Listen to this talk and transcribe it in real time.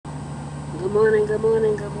Good morning, good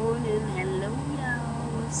morning, good morning. Hello,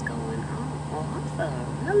 y'all. What's going on? Arthur,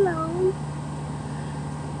 hello.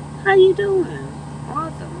 How you doing?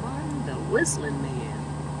 Arthur Martin, the Whistling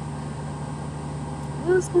Man.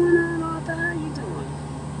 What's going on, Arthur? How you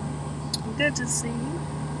doing? Good to see you.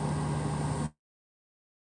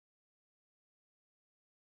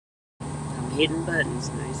 I'm hitting buttons.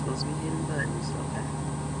 Now you're supposed to be hitting buttons. Okay.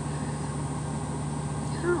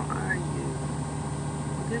 How are you?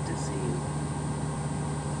 Good to see you.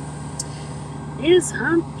 It's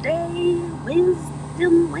Hump Day,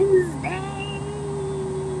 Wisdom Wednesday.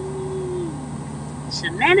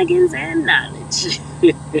 Shenanigans and knowledge.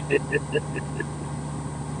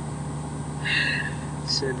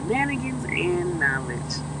 Shenanigans and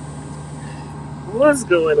knowledge. What's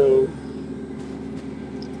going on?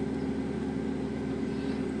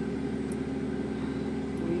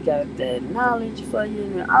 We got that knowledge for you,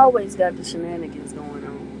 and we always got the shenanigans going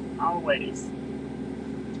on. Always.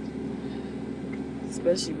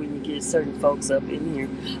 Especially when you get certain folks up in here.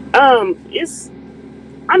 It's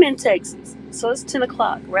I'm in Texas, so it's 10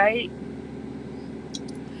 o'clock, right?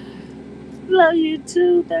 Love you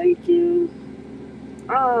too, thank you.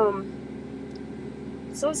 Um,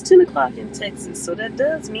 so it's 10 o'clock in Texas, so that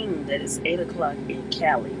does mean that it's 8 o'clock in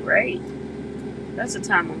Cali, right? That's the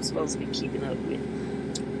time I'm supposed to be keeping up with.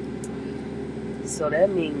 So that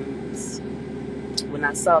means when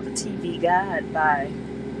I saw the TV guide by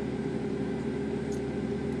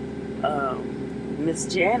Miss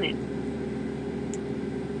Janet,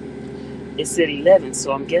 it said 11,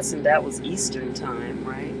 so I'm guessing that was Eastern time,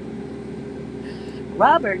 right?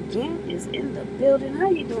 Robert Gant is in the building. How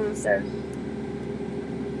you doing, sir?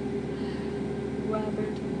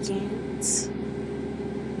 Robert Gant.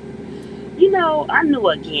 You know, I knew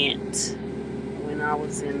a Gant when I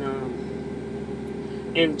was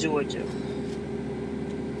in Georgia.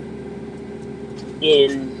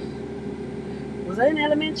 Was I in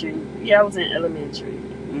elementary? Yeah, I was in elementary,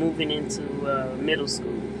 moving into middle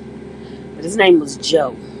school. But his name was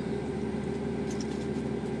Joe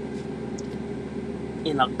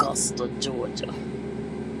in Augusta, Georgia.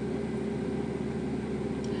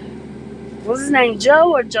 Was his name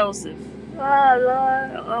Joe or Joseph? Oh,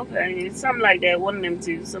 Lord. Okay, something like that. One of them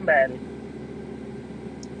two, somebody.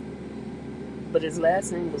 But his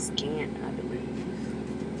last name was Gant, I believe.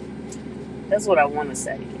 That's what I want to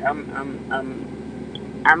say.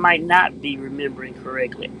 I might not be remembering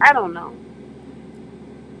correctly. I don't know.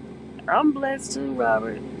 I'm blessed too,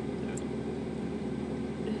 Robert.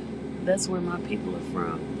 That's where my people are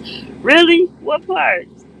from. Really? What part?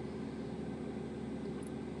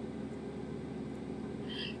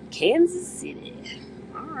 Kansas City.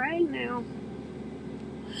 All right now.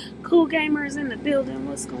 Cool gamers in the building.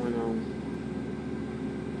 What's going on?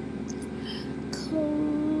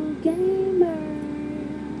 Cool gamer.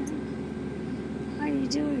 How you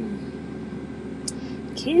doing?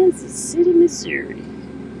 Kansas City, Missouri.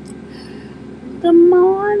 Good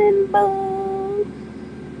morning, Boo.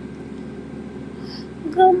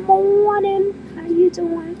 Good morning. How you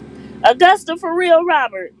doing? Augusta, for real,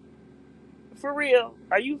 Robert. For real.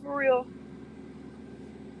 Are you for real?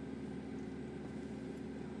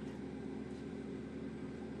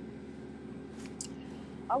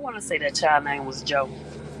 I want to say that child name was Joe.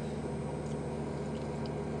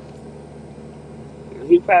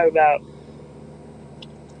 He probably about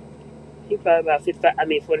he probably about 55. I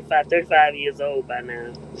mean 45, 35 years old by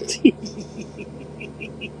now.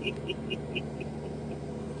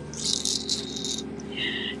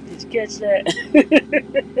 Did you catch that?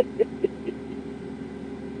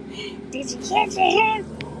 Did you catch it?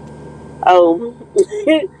 Oh.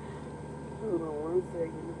 Hold on one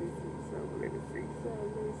second. Let me see something. Let me see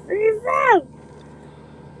something. Let me see something.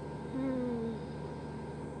 Hmm.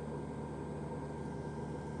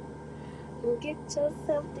 Get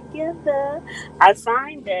yourself together. I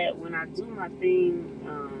find that when I do my thing,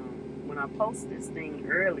 when I post this thing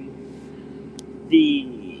early,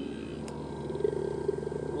 the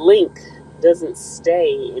link doesn't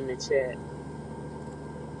stay in the chat.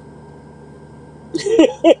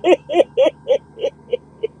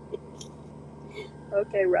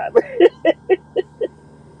 Okay, Robert.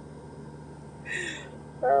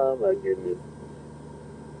 Oh my goodness.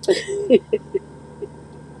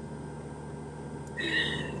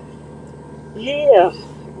 Yeah,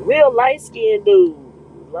 real light skinned dude.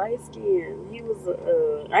 Light skin. He was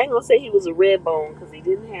I ain't gonna say he was a red bone because he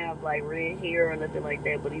didn't have like red hair or nothing like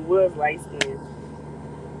that, but he was light skinned.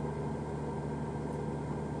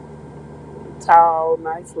 Tall,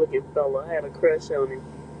 nice looking fella. I had a crush on him.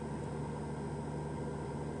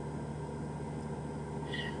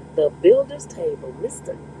 The builder's table.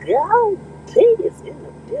 Mr. Gurl is in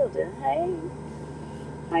the building. Hey,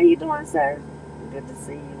 how you doing, sir? Good to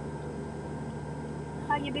see you.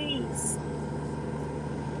 How you bees?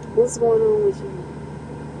 What's going on with you?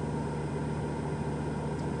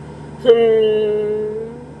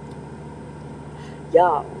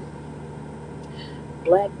 Y'all,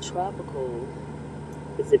 Black Tropical.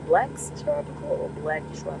 Is it Black Tropical or Black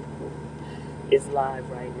Tropical? Is live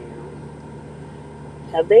right now.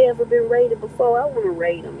 Have they ever been rated before? I want to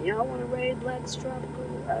rate them. Y'all want to rate Black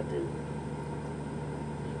Tropical? I do.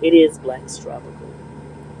 It is Black Tropical.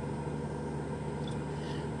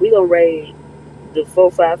 We gonna raid the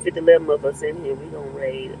 4, 5, 50, 11 of us in here. We gonna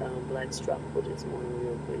raid Black Tropical this morning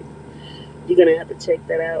real quick. You're gonna have to check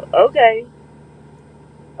that out. Okay.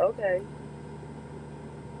 Okay.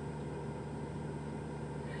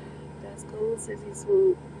 That's cool, Sissy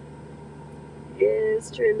Swoop.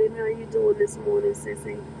 Yes, trending. How you doing this morning,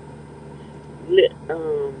 Sissy? Let,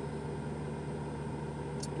 um,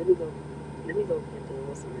 let me go. Let me go get the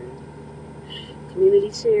what's her name?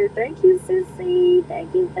 Community share. Thank you, Sissy.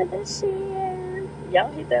 Thank you for the share.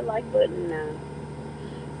 Y'all hit that like button now.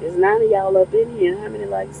 There's 9 of y'all up in here. How many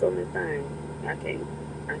likes on this thing? I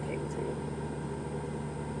can't tell.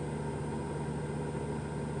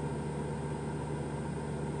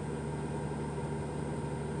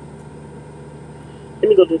 Let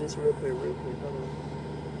me go do this real quick. Hold on.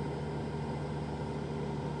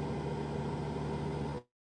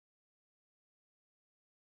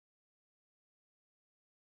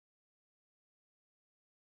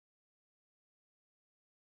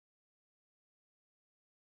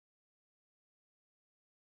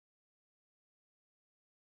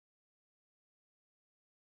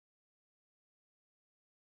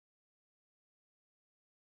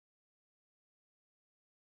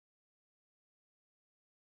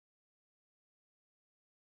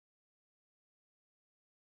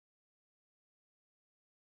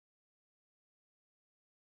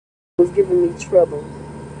 It was giving me trouble.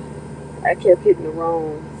 I kept hitting the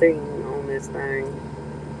wrong thing on this thing.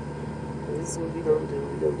 This is what we gonna do.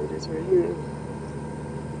 We gonna do this right here.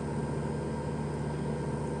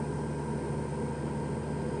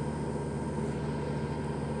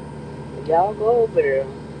 Y'all go over there.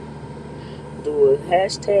 Do a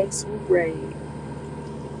hashtag swoop raid.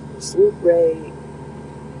 Swoop raid.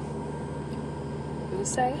 And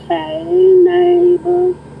say, hey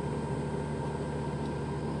neighbor.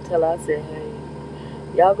 Till I say hey.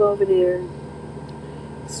 Y'all go over there.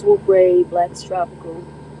 Swoop raid, Black's Tropical.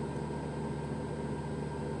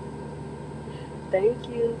 Thank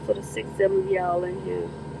you for the 6, 7 of y'all in here.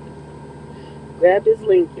 Grab this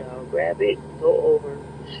link, y'all. Grab it. Go over.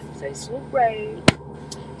 Say swoop raid.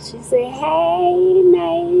 She said, hey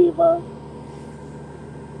neighbor.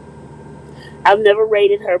 I've never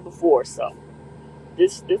rated her before, so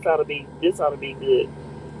this ought to be good.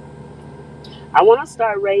 I want to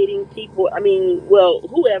start rating people. I mean, well,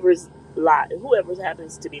 whoever's live, whoever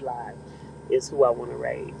happens to be live, is who I want to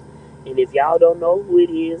rate. And if y'all don't know who it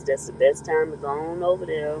is, that's the best time to go on over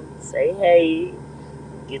there. Say hey,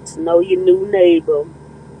 get to know your new neighbor,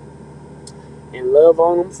 and love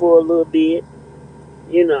on them for a little bit.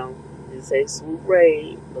 You know, just say swoop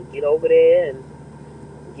raid, but get over there and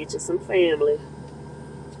get you some family.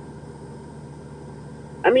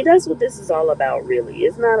 I mean, that's what this is all about, really.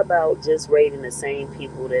 It's not about just rating the same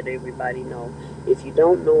people that everybody know. If you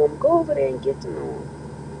don't know them, go over there and get to know them.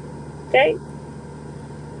 Okay?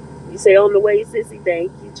 You say on the way, Sissy.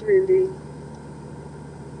 Thank you, Trendy.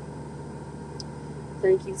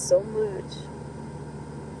 Thank you so much.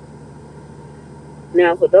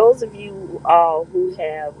 Now, for those of you all who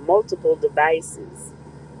have multiple devices,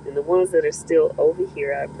 and the ones that are still over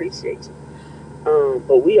here, I appreciate you.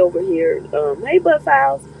 But we over here, hey, Butt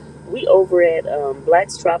Files, we over at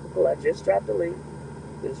Black's Tropical. I just dropped the link.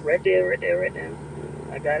 It's right there, right there, right now.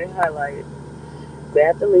 I got it highlighted.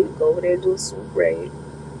 Grab the link, go over there and do a swoop raid.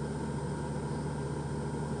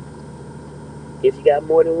 If you got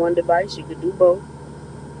more than one device, you could do both.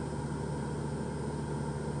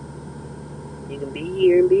 You can be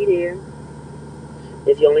here and be there.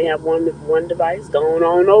 If you only have one device, go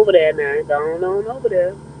on over there now. Go on over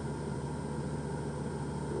there.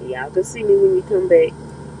 Y'all can see me when you come back.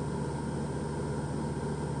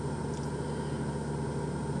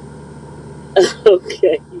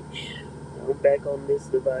 Okay. I'm back on this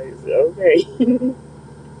device. Okay.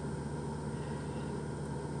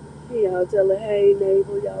 Y'all tell her, hey,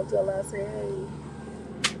 neighbor. Y'all tell her I say hey.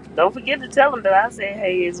 Don't forget to tell them that I say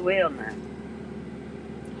hey as well now.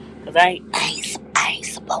 Because I ain't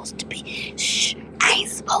supposed to be. Shh. I ain't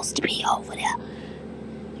supposed to be over there.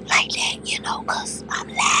 like that, because I'm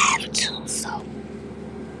live too. So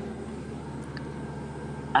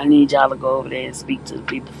I need y'all to go over there and speak to the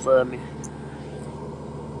people for me.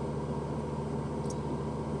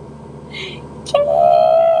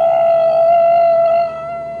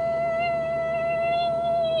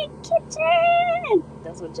 Kitchen.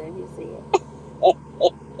 That's what Jamie said.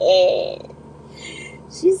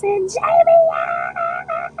 She said, Jamie.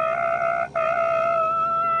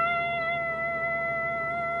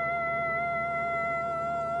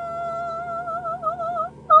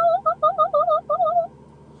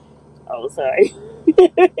 Oh, sorry.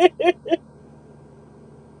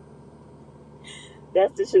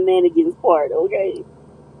 That's the shenanigans part, okay?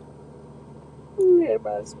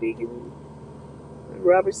 Everybody speaking.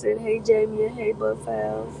 Robert said, hey, Jamie, and hey, Butt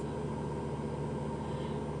Files.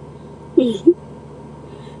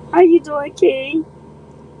 How you doing, King?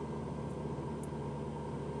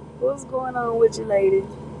 What's going on with you, lady?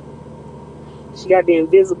 She got the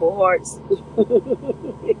invisible hearts.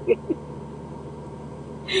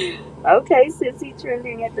 Okay, Sissy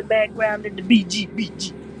trending at the background in the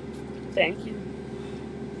BG. Thank you.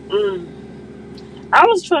 Mm. I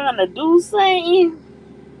was trying to do something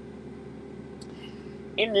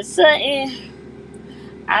in the something.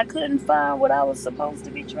 I couldn't find what I was supposed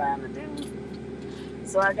to be trying to do.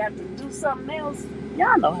 So I got to do something else.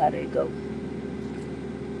 Y'all know how they go.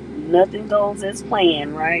 Nothing goes as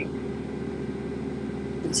planned, right?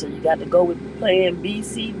 And so you got to go with plan B,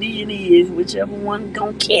 C, D, and E, whichever one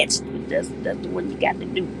gonna catch. That's the one you got to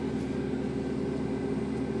do.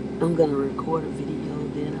 I'm gonna record a video,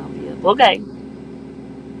 then I'll be up. Okay.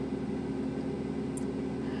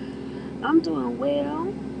 I'm doing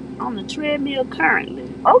well on the treadmill currently.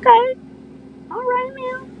 Okay. All right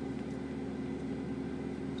now.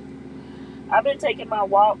 I've been taking my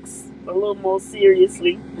walks a little more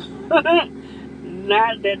seriously.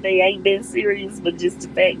 Not that they ain't been serious, but just the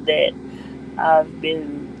fact that I've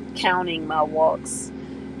been counting my walks.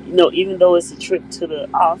 Even though it's a trip to the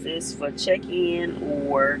office for check in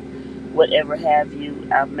or whatever have you,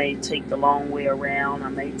 I may take the long way around. I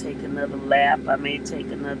may take another lap. I may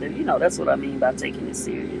take another, that's what I mean by taking it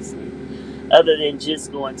seriously. Other than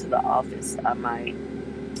just going to the office, I might,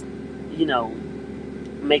 you know,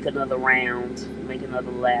 make another round, make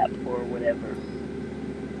another lap or whatever.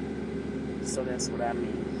 So that's what I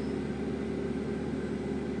mean.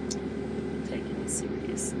 Taking it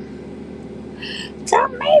seriously.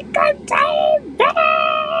 Jamaica Davis!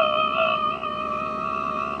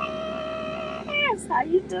 How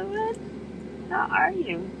you doing? How are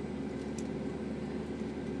you?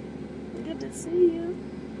 Good to see you.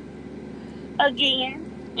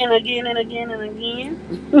 Again and again and again and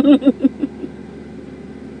again.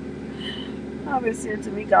 I've been seeing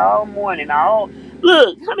Tamika all morning.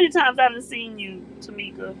 Look, how many times I've seen you,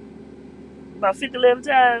 Tamika? About 50, 11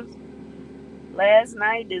 times. Last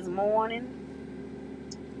night, this morning,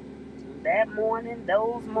 that morning,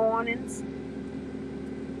 those mornings.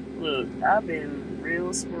 Look, I've been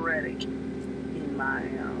real sporadic in my,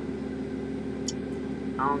 I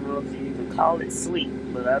don't know if you even call it sleep,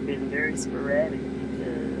 but I've been very sporadic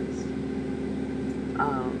because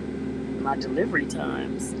my delivery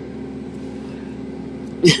times.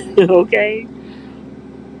 Okay?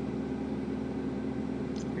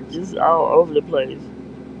 Just all over the place.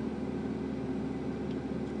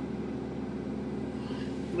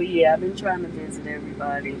 But yeah, I've been trying to visit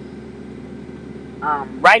everybody.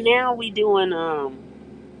 Right now we doing a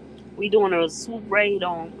swoop raid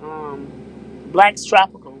on Black's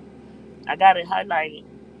Tropical. I got it highlighted.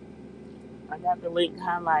 I got the link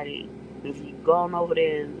highlighted. If you go on over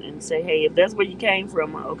there and say, hey, if that's where you came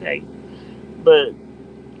from, okay. But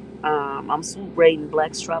I'm swoop raiding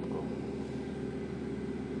Black's Tropical.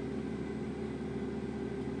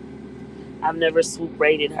 I've never swoop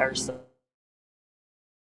raided her, so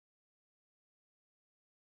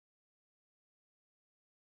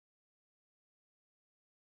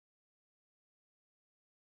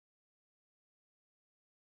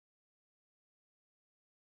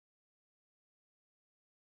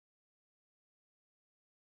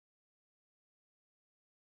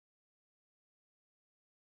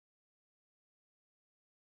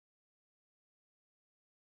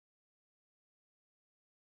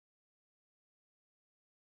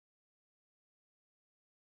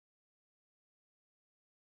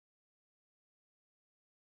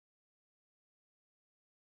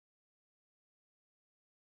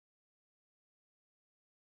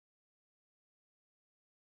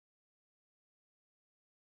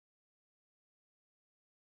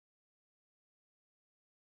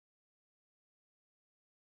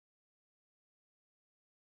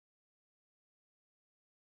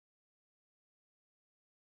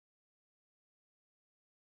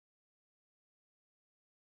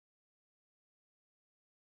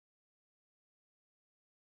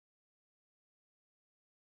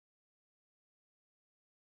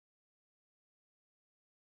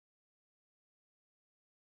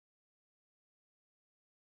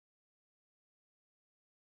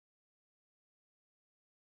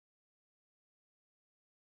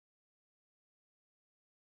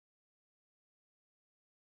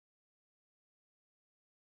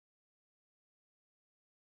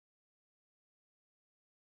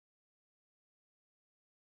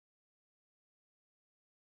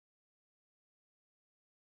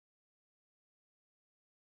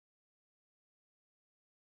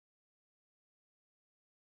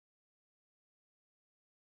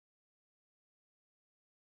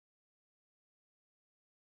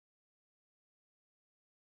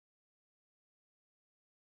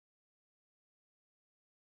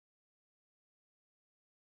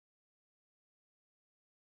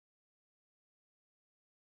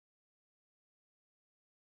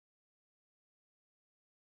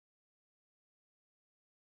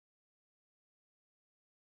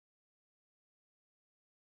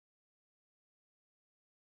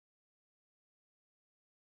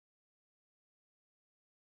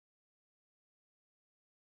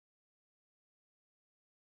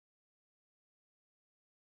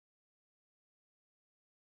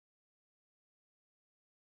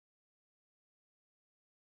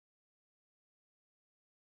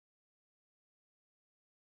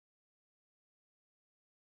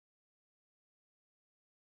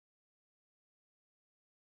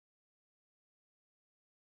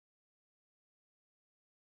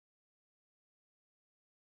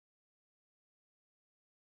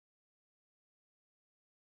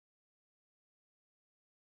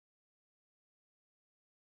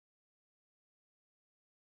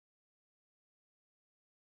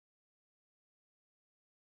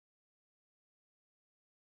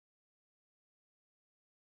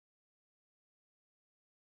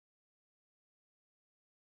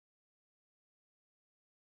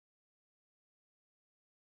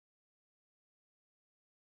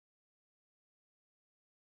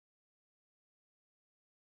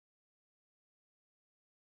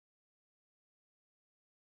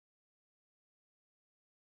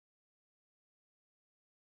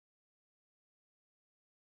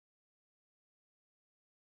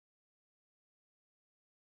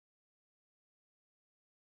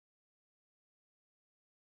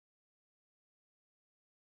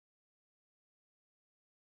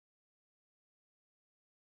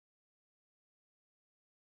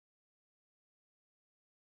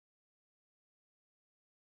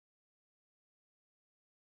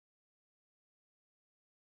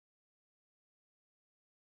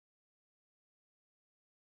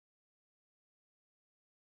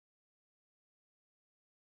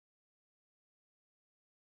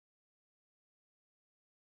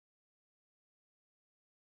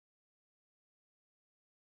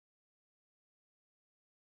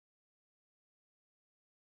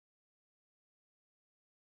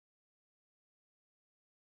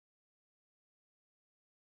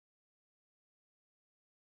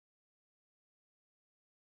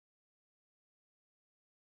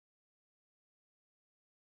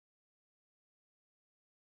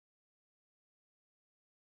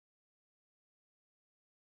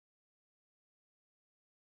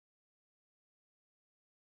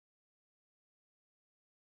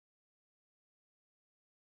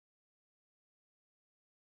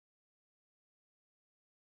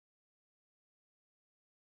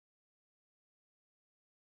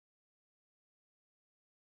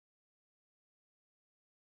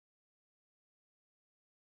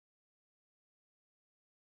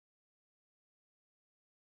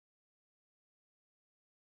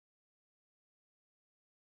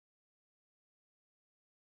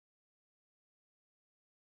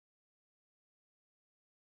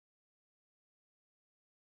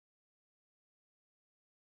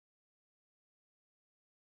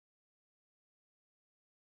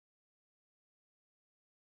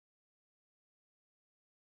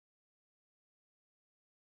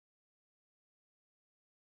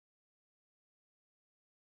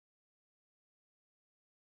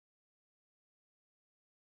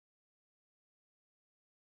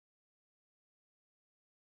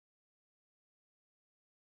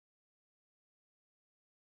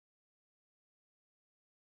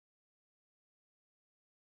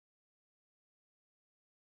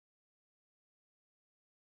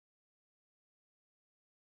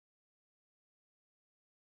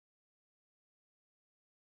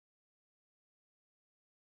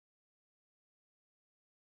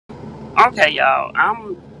Okay, y'all.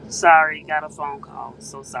 I'm sorry. Got a phone call.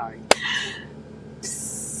 So sorry.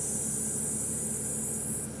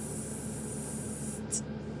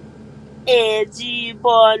 AG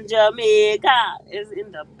Born Jamaica is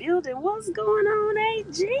in the building. What's going on,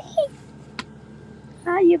 AG?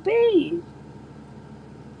 How you be?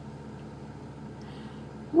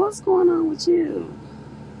 What's going on with you?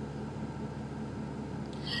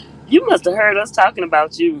 You must have heard us talking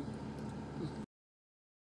about you.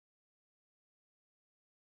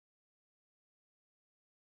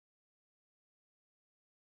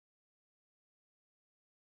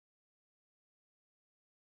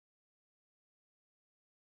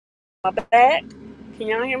 Am I back? Can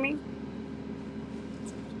y'all hear me?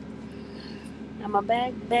 Am I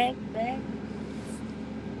back?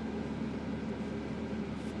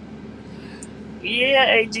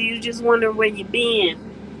 Yeah, AG, you just wondering where you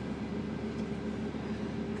been.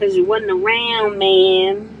 Because you wasn't around,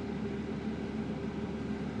 man.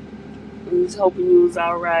 I'm just hoping you was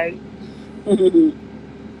alright.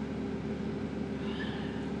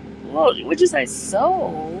 Well, would you say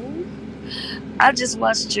so? I just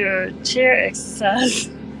watched your chair exercise.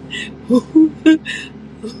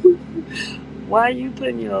 Why are you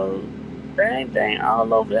putting your thing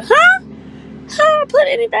all over the? Huh? How I put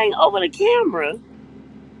anything over the camera?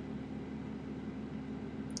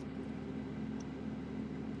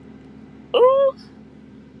 Ooh,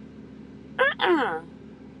 uh-uh.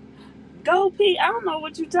 Go P. I don't know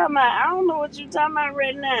what you talking about. I don't know what you talking about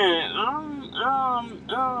right now.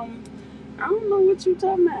 I don't know what you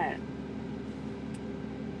talking about.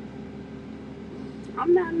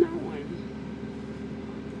 I'm not knowing.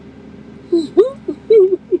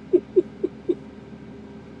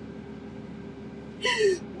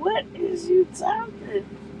 What is you talking?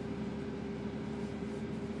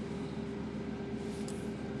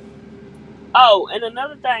 Oh, and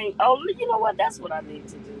another thing. Oh, you know what? That's what I need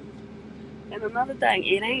to do. And another thing,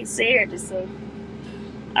 it ain't Saturday, so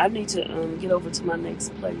I need to get over to my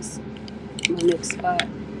next place, my next spot.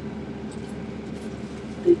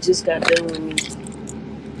 They just got done with me,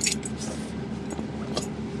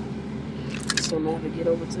 so I'm gonna have to get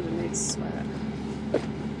over to the next spot.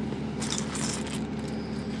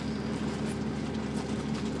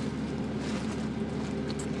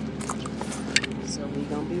 So we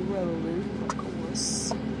gonna be rolling, of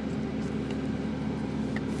course.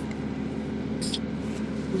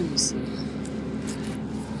 Let me see.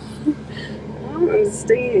 I don't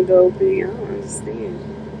understand, Gopi. I don't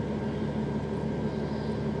understand.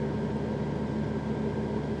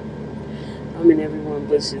 I'm in everyone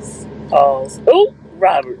Bush's pause. Oh,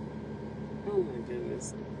 Robert. Oh my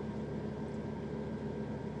goodness.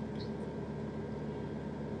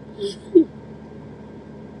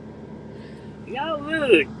 Y'all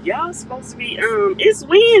look. Y'all supposed to be it's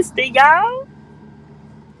Wednesday, y'all.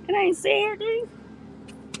 It ain't Saturday.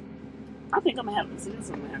 I think I'm gonna have to see this.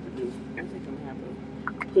 I'm gonna have to do. I think I'm gonna have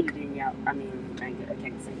to put it in y'all. I mean, I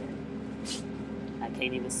can't say that. I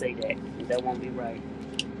can't even say that. That won't be right.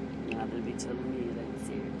 You'll have to be telling me it ain't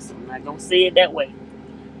serious. So I'm not gonna say it that way.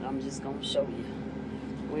 I'm just gonna show you.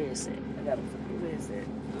 Where is it? I gotta. Where is it?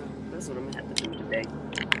 That's what I'm gonna have to do today.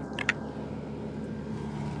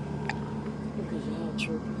 Because y'all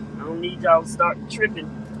tripping. I don't need y'all to start tripping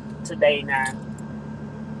today now.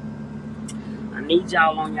 I need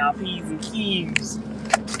y'all on y'all P's and Q's.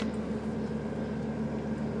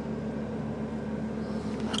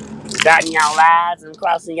 Dotting y'all I's and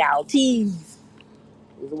crossing y'all T's.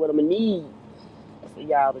 This is what I'm gonna need for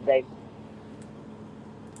y'all today.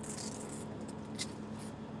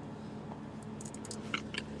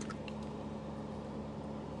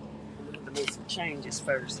 I'm gonna have to make some changes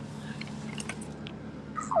first.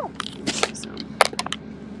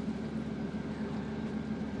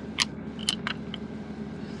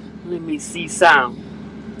 Let me see some.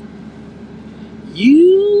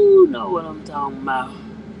 You know what I'm talking about.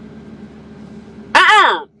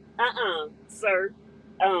 Sir.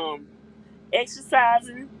 Um,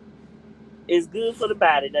 Exercising is good for the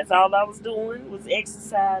body. That's all I was doing was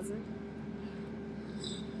exercising,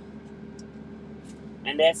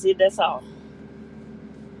 and that's it. That's all.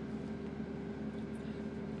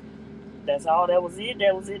 That's all. That was it.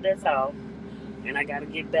 That was it. That's all. And I got to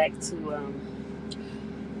get back to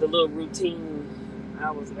the little routine I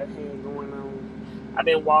had going on. I've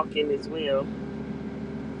been walking as well,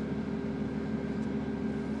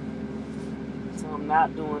 so I'm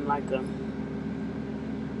not doing like a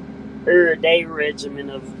day regimen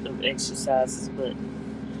of exercises, but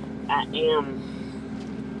I am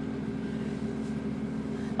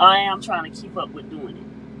trying to keep up with doing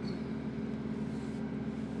it.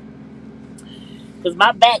 Cause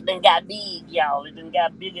my back done got big, y'all. It done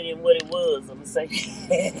got bigger than what it was. I'm gonna say,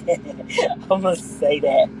 I'm gonna say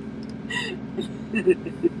that.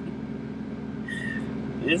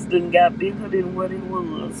 This done got bigger than what it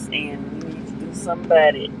was, and we need to do something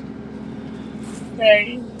about it.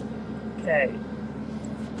 Okay, okay.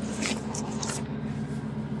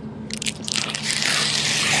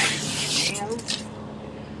 Now,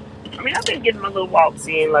 I mean, I've been getting my little walks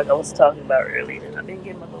in, like I was talking about earlier. I've been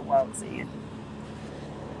getting my little walks in.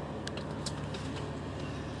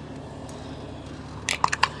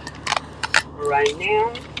 Right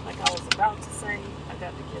now, like I was about to say, I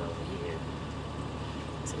got to get over here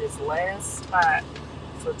to this last spot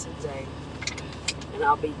for today, and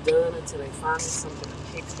I'll be done until they find me something to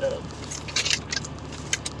pick up.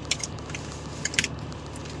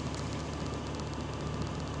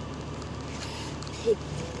 Pick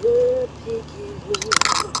it up, pick it up.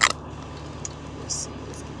 Let's see,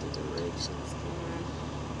 let's get the directions going.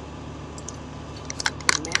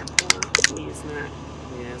 The map one, me is not.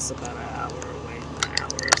 Yeah, it's about an hour away, an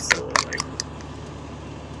hour or so away.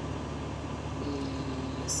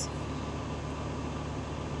 Let's see.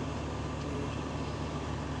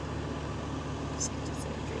 Let's get this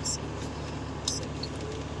address in. Second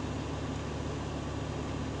grade.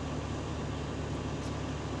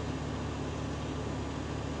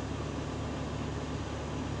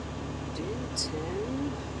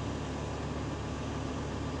 Denton.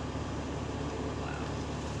 Oh, wow.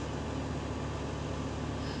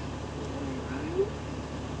 Alright.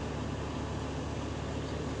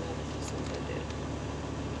 Something like that.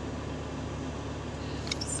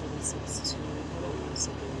 762. Hold on one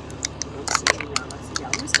second, y'all. I'm seeing y'all. I see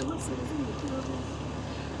y'all. What's the in the club?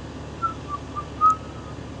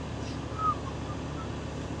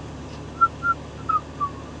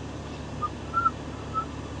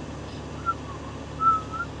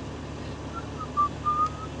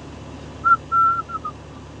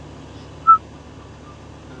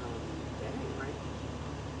 That ain't right.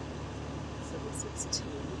 762.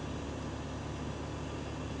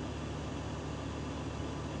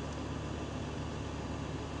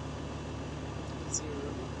 0.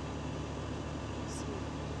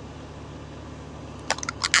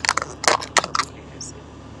 There's it.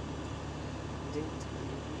 Denton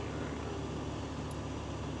here.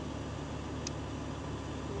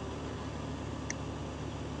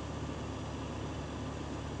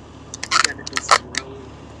 Gotta do some road.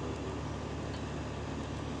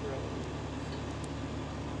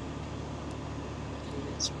 Okay,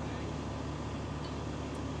 that's right.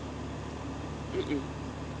 Mm-mm.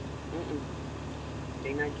 Mm-mm.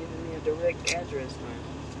 They're not giving me a direct address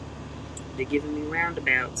now. They're giving me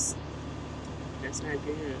roundabouts. That's not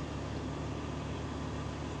good.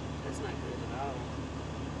 That's not good at all.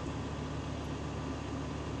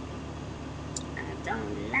 I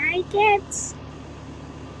don't like it.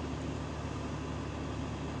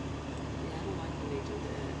 Yeah, I don't like when they do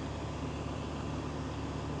that.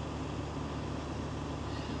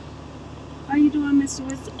 How you doing, Mr.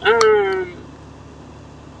 Wisdom?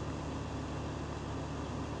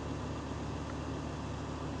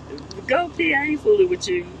 Go P, I ain't fooling with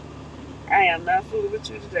you. I am not fooling with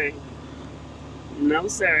you today. No,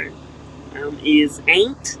 sir. Is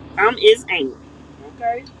ain't. Is ain't.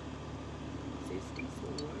 Okay?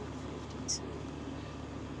 54, 52.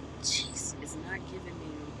 Jeez, it's not giving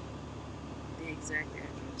me the exact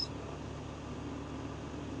address.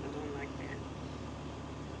 I don't like that.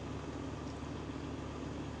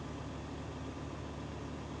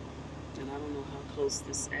 And I don't know how close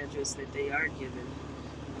this address that they are giving.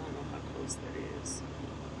 I don't know how close that is.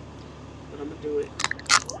 But I'm gonna do it.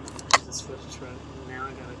 This is for the truck. Now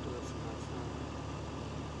I gotta do it for my phone.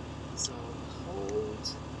 So hold,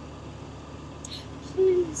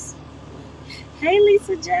 please. Hey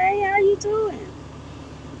Lisa J, how you doing?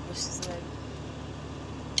 What she said?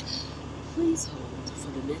 Please hold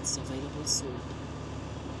for the next available swoop.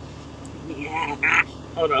 Yeah.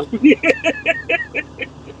 Hold on.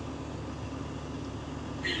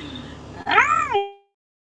 Ah!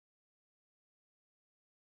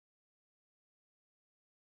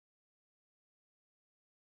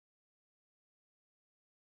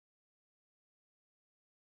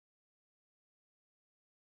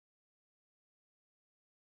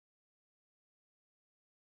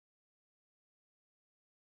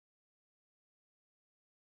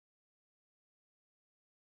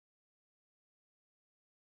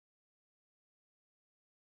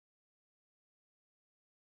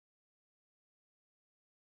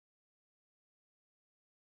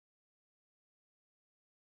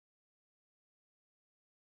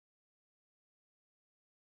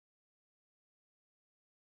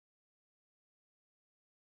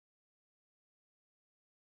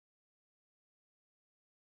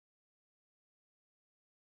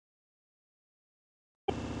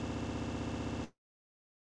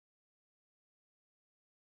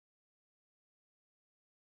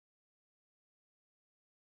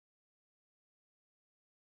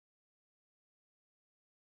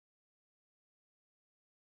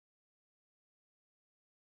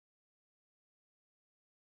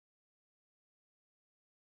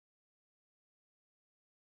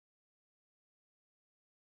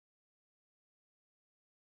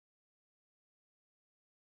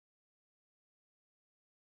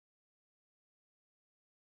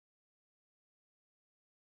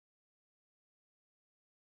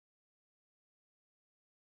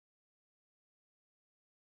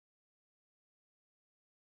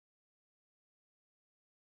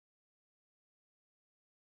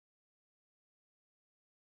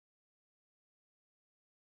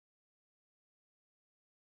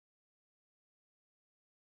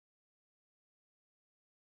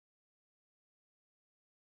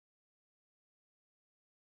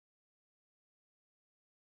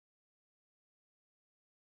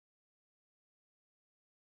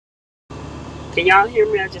 Can y'all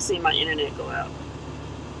hear me? I just seen my internet go out.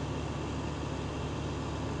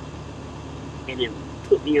 And it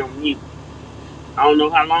put me on mute. I don't know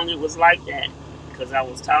how long it was like that because I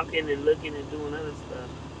was talking and looking and doing other stuff.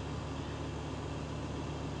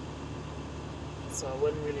 So I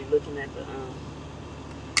wasn't really looking at the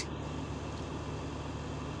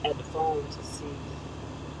phone to see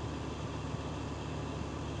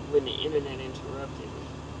when the internet interrupted me.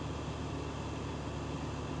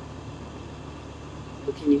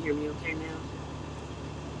 But can you hear me okay now?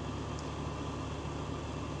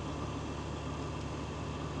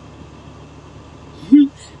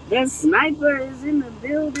 That sniper is in the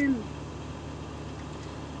building.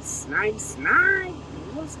 Snipe, snipe.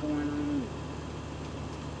 What's going on?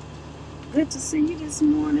 Good to see you this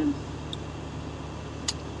morning.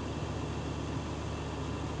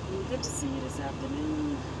 Good to see you this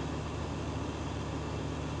afternoon.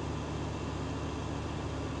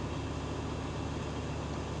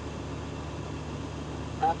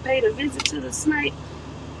 I paid a visit to the snipe.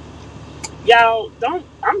 Y'all, don't.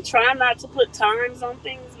 I'm trying not to put times on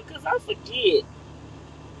things because I forget.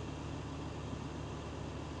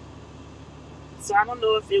 So I don't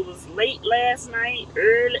know if it was late last night,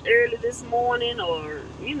 early this morning, or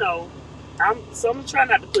I'm gonna try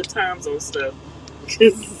not to put times on stuff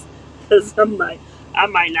because I might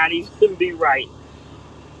not even be right.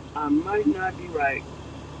 I might not be right.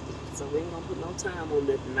 So we ain't gonna put no time on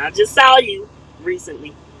nothing. I just saw you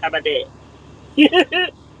recently. How about that?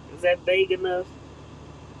 Is that vague enough?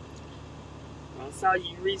 I saw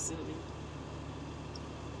you recently.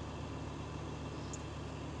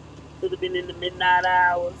 Could have been in the midnight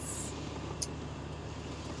hours.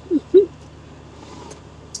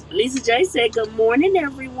 Lisa J said, "Good morning,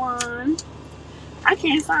 everyone." I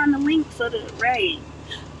can't find the link for the raid.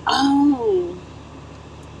 Oh,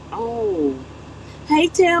 oh. Hey,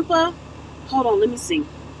 Tampa. Hold on, let me see.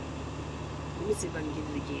 Let me see if I can get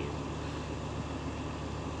it again.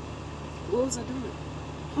 What was I doing?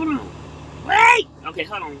 Hold on. Wait! Okay,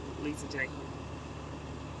 hold on, Lisa J.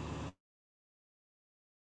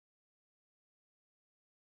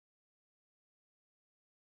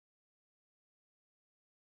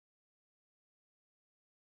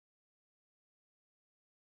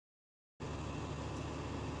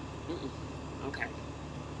 Okay.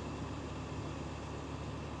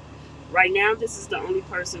 Right now, this is the only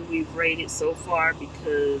person we've rated so far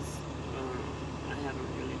because I haven't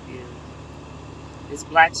really been. It's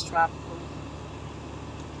Black's Tropical.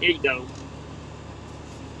 There you go.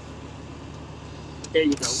 There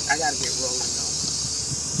you go. I gotta get rolling though.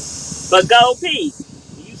 But Go P,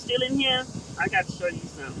 you still in here? I gotta show you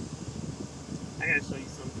something. I gotta show you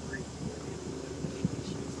something for real. Let me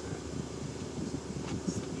show you something.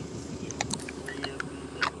 So you can see it real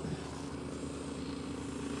good.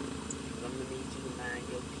 I'm gonna need you to mind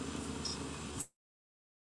your business.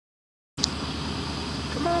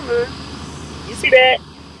 Come on, man. You see that?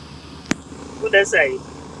 What that say?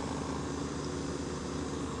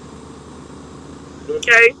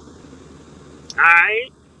 Okay. All right.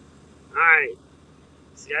 All right.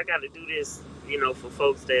 See, I got to do this, for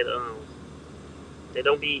folks that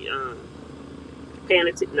don't be paying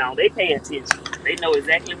attention. No, they pay attention. They know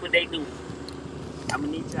exactly what they do. I'm gonna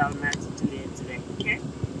need y'all not to do that today, okay?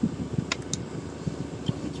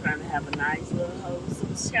 We're trying to have a nice little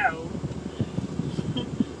wholesome show.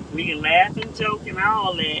 We can laugh and joke and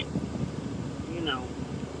all that, you know,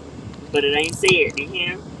 but it ain't said, you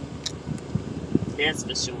hear? That's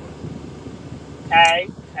for sure. Okay,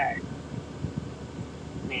 okay.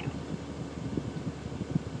 Now,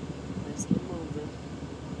 let's get moving.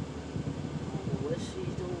 I don't know what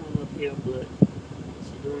she's doing up here, but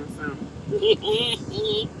she's doing something.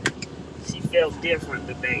 She felt different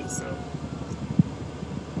today, so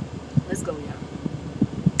let's go, y'all.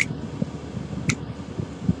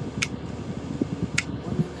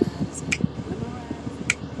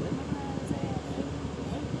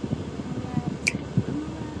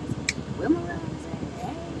 Where my ride is at?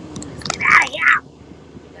 Hey, let's get out of here.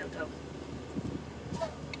 We gotta go.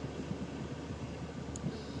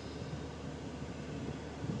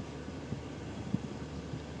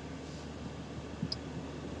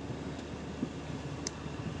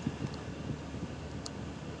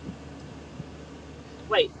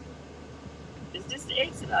 Wait, is this the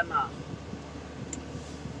exit or not?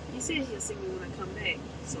 He said he'll see me when I come back,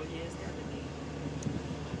 so yeah, it's gotta be.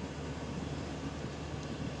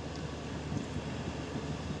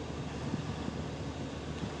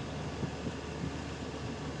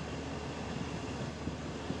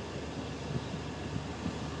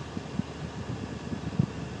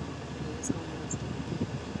 It's gonna have to be.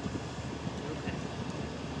 Okay.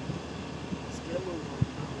 Let's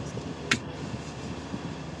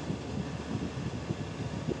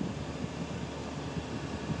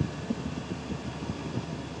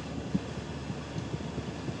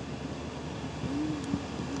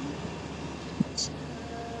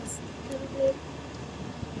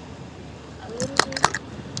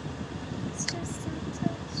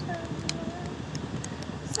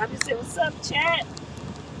Tommy said, "What's up, chat?"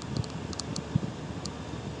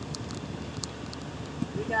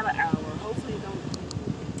 We got an hour. Hopefully, it don't.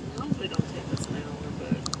 Hopefully, it don't take us an hour,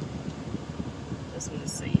 but that's what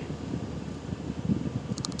it's saying.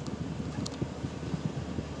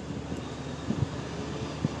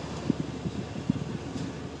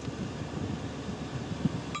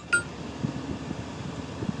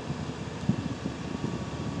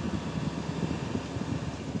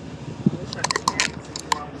 I wish I could hear it for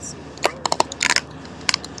you all to see the road, but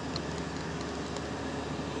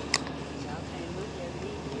y'all can't look at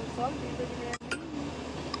me. You folks be looking at me.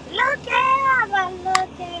 Look at her,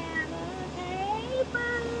 look at her, hey,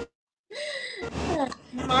 boo.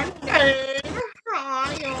 Monday.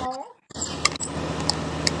 Hi, y'all.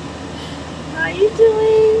 How you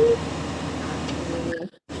doing?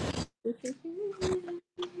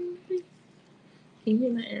 Can you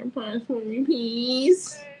get my AirPods for me,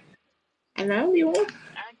 please? I love you.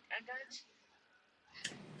 I got you.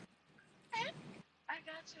 I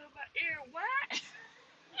got you in my ear. Why?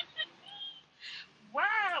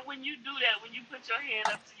 Why, when you do that, when you put your hand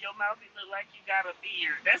up to your mouth, it look like you got a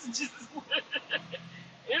beard? That's just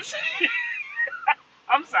it's.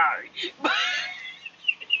 I'm sorry, but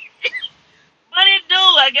it do.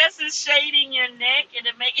 I guess it's shading your neck and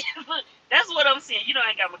it make it look. That's what I'm seeing. You know, I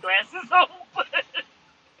ain't got my glasses on, but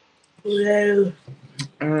Hello.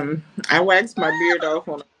 I waxed my beard off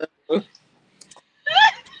on a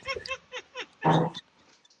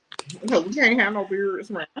so we can't have no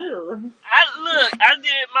beards around here. I look. I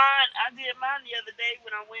did mine. I did mine the other day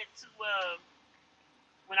when I went to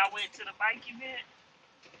the bike event.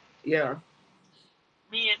 Yeah.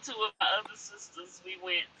 Me and two of my other sisters, we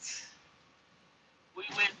went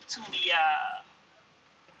to the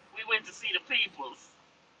we went to see the peoples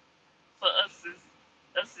for us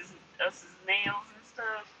as nails and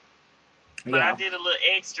stuff. But I Yeah. did a little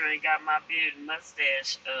extra and got my beard and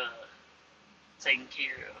mustache taken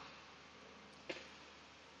care of,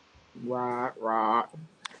 Right, right.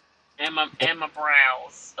 and my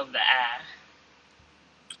brows of the eye.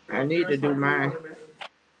 I need to do mine.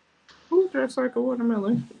 Who's dressed like a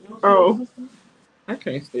watermelon? Oh, I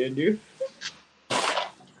can't stand you.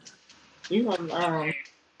 You want Okay,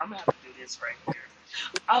 I'm gonna have to do this right here.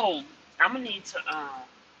 Oh, I'm gonna need to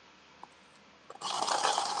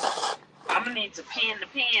I'm gonna need to pin the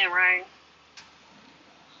pen, right?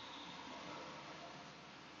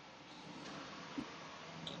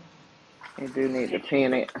 you do need to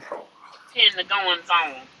pin it. Pin the goings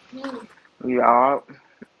on. Y'all.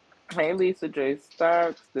 Hey Lisa J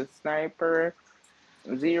Stocks, the sniper,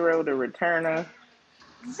 Zero the returner.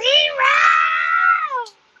 Zero,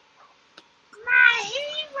 my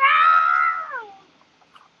hero.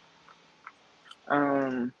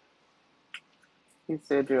 Um he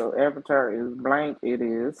said your avatar is blank. It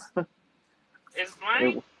is. It's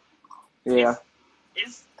It blank. yeah,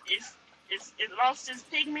 It's it's it's it lost its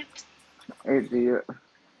pigment. it did.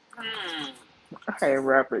 Hmm. Hey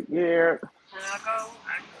Rapid yeah. Can I go?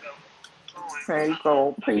 I can go. Going. Hey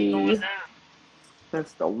Gold Let me go P. down.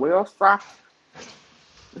 Mr. Wilson.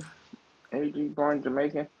 AG born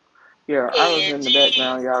Jamaican. Yeah, I was in the Edgy.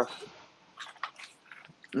 background, y'all,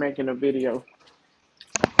 making a video.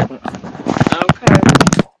 Okay.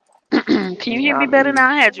 Can you hear me Y'all better need now?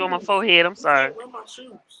 I had you on my forehead. I'm sorry.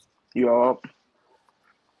 y'all.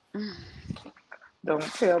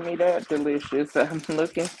 Don't tell me that, delicious. I'm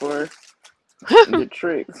looking for the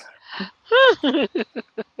tricks.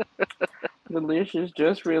 Delicious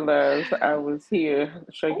just realized I was here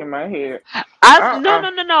shaking my head. No, Uh-uh. no,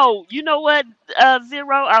 no, no. You know what,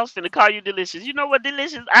 Zero? I was finna call you Delicious. You know what,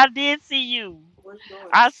 Delicious? I did see you.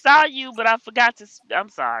 I saw you, but I forgot to. I'm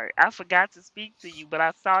sorry. I forgot to speak to you, but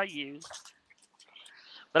I saw you.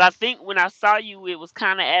 But I think when I saw you, it was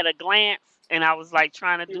kind of at a glance, and I was like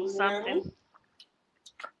trying to do something.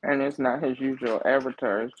 And it's not his usual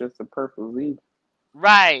avatar, it's just a purple Z.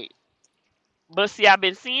 Right. But see, I've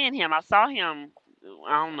been seeing him. I saw him.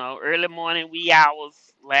 I don't know, early morning, wee hours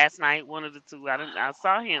last night. One of the two. I didn't. I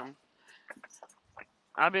saw him.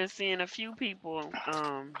 I've been seeing a few people.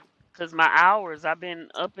 Cause my hours, I've been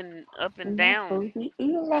up and You're not down supposed to be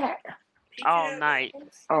eating that. all night.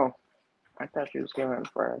 Oh, I thought you was giving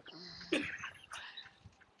fries.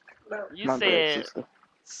 You My bad, said sister.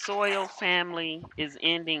 Soil family is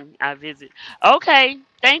ending our visit. Okay.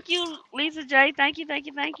 Thank you, Lisa J. Thank you, thank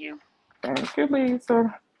you, thank you. Thank you,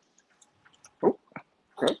 Lisa. Oh,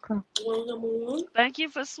 okay. Thank you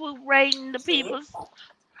for swoop rating the peoples.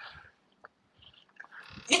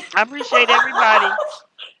 I appreciate everybody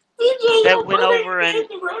TJ, that your went butt over ain't and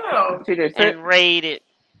hitting the ground. TJ, sit. rated.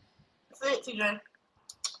 Sit, TJ.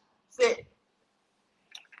 Sit.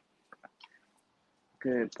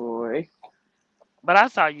 Good boy. But I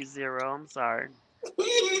saw you 0. I'm sorry.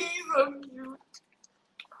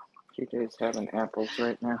 TJ's having apples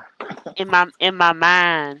right now. In my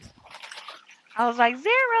mind, I was like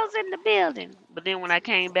 0's in the building. But then when I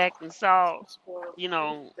came back and saw, you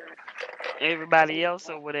know, everybody else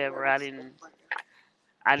or whatever, I didn't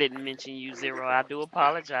mention you 0. I do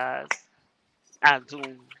apologize. I do.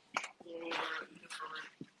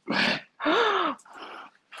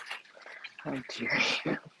 Oh, dear.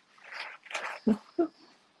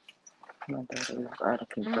 My daughter is out of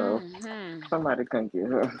control. Hmm. Somebody come get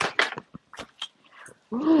her.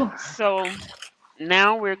 So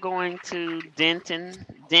now we're going to Denton,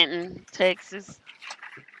 Texas.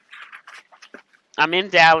 I'm in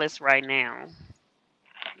Dallas right now.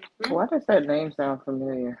 Why does that name sound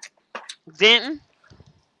familiar? Denton?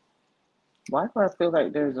 Why do I feel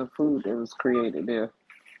like there's a food that was created there?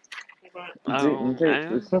 Denton, Oh,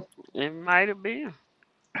 Texas. it might have been.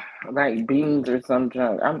 Like beans or some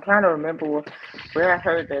junk. I'm trying to remember where I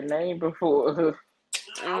heard that name before.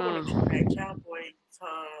 I want to try that cowboy.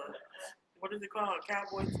 What is it called?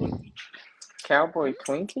 Cowboy Twinkie. Cowboy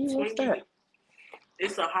Twinkie? What's that?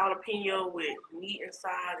 It's a jalapeno with meat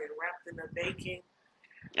inside and wrapped in a bacon.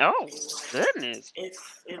 Oh, goodness. It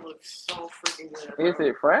looks so freaking good. Is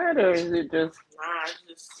it fried or is it just? Nah, it's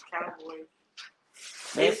just cowboy.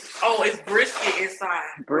 It's brisket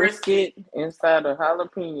inside. Brisket inside a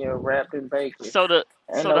jalapeno wrapped in bacon. So the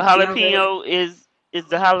And so the jalapeno is the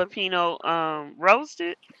jalapeno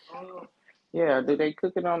roasted? Yeah, did they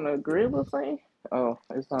cook it on the grill or something? Oh,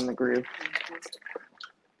 it's on the grill.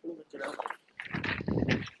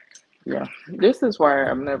 Yeah, this is why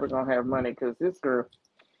I'm never gonna have money because this girl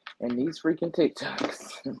and these freaking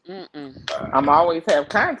TikToks. I'm always have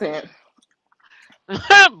content,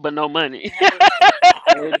 but no money.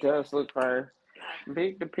 it does look fire.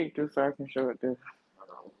 Big the picture so I can show it to.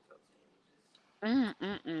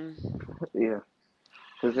 Yeah,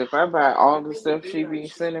 because if I buy all the stuff she be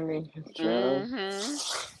sending me, child,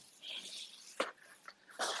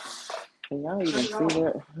 can y'all even see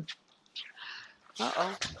that?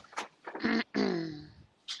 Uh-oh.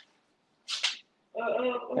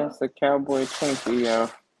 That's the Cowboy Twinkie, y'all.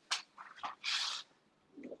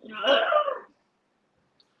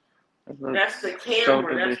 That's the camera. So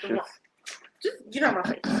delicious. Just get out my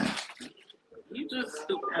face. You just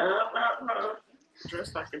stupid.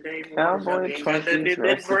 Dressed like a day. Cowboy Twinkie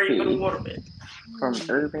recipe from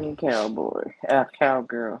Urban Cowboy.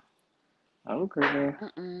 Cowgirl. Okay.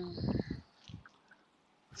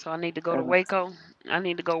 So I need to go to Waco. I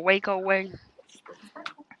need to go Waco way.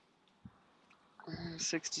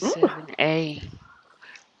 67A.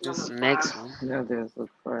 This is the next one. Yeah, this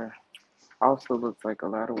looks fire. Also looks like a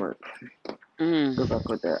lot of work. Good luck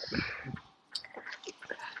with that.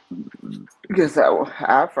 Because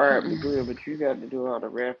I fire up the grill, but you got to do all the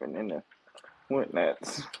wrapping and the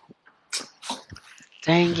whatnots.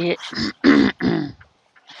 Dang it.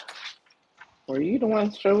 Were you the one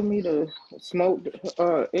who showed me the smoked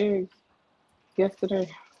eggs yesterday?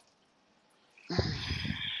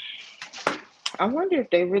 I wonder if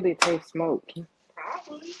they really taste smoked.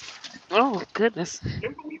 Probably. Oh, goodness.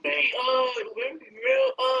 Remember we made real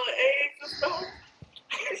eggs and stuff?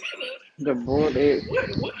 The boiled eggs.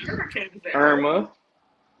 What hurricane was that? Irma.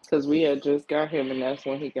 Because we had just got him and that's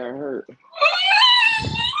when he got hurt.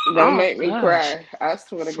 Don't make me cry. I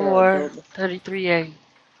swear to God. 433A.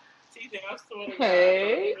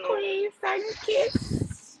 Hey, Queen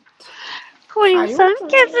Sunkiss. Queen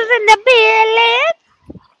Sunkiss is in the building.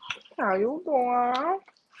 How you doing?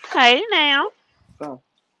 Hey now. So,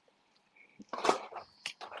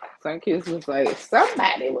 Sunkiss was like,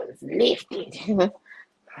 somebody was lifted.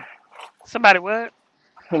 Somebody what?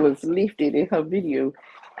 Was lifted in her video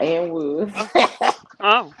and was.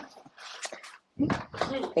 Oh.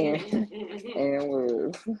 and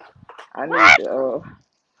was.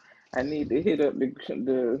 I need to hit up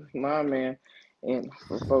the my man and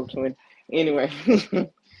for folks when anyway.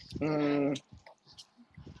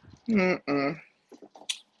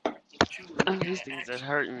 Oh, these things are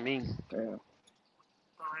hurting me. Yeah.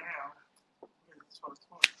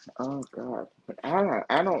 Oh God,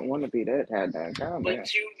 I don't want to be that high down.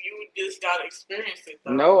 But you just gotta experience it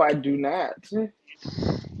though. No, I do not.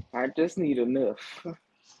 I just need enough.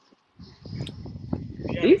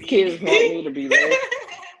 These kids want me to be laid.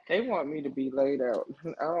 They want me to be laid out.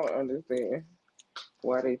 I don't understand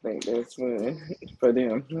why they think that's fun for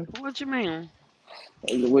them. What you mean?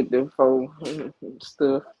 With the faux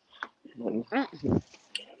stuff.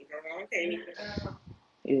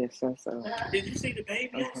 Yes, that's all. Did you see the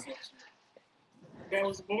baby that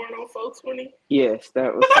was born on 420? Yes,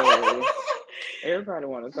 that was hilarious. Everybody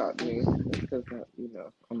want to talk to me because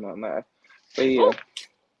I'm not mad. But yeah,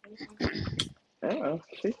 Oh,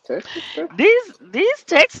 she's texting stuff. these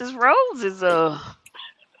Texas roads is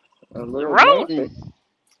A little rodent. muffy,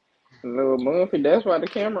 a little muffy. That's why the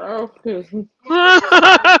camera off,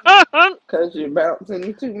 cause you're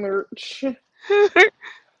bouncing too much.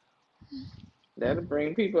 That'll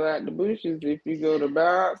bring people out the bushes if you go to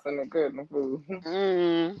bouncing and cutting the food.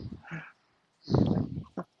 mm,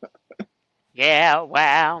 yeah,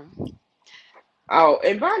 wow. Oh,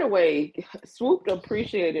 and by the way, Swoop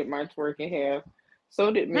appreciated my twerking hair.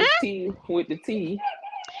 So did Miss Hmm? T with the T.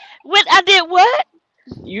 What I did what?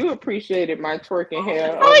 You appreciated my twerking Oh,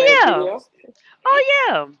 hair on Oh that yeah. video. Oh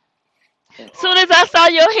yeah. Soon as I saw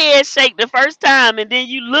your head shake the first time, and then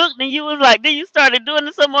you looked and you was like, then you started doing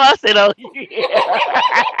it some more. I said, oh yeah.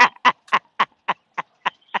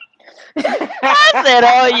 I said,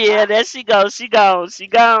 oh yeah, there she goes. She gone. She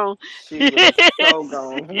gone. She was so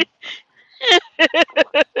gone.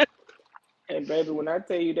 And baby, when I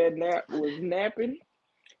tell you that nap was napping,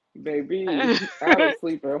 baby, I was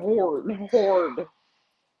sleeping hard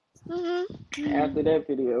after that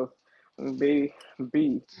video. B.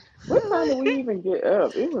 What time did we even get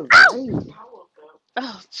up? It was late. I woke up.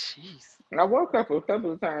 Oh jeez. I woke up a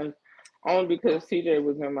couple of times only because TJ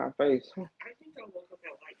was in my face. I think I woke up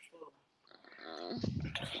at like 4.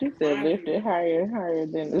 She said lift it higher and higher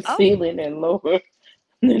than the Oh. ceiling and lower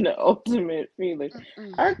than the ultimate feeling.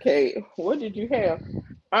 Mm-mm. Okay, what did you have?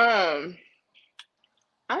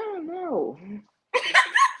 I don't know.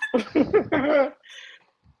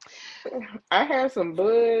 I had some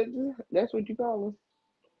buds. That's what you call them.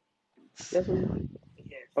 That's what.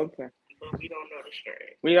 Yes, Okay. but we don't know the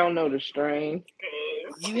strain. We don't know the strain.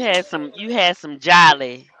 Cause You had some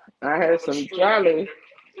jolly. I we had have a some street Jolly, vendor.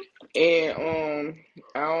 and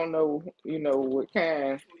I don't know, what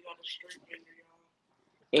kind. We got a street vendor,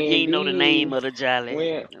 y'all. You And ain't know the name these of the jolly.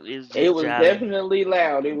 went. It was It just was jolly. definitely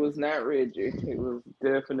loud. It was not rigid. It was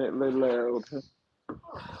definitely loud.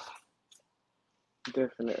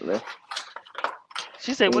 Definitely.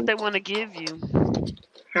 She said, what And, they want to give you?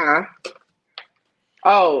 huh?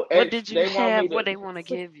 Oh, What did you they want me have? to. What they want to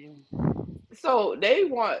give you? So they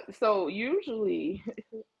want. So usually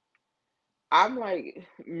I'm like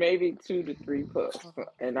maybe 2 to 3 puffs,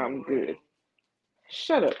 and I'm good.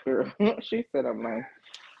 Shut up, girl. She said I'm lying.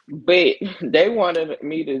 But they wanted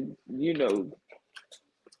me to,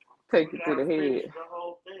 take We it to the gotta finish head. the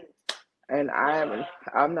whole thing. And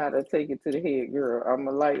I'm not a take it to the head girl. I'm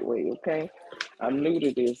a lightweight, okay? I'm new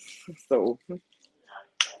to this. So,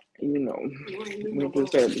 you know, You ain't new we no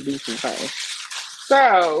just more. had to do some things.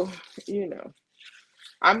 So, you know,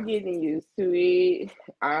 I'm getting used to it.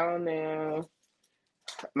 I don't know.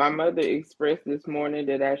 My mother expressed this morning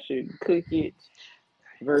that I should cook it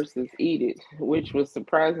versus eat it, which was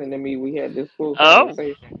surprising to me. We had this full Oh.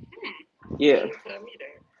 conversation. You Yeah, didn't tell me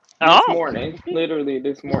that. this Oh. morning, literally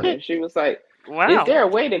this morning. She was like, "Is Wow. there a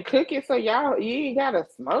way to cook it so you ain't gotta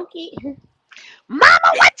smoke it?" Mama,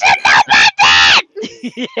 what you know about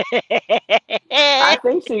I that?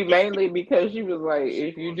 think she mainly because she was like,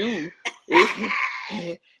 if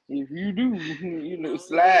if you do,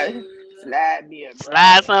 slide me a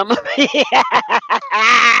Slide brother, some of me.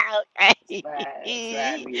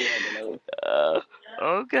 slide Okay. me one of those. Uh,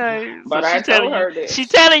 okay. So But I told her that, she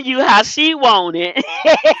telling you how she want it.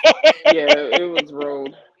 yeah, it was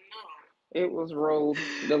rolled. It was rolled.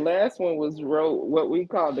 The last one was rolled, what we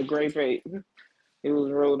call the grape ape. It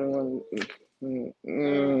was rolled in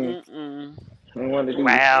Mm-mm-mm. one of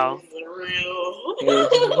these. Wow. Is it real?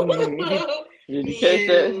 Yeah. Did you catch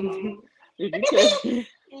that? You. Did you catch?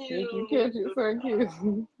 Did you You. catch it, son? Kiss?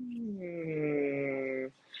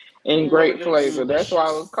 In Lord, grape that's flavor. Mm-mm. That's why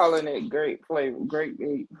I was delicious. calling it grape flavor, grape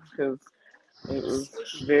meat, because it was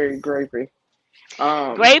very Delicious. grapey.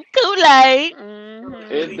 Um, Grape Kool-Aid. I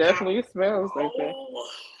it really Mm-hmm. got. definitely smells like that. Oh.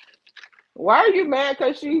 Why are you mad?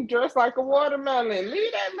 Cause she dressed like a watermelon.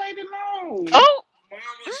 Leave that lady alone. Oh. Mama,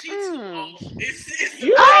 she too Mm-mm. old. It's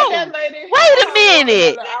You enough. had Oh. that lady Wait a had her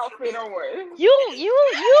minute. watermelon outfit on.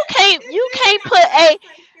 You can't put a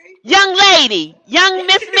young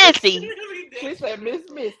Miss It's Missy, really She that said, Miss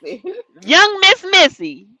Missy. young Miss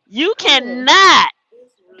Missy. You Come here. cannot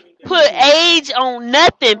It's really that put Hmm. age on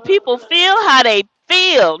nothing. People feel how they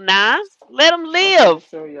feel. Nah, let them I'm finna live.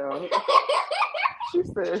 show y'all. She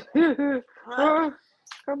said, Huh?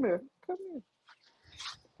 come here. Come here.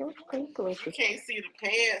 Come You closer. can't see the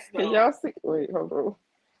pants Can though. y'all see? Wait, hold on.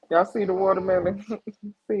 Y'all see the watermelon?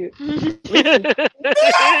 See it? Listen.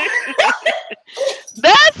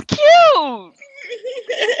 That's cute.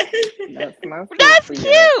 That's my That's sister,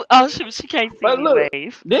 yeah. cute. Oh, she can't see But me look,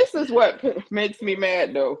 wave. this is what makes me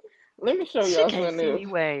mad though. Let me show She y'all can't something see else. me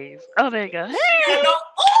wave. Oh, there you go. She got no.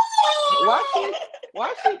 Hey, Why Oh! she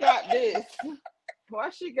why she got this? Why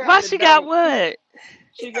she got why the she got donk? what?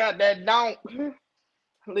 She got that donk.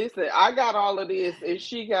 Listen, I got all of this and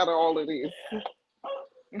she got all of this.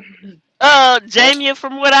 But Jamie,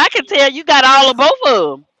 from what I can tell, you got all of both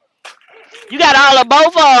of them. You got all of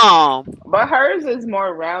both of them. but hers is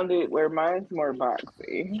more rounded where mine's more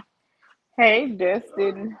boxy. Hey,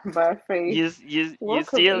 Destin by Faith. You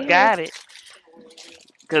Welcome still in. got it.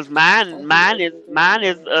 Cause I mine, do mine is, every day mine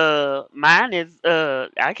is, now. mine is,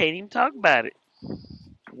 I can't even talk about it.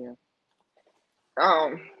 Yeah.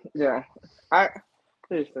 Um, yeah. I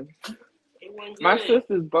listen. It wasn't My good.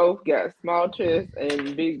 sisters both got small chests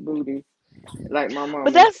and big booties, like my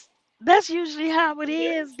But mama. that's usually how it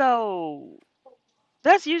Yeah. is, though.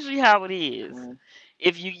 That's usually how it is. Mm.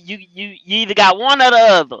 If you either got one or the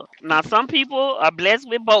other. Now some people are blessed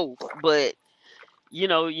with both, but you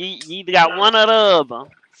either got No. one or the other.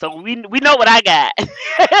 So we know what I got.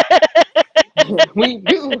 We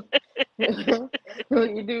do.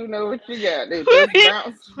 We do know what you got. They just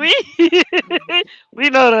bounce. we we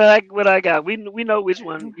know what I got. We know which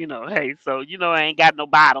one. Hey, so I ain't got no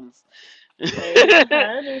bottoms. Hey,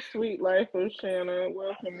 hi, the sweet life of Shanna.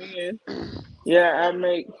 Welcome in. Yeah, I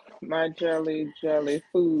make my jelly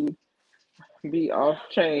food be off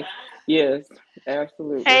chain. Yes,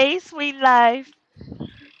 absolutely. Hey, sweet life.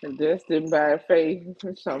 Destined by faith.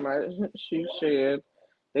 Somebody she shared.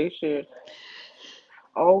 They shared.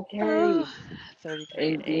 Oh, Okay.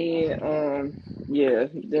 33 and And 8. then yeah,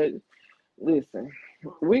 that listen.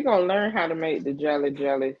 We gonna learn how to make the jelly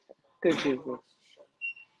cookies.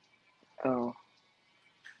 Oh,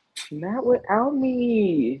 not without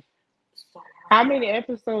me. How many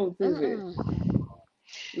episodes is it? Mm-mm.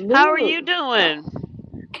 How are Look. you doing?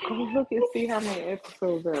 Go look and see how many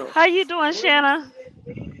episodes out. How you doing, What is Shanna?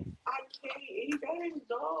 it? I can't. He got his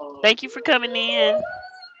dog. Thank you for coming in.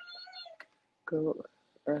 Go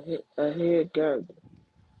ahead,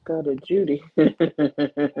 got a Judy.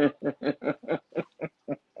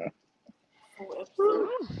 Full episode.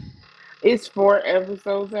 Ooh, It's 4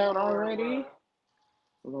 episodes out already.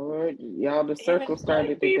 Lord, y'all, the And circle it's black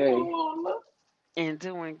started today. people. and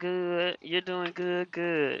doing good. You're doing good,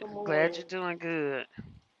 good. Come Glad on. you're doing good.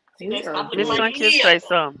 See, We they are stop looking Miss like good. you Sunkist here. say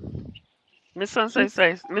something. Miss Sun She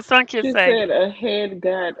say. Miss Sunkist she say. said ahead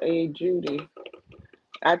got a Judy.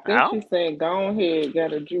 I think Oh. she said go ahead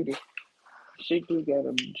got a Judy. She do got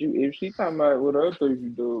a Judy. If she talking about what other things you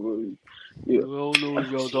do, I yeah. don't know what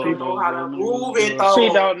y'all She She don't talking know about. how I to don't move know it what she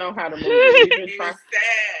though. don't know how to move it. We've been trying. It's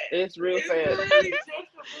sad. It's real It's sad. really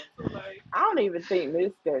detrimental, like. I don't even think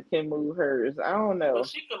Miss can move hers. I don't But know.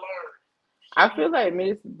 she could learn. She I can. feel like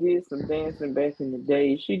Miss did some dancing back in the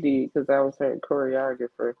day. She did because I was her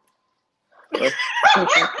choreographer. For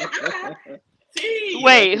T.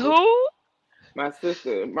 back Wait, in the who? my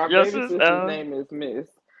sister, my Your baby sister? sister's name is Miss,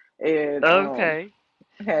 and Okay.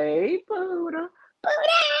 hey Buddha,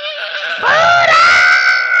 Buddha.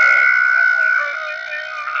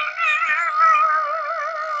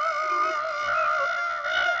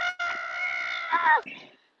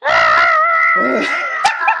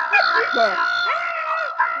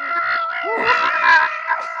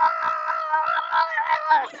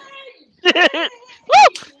 But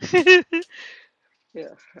yeah,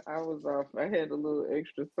 I was off. I had a little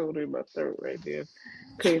extra soda in my throat right there.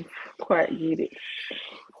 Couldn't quite get it.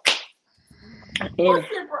 Any, What's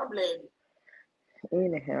your problem?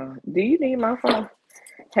 anyhow, do you need my phone?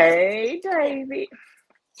 Hey, David.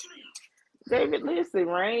 David, listen,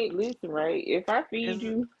 right? Listen, right? If I feed Is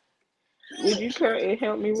you, would you come and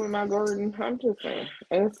help me with my garden? I'm just saying,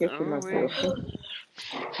 asking for oh, myself.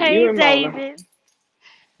 You hey, and Mona, David.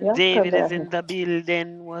 y'all come David is down in here. the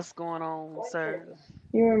building. What's going on, sir?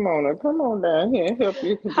 You and Mona, come on down here and help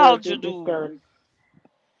your girl How'd you get this do? garden.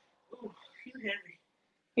 Ooh, you heavy.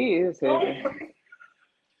 He is Oh, heavy.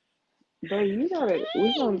 But you gotta,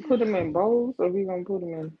 we gonna put him in bowls or we gonna put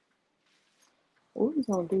him in, what we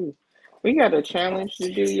gonna do? We got a challenge to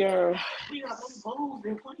do, y'all. we got no bowls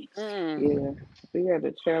and plates. Yeah, Mm. we got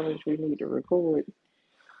a challenge we need to record.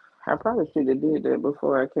 I probably should have did that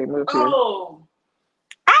before I came up here. Oh,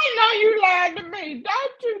 I know you lied to me.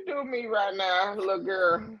 Don't you do me right now, little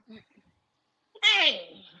girl.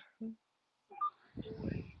 Hey.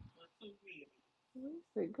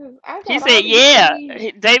 Listen, cause I He got said, all these "Yeah."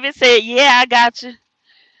 seeds. David said, "Yeah, I got you."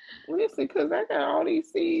 Listen, cause I got all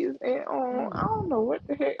these seeds, and I don't Mm. know what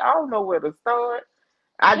the heck. I don't know where to start.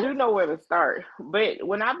 I do know where to start, but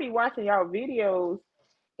when I be watching y'all videos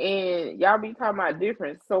And y'all be talking about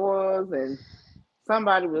different soils, and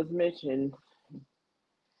somebody was mentioning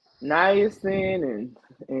niacin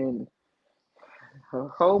and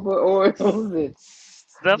jojoba oils and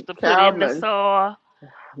Stuff to put cow in the man, soil.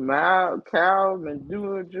 mild cow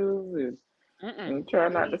manure juice, Mm-mm. and try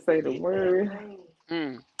not to say the word.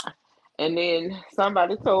 Mm. And then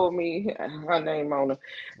somebody told me, her name on her,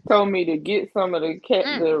 told me to get some of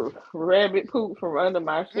Mm. the rabbit poop from under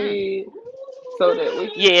my Mm. shed so that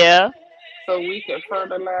Yeah. we can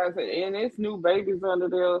fertilize it. And it's new babies under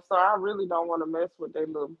there, so I really don't want to mess with they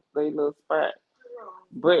little spot.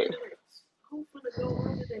 But Who's gonna go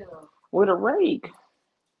under there? with a rake,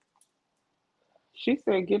 she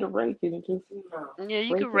said get a rake and just No, Yeah,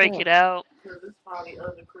 you can rake it rake it out. out. because it's probably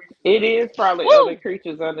other creatures It under is there. probably other Woo!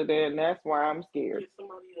 creatures under there, and that's why I'm scared. Get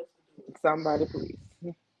somebody else to do it. Somebody please,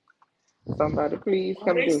 somebody please Oh,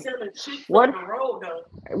 come they do. selling chicks What? on the road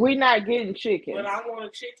though. We not getting But chickens. I want a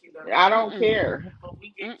chicken though. I don't Mm-mm. care. But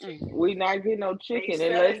we get Mm-mm. chicken. We not getting no They chicken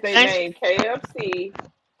unless selling they Thanks, name chicken. KFC,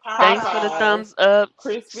 thanks for the Popeyes, Popeyes, thumbs up,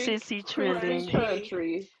 Crispy Sissy Crispy Trending. Crunchy,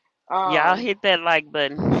 Country, Y'all um, hit that like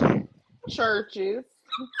button. churches.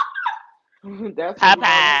 That's what we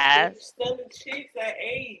gonna. they Popeyes. selling chicks at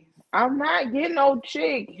A's. I'm not getting no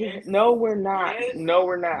chick. Yes, No, we're not. yes, No,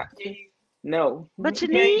 we're not. yeah, No. But you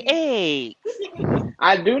yeah, need eggs.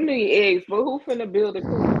 I do need eggs, but who finna build a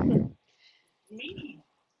coop? me.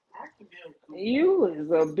 I can build a coop. You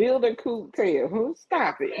is a build a coop tail. Who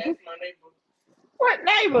stop it? Ask my neighbor. What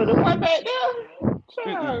neighbor? The one back there? Yeah.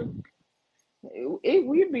 Child, Mm-mm.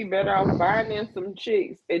 we'd be better off buying in some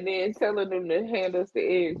chicks and then telling them to hand us the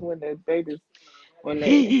eggs when the babies when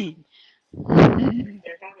they And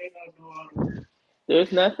how they gonna do all the work?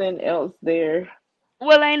 there's nothing else there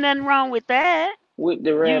Well, ain't nothing wrong with that. with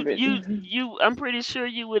the You, rabbit. you, you. I'm pretty sure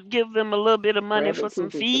you would give them a little bit of money for Rabbit some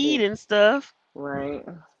poop is the feed best. and stuff Right.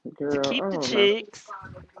 to Girl, keep I the don't know. I need to chicks.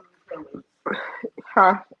 find them blue colors.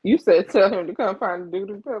 Huh? You said tell him to come find the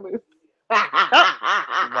doodle pellets. Oh,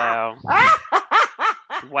 wow,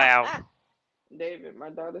 wow. David, my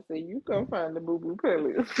daughter said you come find the boo boo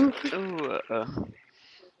pellets. Ooh,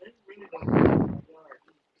 They really don't do in my yard.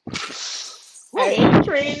 woo. Hey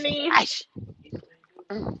Trini. Ash.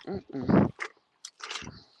 Yes, they do. Mm-mm.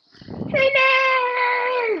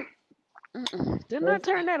 Trini. Didn't I Let's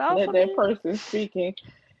turn that off let that again? person speaking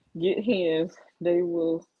get his. They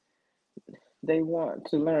will they want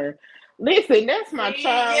to learn. Listen, that's my See,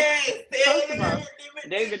 child. yes, First of all,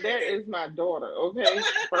 David, that is my daughter, okay?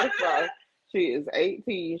 First of all, she is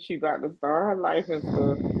 18. She about to start her life and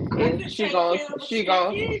stuff. I And can take care of a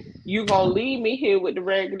chicken. you gonna leave me here with the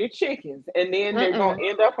regular chickens, and then they're gonna Mm-mm.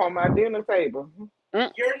 end up on my dinner table.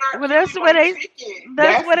 Mm. You're not Well, that's killing what my they. chicken.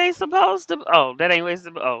 That's That's what they supposed to. Oh, that ain't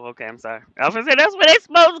wasted. Oh, okay. I'm sorry. I was gonna say that's where they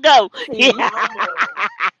supposed to go. see, Yeah. Mama,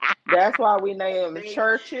 that's why we name them they,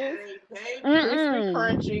 churches, they crispy, Mm-mm.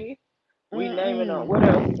 crunchy. We naming them. What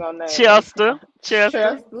else we Mm-mm. gonna name them? Chester,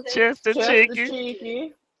 Chester, Chester, Chester Chester chicken. chicken.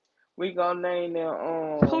 chicken. We gonna name them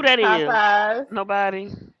Who that is? Popeyes.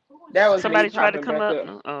 Nobody. Who is That was me Somebody Chester? tried to popping come back up. up.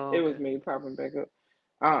 No? Oh, It was okay. me popping back up.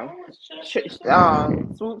 Who is Chester?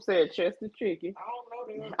 Swoop said Chester chicken. I don't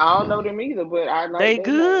know them. I don't know them either, but I like They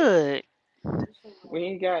that name. good. We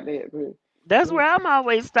ain't got that, but That's we. where I'm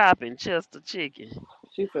always stopping. Chester chicken.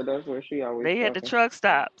 She said that's where she always They had the stopping. truck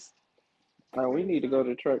stops. Oh, we need to go to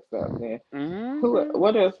the truck stop then. Who? Mm-hmm.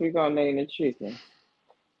 What else we gonna name the chicken?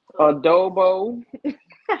 So, Adobo.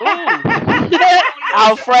 Ooh. on your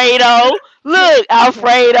Alfredo. Look,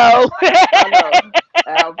 Alfredo. I know.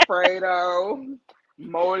 Alfredo.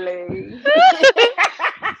 Mole.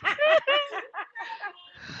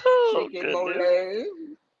 Oh Chicken mole. goodness.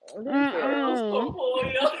 Oscar Mm-mm.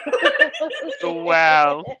 Mayer.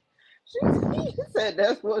 Wow. She said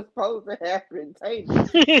that's what's supposed to happen. Table.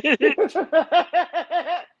 Listen,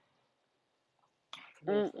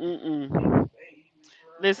 Mm-mm-mm.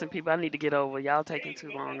 Listen, people, I need to get over. Y'all taking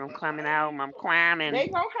too long. I'm climbing out. I'm they climbing.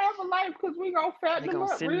 gonna have a life because we gonna fat They them gonna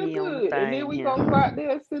up send real me on the good, and then thing we here. gonna go out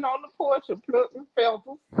there and sit on the porch and pluck them feathers.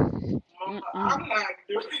 Mama, Mm-mm. I'm not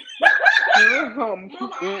doing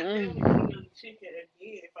Mama, I never Mm-mm. eat another chicken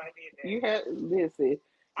again if I did that. You had listen,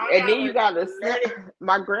 I and then gotta you gotta snap. let it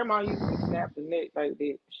My grandma used to snap the neck like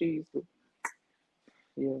that. She used to,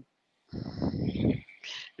 yeah.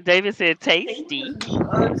 David said can you tasty. just be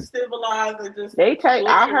uncivilized and just They take.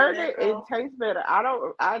 I butcher the heard neck it. It off? tastes better. I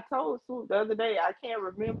don't. I told Swoop the other day. I can't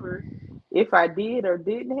remember if I did or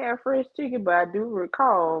didn't have fresh chicken, but I do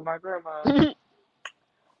recall my grandma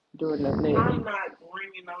doing the neck I'm not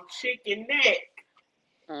bringing no chicken neck.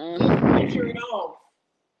 Just butcher Mm. it off.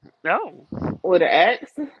 Oh. with an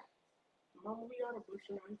axe. Mama, we got a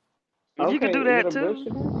butcher knife. You could do Okay, that it'll brush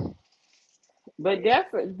it off. too. But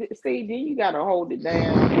see, then you gotta hold it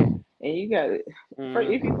down, and you got to for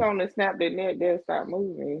if you Mm. gonna snap that neck, they'll stop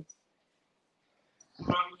moving.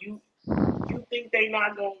 You you think they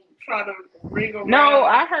not gonna try to ring No, around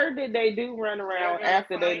I heard that they do run during around the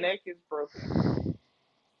after their fight? neck is broken.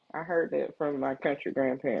 I heard that from my country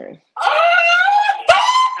grandparents.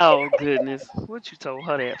 Oh goodness, what you told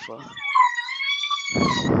her that for?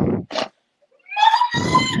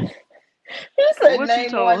 He said, What you "Name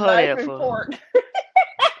told one her knife that and for? fork."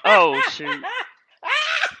 Oh shoot.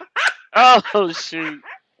 Oh shoot.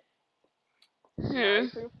 Hmm.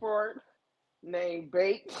 Knife and fork. Name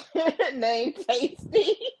baked. Name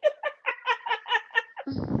tasty.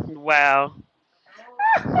 Wow.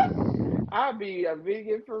 I'd be a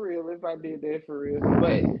vegan for real if I did that for real.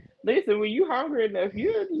 But listen, when you hungry enough,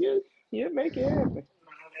 you make it happen.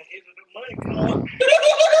 Nah, the end of the money come.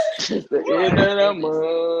 It's the Oh end my of the goodness.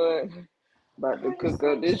 month. About to I'm cook so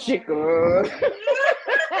up this tired. chicken.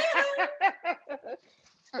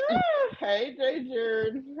 Hey, J.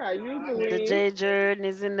 Jordan, how you The doing? J Jordan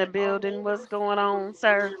is in the I'm building. over What's going sleeping. on,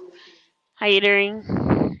 sir? How you doing?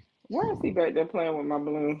 Why is he back there playing with my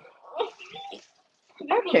balloon? This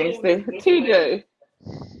I can't balloon stay. is deflated. TJ,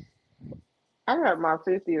 I got my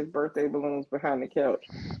 50th birthday balloons behind the couch.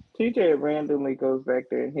 TJ randomly goes back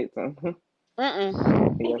there and hits them. Mm-mm.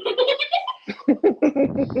 Yeah.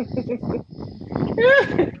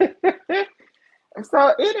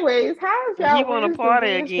 So, anyways, how's He y'all want to Wednesday, party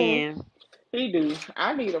Wednesday? again. He do.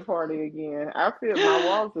 I need a party again. I feel my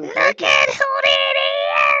walls is Look naked. at who it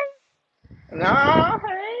No,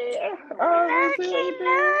 hey, is! Rosalie B.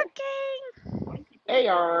 Why you keep doing that?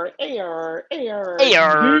 AR, AR, Looky,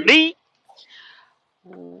 AR, D.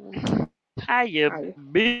 looky. How you How,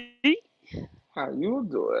 be? how you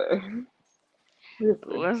doing?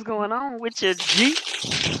 Listen, What's going on with your G?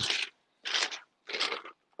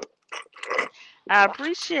 I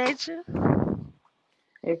appreciate you.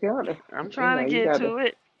 if y'all, I'm you trying know, to you get gotta, to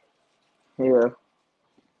it. yeah.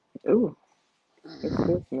 Ooh, it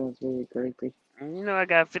still smells very creepy. You know I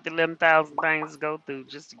got 50, 11,000 things to go through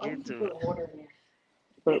just to Why you get keep to putting water in there?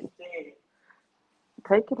 But It's dead.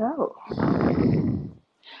 take it out.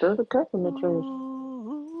 Throw the cup in the trash.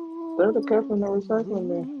 Throw the cup in the recycling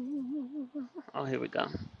bin. Oh, here we go.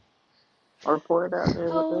 Or pour it out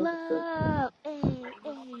there with the Hold other stuff. up, hey,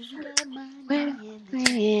 hey, we got Well, money in the chat.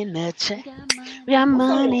 money in the We chat. got We got money in What's the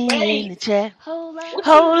on your chat. money in the face? chat. Hold up,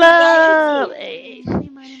 What you Hold done got up. into? Hey. money,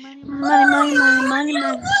 money, money, Money, money, money, money, money, money, money.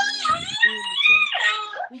 money in the chat.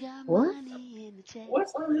 We got What? money in the chat.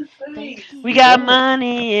 What's on his Thank face? We got you. What?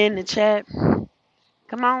 money in the chat.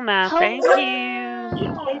 Come on now. Hold Thank you.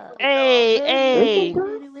 Get away up. from the dog. Hey, Wait a minute, It's wait hey. a okay.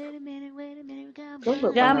 minute, wait a minute, wait a minute. We got Go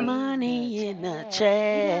look Got behind. money in the money in the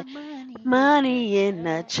chat. We got chat. money in the Money in the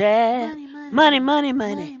chat. chat. Money, money, Money, money. money, money.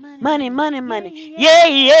 Money, money, Money, money. money, Yeah, money. yeah, Yeah,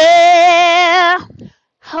 yeah.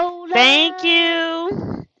 hold Thank up.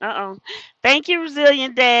 you. Uh-oh. Thank you,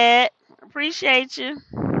 Resilient Dad. Appreciate you.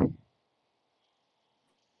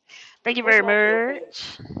 Thank you What's very off your face?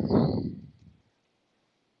 much.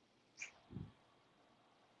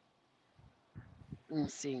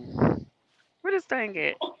 Let's see. Where this thing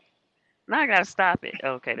at? Now I gotta stop it.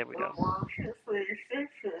 Okay, there we go.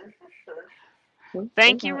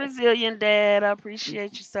 Thank you, Resilient Dad. I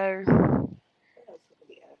appreciate you, sir.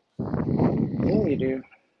 Yeah, you do.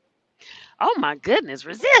 Oh my goodness,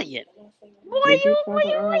 Resilient. Boy, Did you, you try boy, to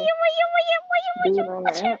you, boy, you, boy, you, boy, you, boy, you, boy, do you, it on the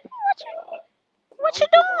what you, app? what you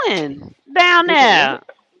doing down Do the what? there?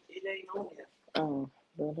 It ain't on yet. Oh,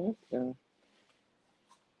 well, that's done.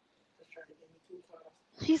 Just trying to give me two cars.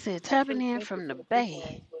 He said, I tapping say in thank you from for the the coupons,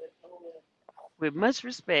 Bay but no, with much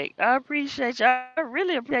respect. I appreciate you. I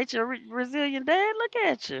really appreciate your Resilient Dad. Look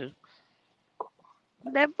at you.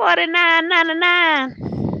 That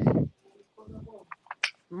 49.99.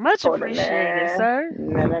 Much For the appreciated, nah. sir.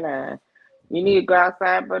 Nah, nah, nah. You need to go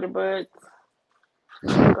outside, buddy butts. You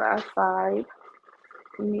need to go outside.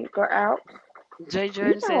 You need to go out. Jay You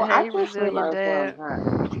Jordan said, know, I hey, just Resilient realized why I'm Dad. hot.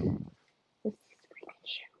 It's these freaking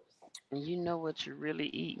shoes. You know what you're really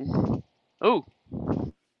eating. Oh,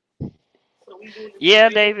 so we doing this yeah, today.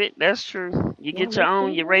 David, that's true. You No, get your let's own, do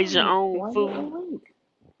it you raise your now. own Why you food. awake?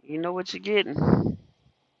 You know what you're getting.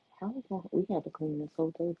 How we going? We got to clean this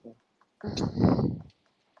whole table.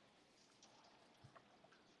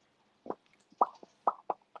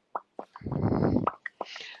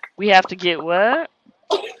 We have to get what?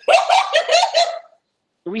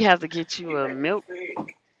 We have to get You you make me sick.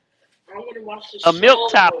 I want to watch the a milk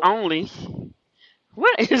top show. only.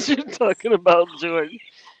 What is you talking about, Jordan?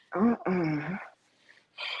 Uh-uh.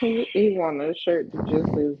 He want a shirt that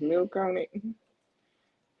just says milk on it.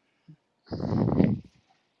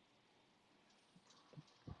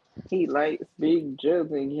 He likes big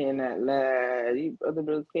jugs and cannot lie. These other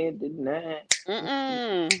brothers can't deny.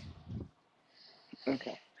 Mm-mm.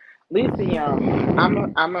 Okay. Listen, y'all.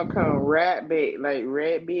 I'm gonna come right back, like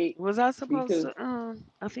right back, Was I supposed because to?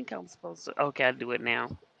 I think I was supposed to. Okay, I do it now.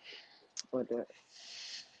 what the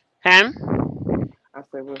Huh? I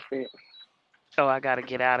said, what's that? Oh, I gotta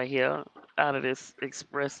get out of here, out of this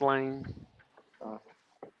express lane. Oh,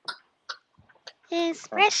 oh.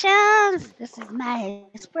 Expressions. This is my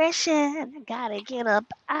expression. I gotta get up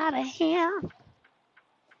out of here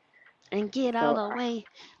and get all So the way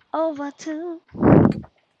over to.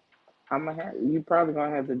 I'm gonna have you probably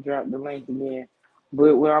gonna have to drop the link again.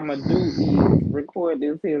 But what I'm gonna do is record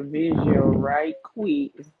this here video right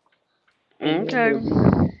quick, and then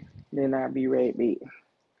Okay. I'll be right back.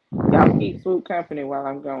 Y'all keep Swoop company while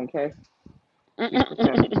I'm gone, okay? Keep her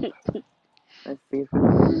company. Let's see if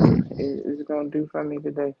it'll do. It's gonna do for me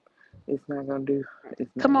today. It's not gonna do. It's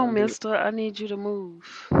not Come on, gonna do. mister. I need you to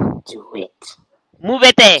move. Do it. Move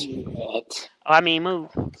it there. Do it. Oh, I mean, move,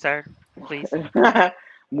 sir. Please.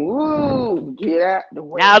 Move. Get out the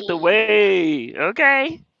Out the way. way.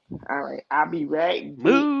 Okay. All right. I'll be right back.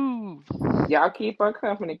 Move. Y'all keep her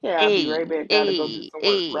company, okay? I'll be right Hey, back. Gotta go do hey, some work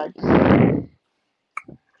hey. right quick.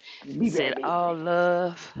 Be Said right back. all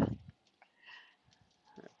love.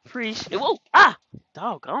 Appreciate. Whoa. Ah.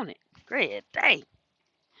 Doggone it. Great day.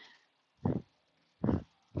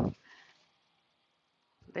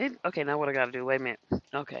 Okay, now what I gotta do? Wait a minute.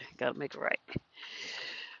 Okay, gotta make it right.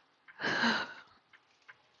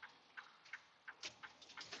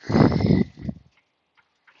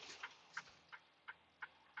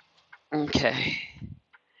 Okay.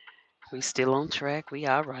 We still on track. We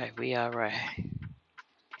all right. We all right.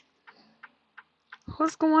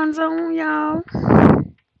 What's going on, y'all?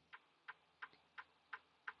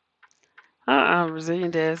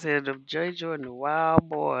 Brazilian dad said the J Jordan, the wild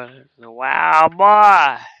boy. The wild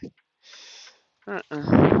boy.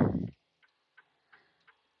 Uh-uh.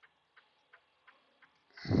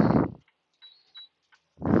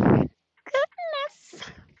 Goodness.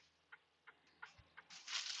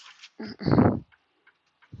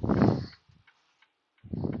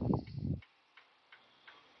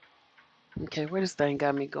 Okay, where this thing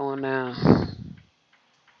got me going now?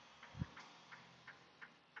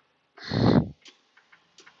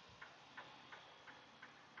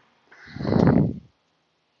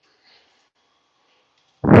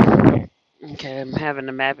 Okay, I'm having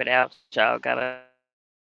to map it out. Y'all gotta.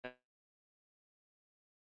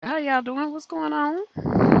 How y'all doing? What's going on?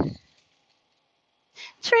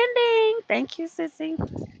 Trending. Thank you, sissy.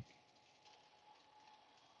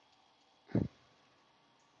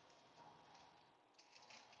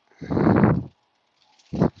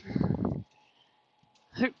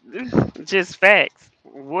 Just facts.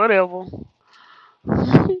 Whatever.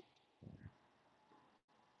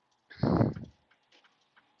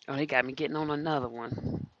 Oh, they got me getting on another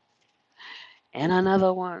one. And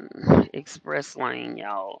another one. Express lane,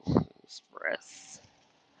 y'all. Express.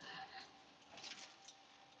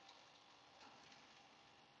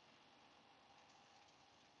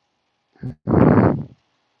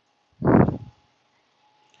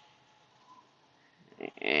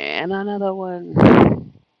 And another one.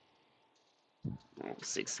 Oh,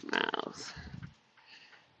 6 miles.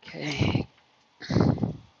 Okay.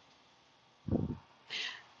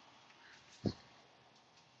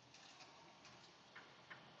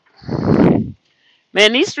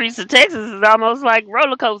 Man, these streets of Texas is almost like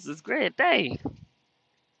roller coasters. Great day.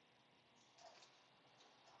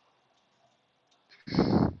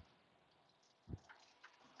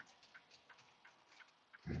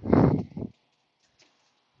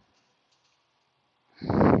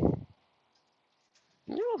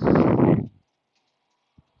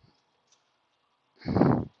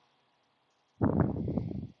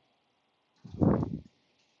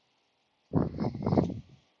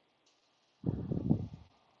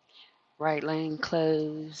 Right lane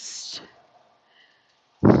closed.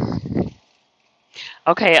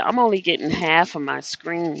 Okay, I'm only getting half of my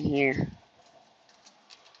screen here.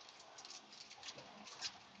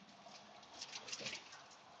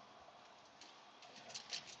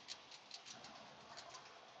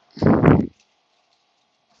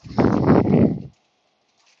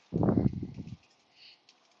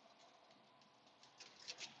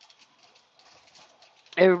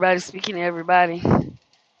 Everybody speaking to everybody.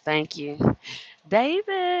 Thank you.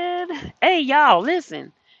 David. Hey y'all,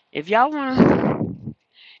 listen. If y'all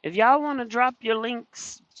wanna drop your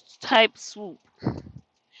links, type swoop.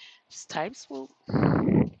 Just type swoop.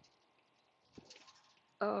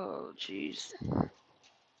 Oh jeez.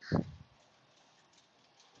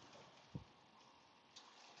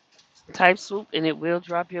 Type swoop and it will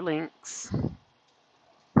drop your links.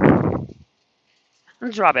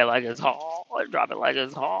 Drop it like it's hard. Drop it like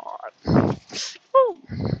it's hard. Woo.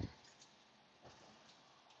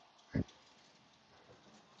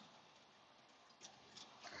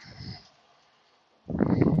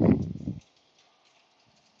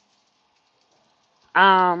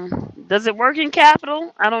 Does it work in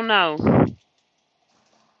capital? I don't know.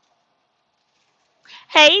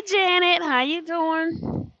 Hey Janet, how you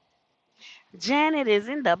doing? Janet is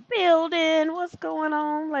in the building. What's going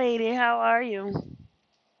on, lady? How are you?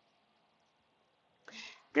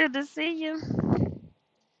 Good to see you.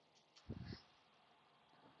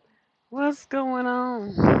 What's going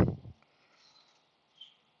on?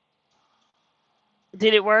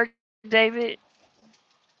 Did it work, David?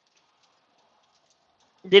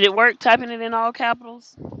 Did it work typing it in all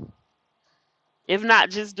capitals? If not,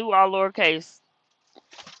 just do all lowercase.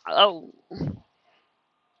 Oh,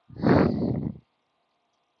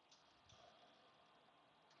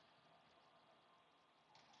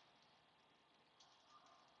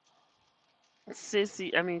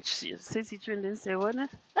 Sissy Trendon said, wasn't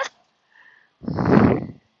it?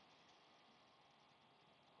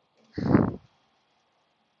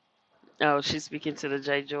 Oh, she's speaking to the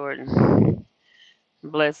J. Jordan.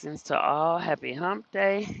 Blessings to all. Happy Hump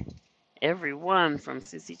Day. Everyone from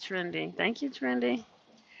Sissy Trendy. Thank you, Trendy.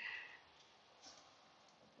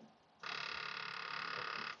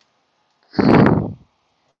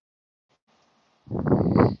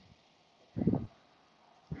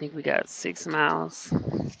 I think we got 6 miles.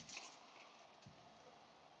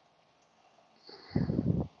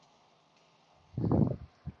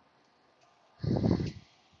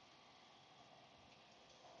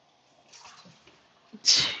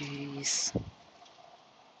 Jeez.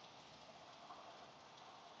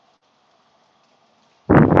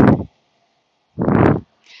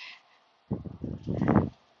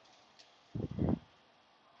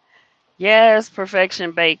 Yes,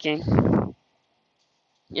 Perfection Baking.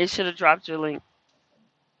 It should have dropped your link.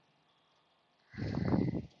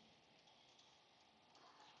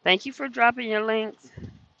 Thank you for dropping your links.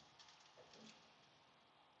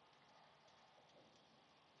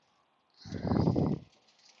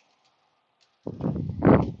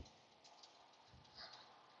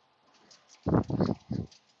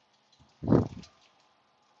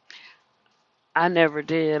 I never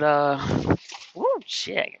did. Woo,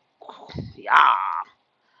 shit. Yeah.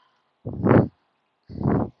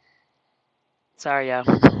 Sorry, y'all.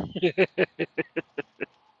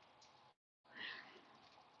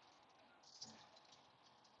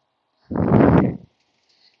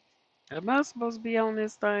 Am I supposed to be on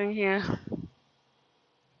this thing here?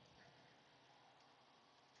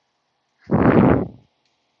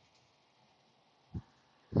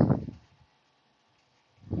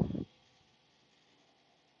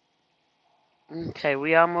 Okay,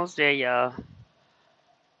 we almost there, y'all.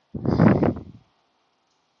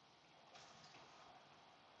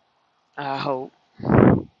 I hope.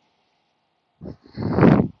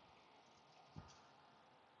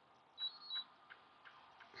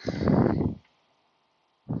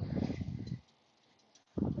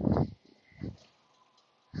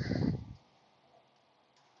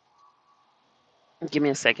 Give me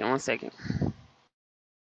a second. 1 second.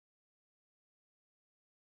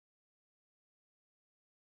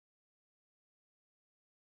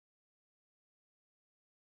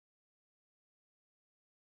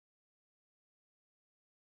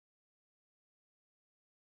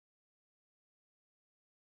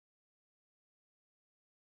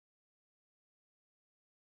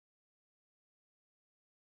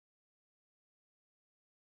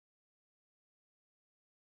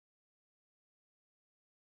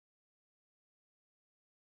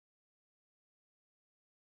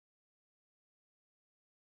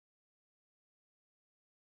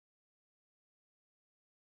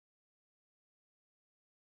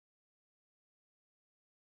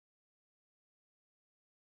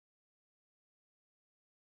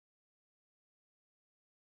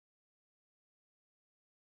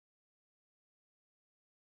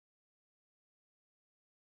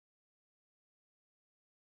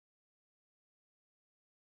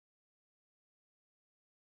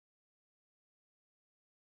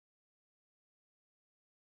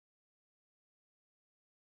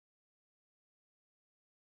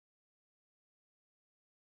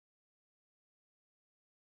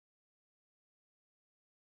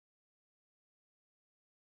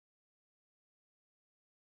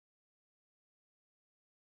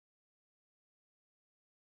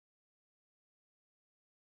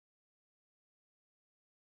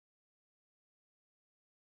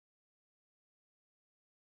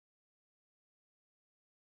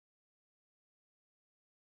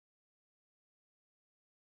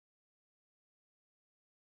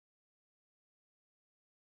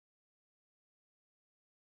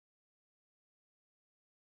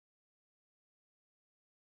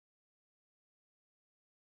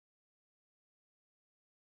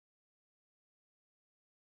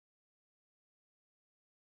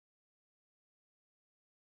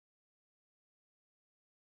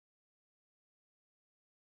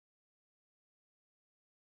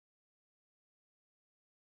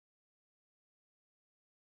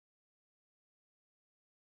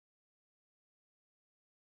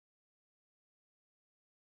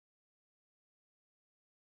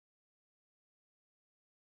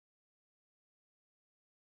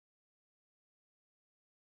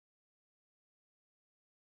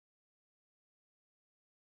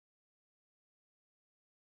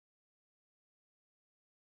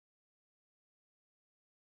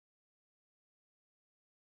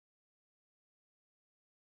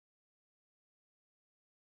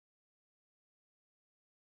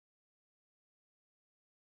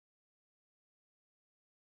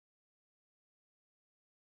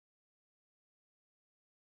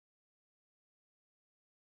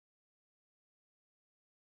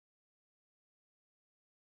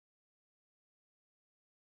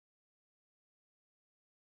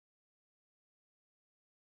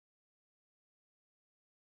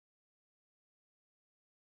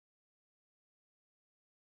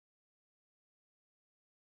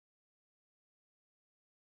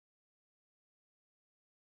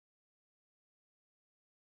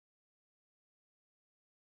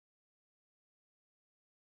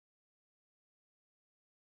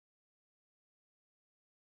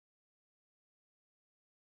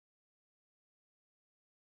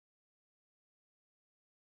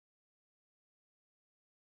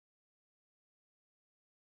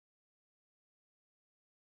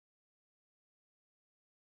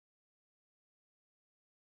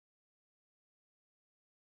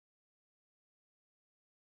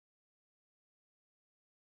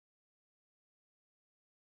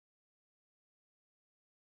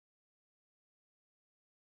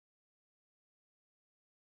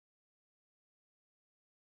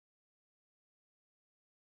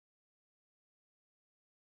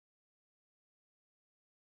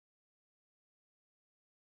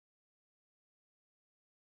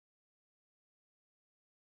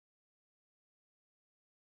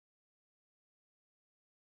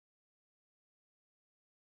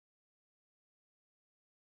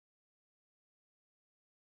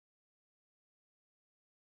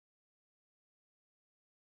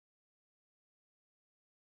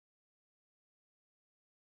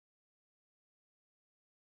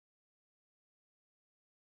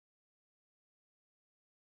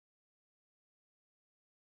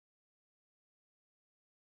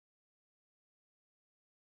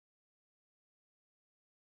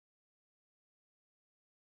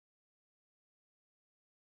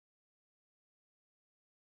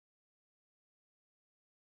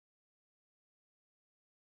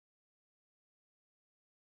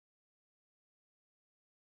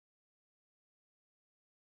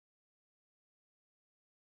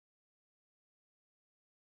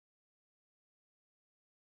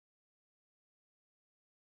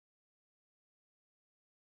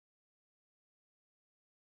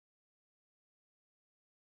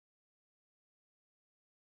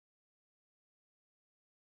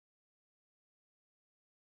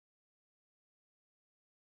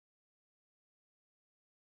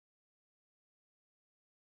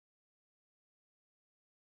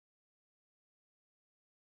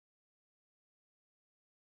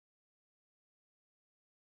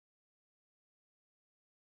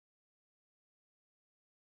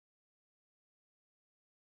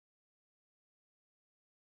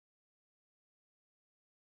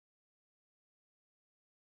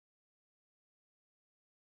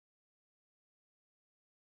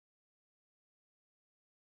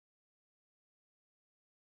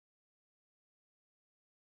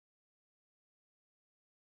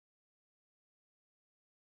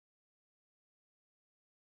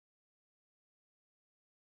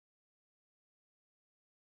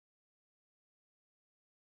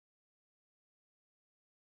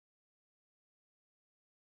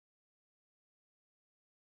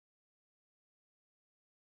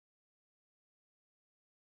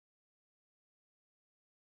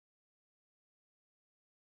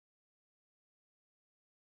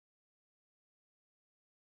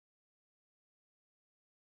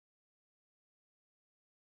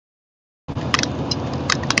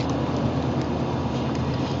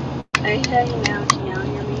 Hey, now, can y'all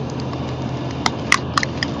hear me?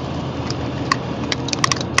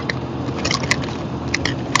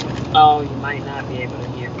 Oh, you might not be able to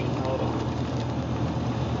hear me. Hold on.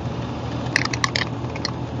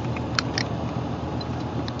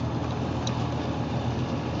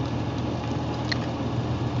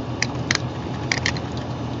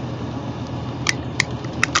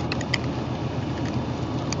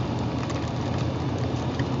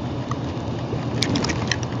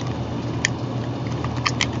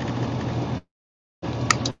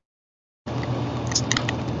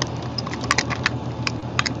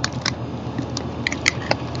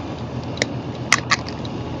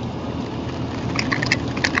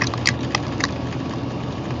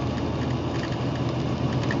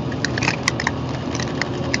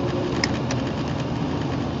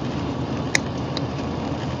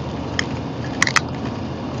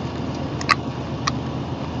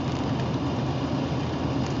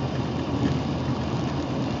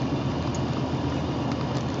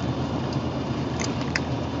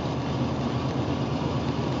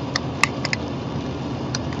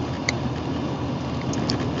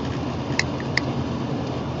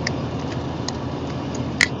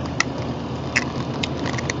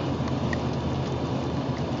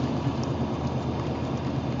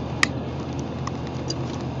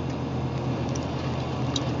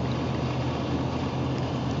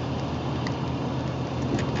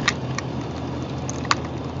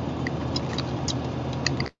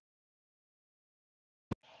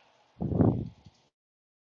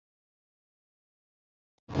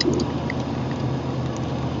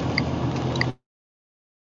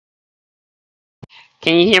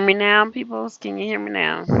 Can you hear me now, peoples? Can you hear me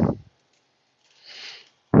now?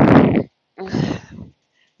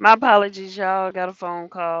 My apologies, y'all. Got a phone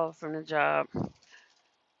call from the job.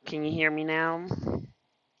 Can you hear me now?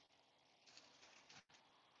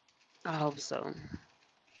 I hope so.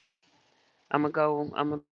 I'm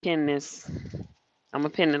gonna pin this. I'm gonna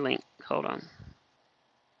pin the link. Hold on.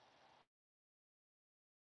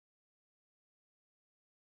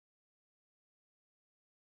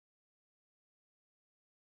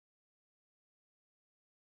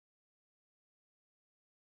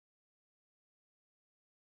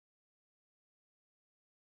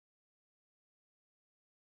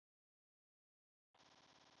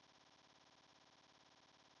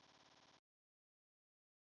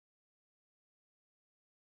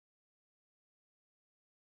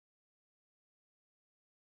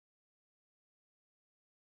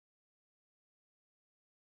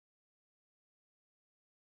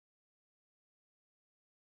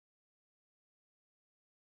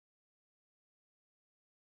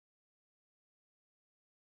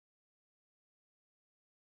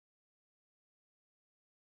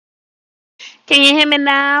 Can you hear me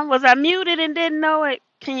now? Was I muted and didn't know it?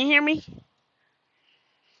 Can you hear me?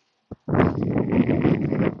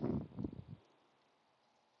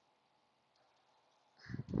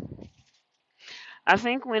 I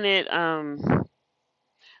think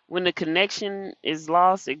when the connection is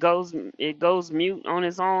lost, it goes mute on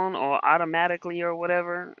its own or automatically or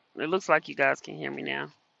whatever. It looks like you guys can hear me now.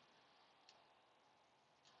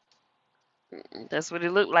 That's what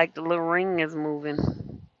it looked like. The little ring is moving.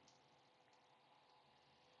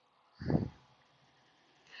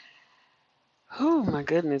 Oh my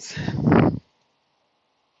goodness.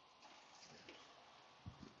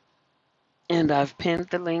 And I've pinned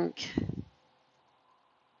the link.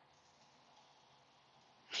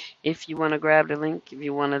 If you want to grab the link, if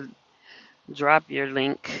you want to drop your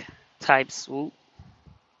link, type Swoop.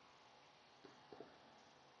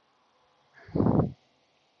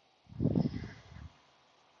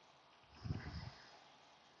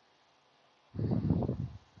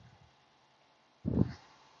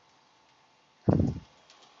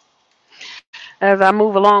 As I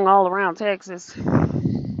move along all around Texas,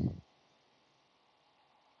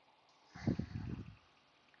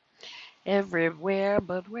 everywhere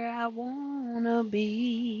but where I wanna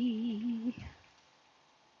be.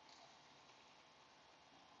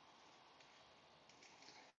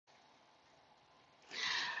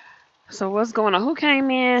 So what's going on? Who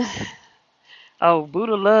came in? Oh,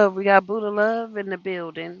 Buddha Love. We got Buddha Love in the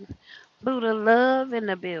building. Buddha Love in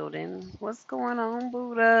the building. What's going on,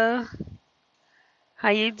 Buddha? How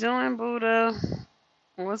you doing, Buddha?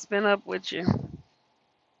 What's been up with you?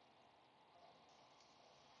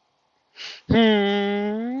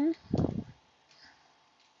 Hmm.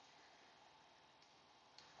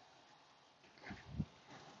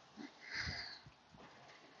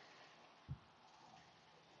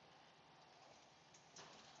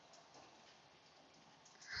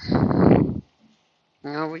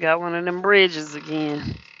 Oh, we got one of them bridges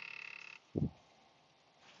again.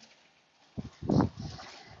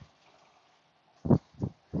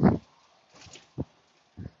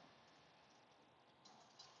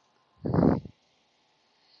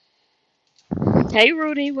 Hey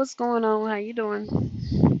Rudy, what's going on? How you doing?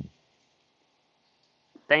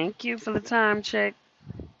 Thank you for the time check.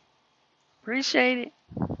 Appreciate it.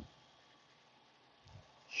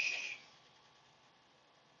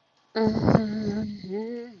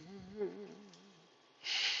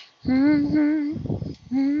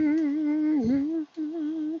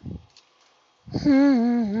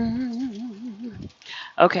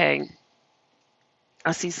 Okay,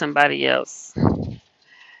 I see somebody else.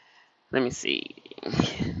 Let me see.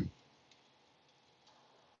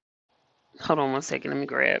 Hold on one second. Let me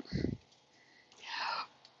grab.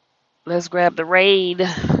 Let's grab the raid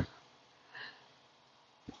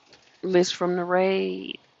list from the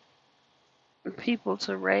raid. People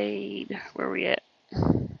to raid. Where we at?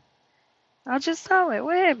 I just saw it.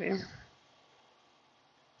 What happened?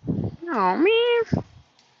 Oh man.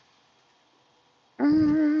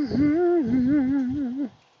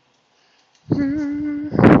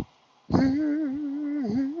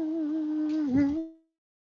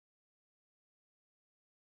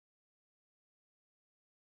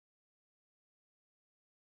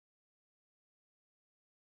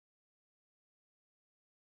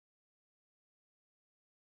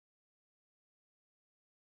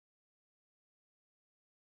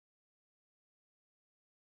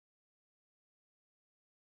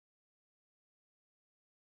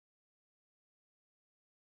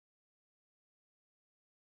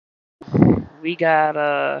 We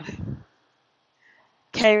got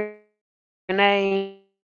K Renee.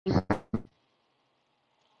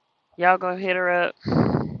 Y'all go hit her up.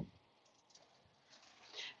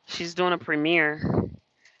 She's doing a premiere,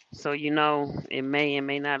 so you know it may and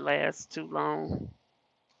may not last too long.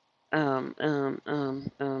 Um, um,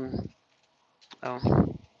 um, um.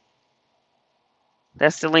 Oh,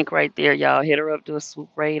 that's the link right there, y'all. Hit her up. Do a swoop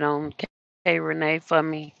raid on K Renee for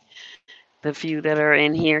me. The few that are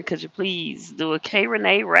in here, could you please do a K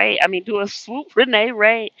Renee raid? I mean, do a swoop Renee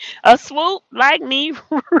raid. A swoop like me.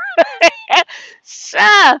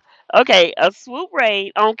 Sure. Okay, a swoop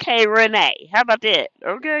raid on K Renee. How about that?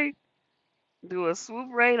 Okay. Do a swoop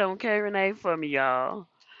raid on K Renee for me, y'all.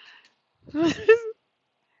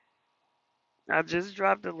 I just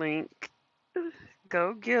dropped the link.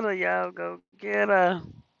 Go get her, y'all. Go get her.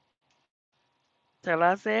 Tell her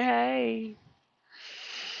I said hey.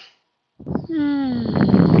 Hmm.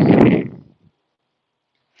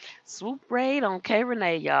 Swoop raid on K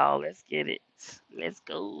Renee, y'all. Let's get it. Let's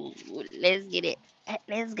go. Let's get it.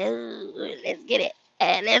 Let's go. Let's get it.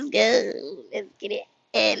 Let's go. Let's get it.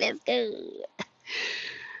 Let's go.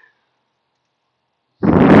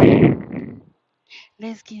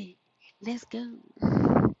 Let's get it. Let's go.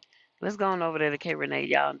 Let's go on over there to K Renee,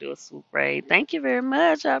 y'all, and do a swoop raid. Thank you very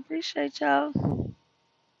much. I appreciate y'all.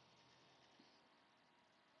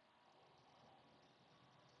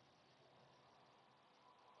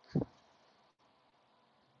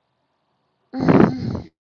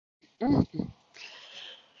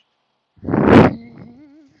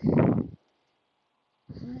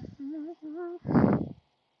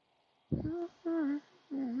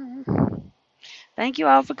 Thank you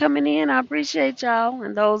all for coming in. I appreciate y'all.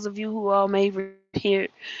 And those of you who all may watch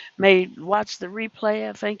the replay,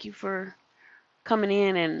 I thank you for coming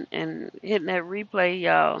in and hitting that replay,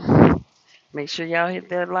 y'all. Make sure y'all hit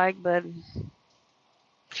that like button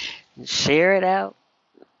and share it out.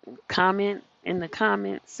 Comment in the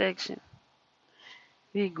comment section.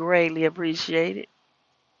 We greatly appreciate it.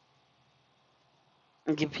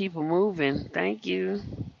 And get people moving. Thank you.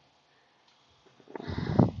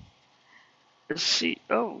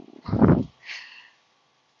 Oh,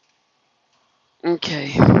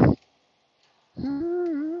 okay.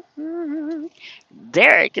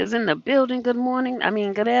 Derek is in the building. Good morning. I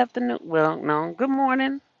mean, good afternoon. Well, no, good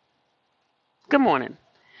morning. Good morning.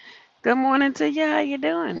 Good morning to you. How you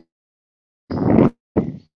doing?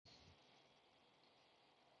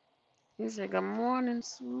 He said, "Good morning,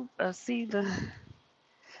 Swoop. I see the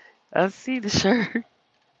shirt.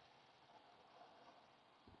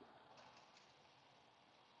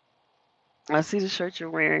 I see the shirt you're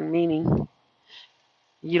wearing, meaning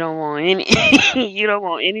you don't want any, you don't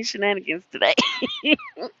want any shenanigans today.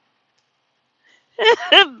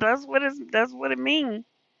 That's what it means.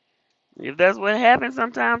 If that's what happens,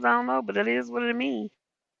 sometimes I don't know, but it is what it means.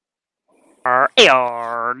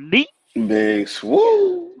 R-A-R-D. Big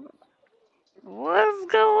Swoop.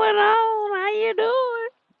 What's going on? How you doing?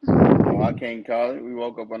 Oh, I can't call it. We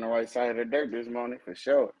woke up on the right side of the dirt this morning for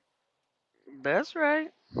sure. That's right.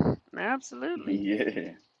 Absolutely.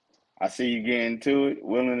 Yeah. I see you getting to it,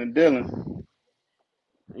 willing and dealing.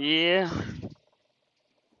 Yeah.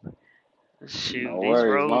 Shoot, No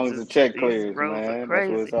worries. As long as the check these clears, roads are man. That's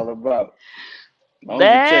what it's crazy. all about. As long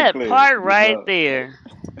as the check That clear, part you right know. there.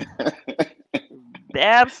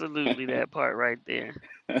 Absolutely, that part right there.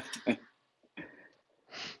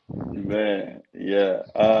 Man, yeah.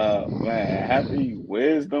 Man, happy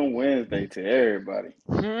Wisdom Wednesday to everybody.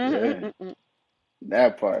 Yeah,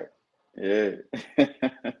 that part. Yeah.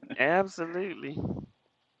 Absolutely.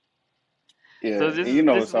 So Yeah, this and you is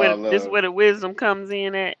know this it's is where all this is love. where the wisdom comes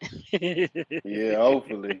in at. Yeah,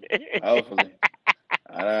 hopefully. Hopefully.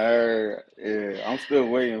 I heard, yeah, I'm still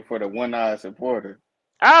waiting for the one eye supporter.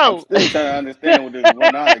 I'm Oh. still trying to understand where this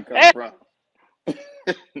one eye come from.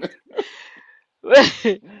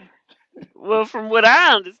 Well, from what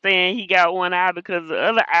I understand, he got one eye because the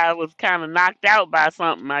other eye was kind of knocked out by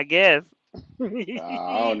something, I guess.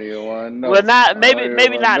 I don't even want to Well, know. not I don't even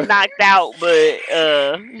maybe want not knocked out, but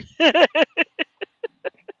to know.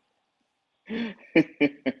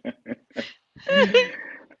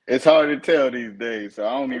 It's hard to tell these days, so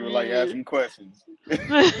I don't even like yeah. asking questions.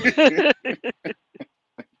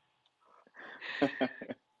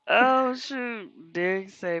 Oh shoot, Derek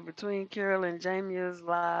say between Carol and Jamia's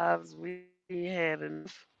lives, we had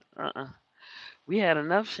enough. We had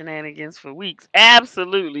enough shenanigans for weeks.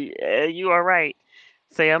 Absolutely, you are right.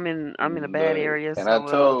 Say I'm in a bad Look, area, and I so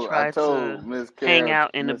we'll told I try told to hang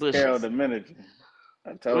out in the Miss Carol bushes. the manager.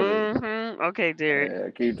 I told her, Okay, Derek.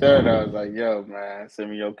 I keep telling her, I was like, yo, man,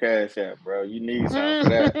 send me your cash app, bro. You need something for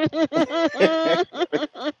that.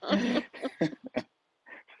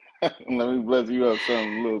 Let me bless you up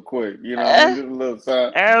something real quick. You know what I mean? Just a little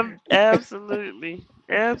something. Absolutely,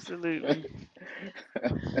 absolutely.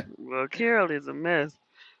 Well, Carol is a mess.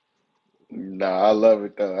 Nah, I love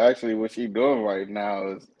it though. Actually, what she doing right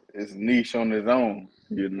now is niche on his own,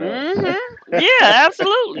 you know. Yeah,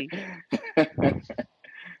 absolutely.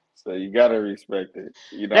 So you gotta respect it.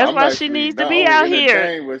 You know, That's I'm why she actually needs to not be only out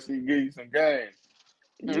here. entertained, but she give you some game.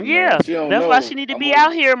 You know, Yeah, she don't that's why she know. need to I'm be a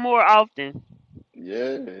out here more often.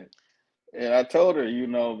 yeah. And I told her, you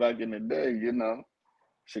know, back in the day, you know,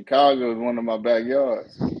 Chicago is one of my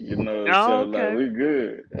backyards. You know, Oh, so like okay. we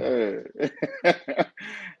good.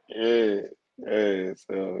 Yeah. Yeah.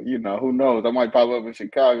 So, you know, who knows? I might pop up in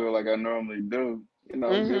Chicago like I normally do. You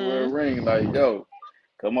know, give her a Mhm. ring, like, yo,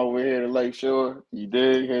 come over here to Lake Shore. You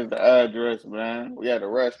dig? Here's the address, man. We at a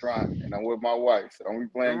restaurant and I'm with my wife, so don't be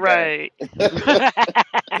playing Right. games.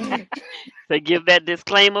 So give that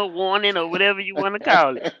disclaimer, warning, or whatever you want to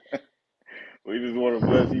call it. We just want to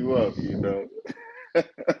bless you up, you know.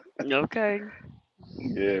 Okay.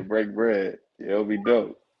 Yeah, break bread. Yeah, it'll be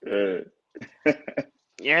dope. Yeah,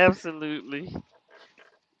 Absolutely.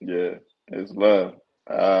 yeah, it's love.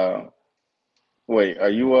 Uh, wait, are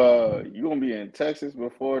you gonna be in Texas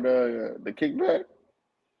before the kickback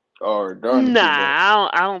or during the Nah, kickback?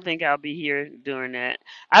 I don't think I'll be here during that.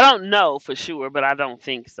 I don't know for sure, but I don't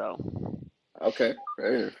think so. Okay,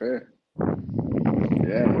 fair, fair.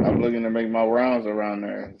 Yeah, I'm looking to make my rounds around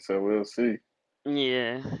there, so we'll see.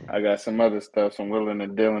 Yeah. I got some other stuff, some willing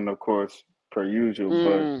and dealing, of course, per usual,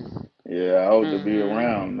 but Mm. yeah, I hope to be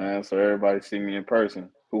around, Mhm. man, so everybody see me in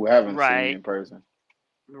person who haven't seen me Right. in person.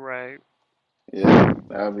 Right. Yeah,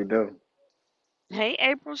 that'll be dope. Hey,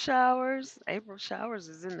 April Showers. April Showers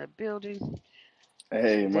is in the building.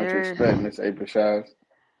 Hey, much Derek, respect, Miss April Shires.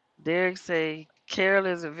 Derek say Carol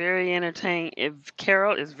is a very entertaining. If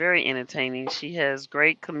Carol is very entertaining, she has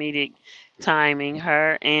great comedic timing.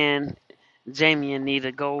 Her and Jamie and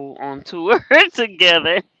Nita go on tour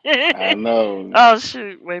together. I know. Oh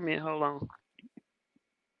shoot! Wait a minute. Hold on.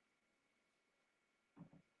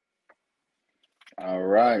 All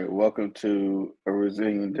right, welcome to a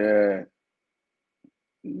Resilient Dad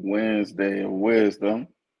Wednesday of Wisdom.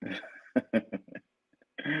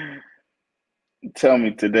 Tell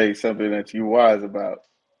me today something that you wise about.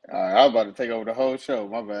 I was about to take over the whole show.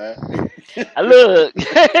 My bad. Look,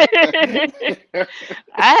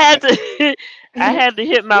 I had to. I had to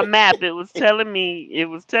hit my map. It was telling me. It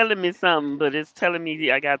was telling me something, but it's telling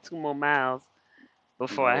me I got 2 more miles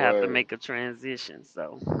before I No have to way. make a transition.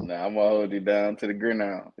 So, Nah, I'm gonna hold you down to the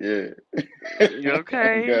ground. Yeah. you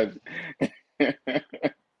okay? Got you.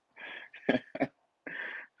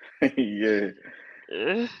 Yeah.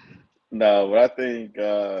 Uh, No, but I think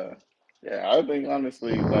yeah, I think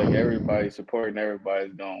honestly like everybody supporting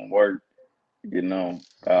everybody's gonna work, you know.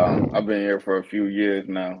 I've been here for a few years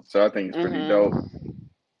now, so I think it's pretty dope. mhm.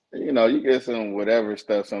 You know, you get some whatever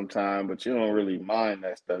stuff sometime, but you don't really mind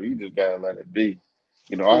that stuff. You just gotta let it be.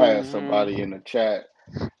 You know, I had somebody in Mhm. the chat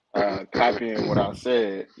copying what I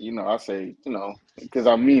said. You know, I say, you know, because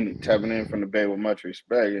I mean it, tapping in from the bay with much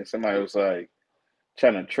respect. And somebody was like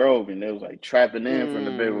trying to troll me, and it was like trapping in from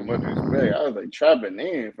the bay with much respect. Mm. I was like, trapping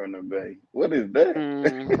in from the bay. What is that?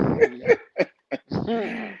 Mhm.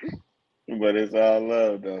 But it's all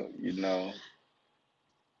love, though.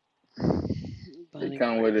 It Bunny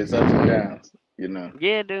come with its bread. ups and downs. You know.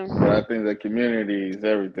 Yeah, But I dude. think the community is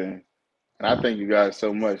everything. And I thank you guys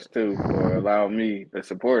so much too for allowing me to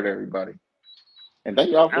support everybody. And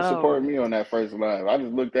thank y'all for Oh, supporting me on that first live. I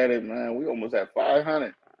just looked at it, man. We almost at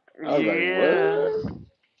 500. I was like, yeah. what?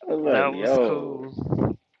 I was like, That was yo, cool.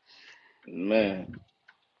 man.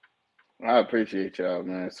 I appreciate y'all,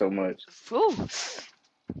 man, so much. Ooh.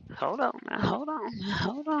 Hold on now. Hold on.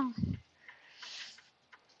 Hold on.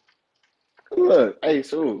 Look, hey,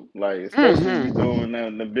 so like, especially you Mm-hmm. doing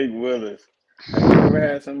the big wheelers. Have you ever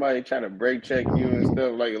had somebody try to brake check you and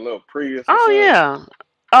stuff like a little Prius or Oh something? yeah.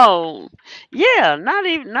 Oh yeah. Not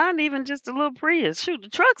even just a little Prius. Shoot, the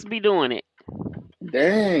trucks be doing it.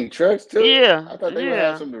 Dang, trucks too? Yeah. I thought they would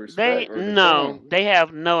have Yeah. some They respect or no. decorum. They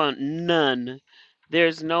have none.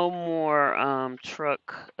 There's no more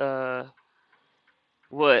truck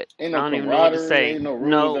what? Ain't I no don't even know what to camaraderie, say. ain't no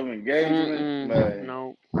rules No. of engagement. Mm-mm. Man,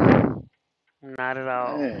 No. Not at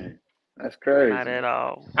all. man, that's Not crazy. at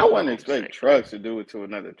all. I Hold wouldn't on a expect second. trucks to do it to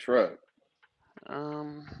another truck.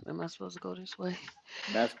 Am I supposed to go this way?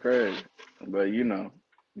 That's crazy. But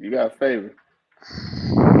you got favor.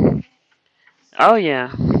 Oh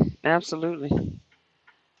yeah. Absolutely.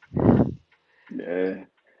 Yeah.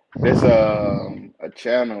 It's a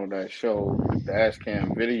channel that show dash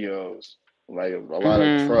cam videos, like a lot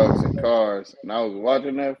of trucks and Mhm. cars. And I was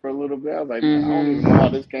watching that for a little bit. I was like, man, I don't even know how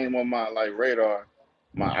Mhm. this came on my like radar,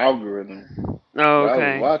 my algorithm. Oh, But I was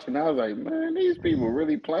okay. watching, I was like, man, these people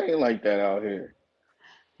really playing like that out here.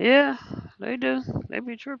 Yeah, they do. They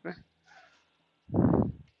be tripping.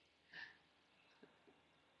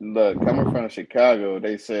 Look, coming from Chicago,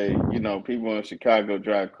 they say, people in Chicago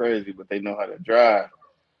drive crazy, but they know how to drive.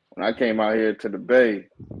 When I came out here to the Bay,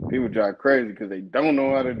 people drive crazy because they don't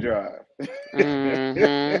know how to drive.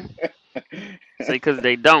 Mhm. Say 'cause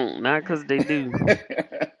they don't, not 'cause they do.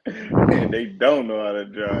 And they don't know how to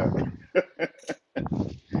drive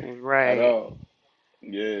at Right. all.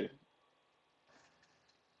 Yeah,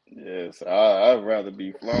 yes. I'd rather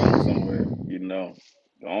be flown somewhere.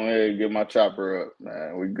 Go ahead and get my chopper up,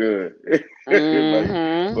 man. We good. Like,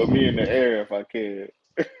 put me in the Mhm. air if I can.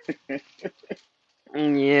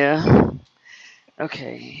 Yeah.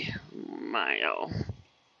 Okay. Mile.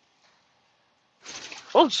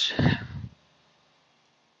 Oh.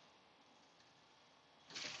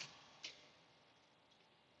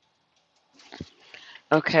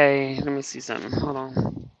 Okay. Let me see something. Hold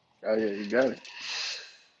on. Oh yeah, you got it.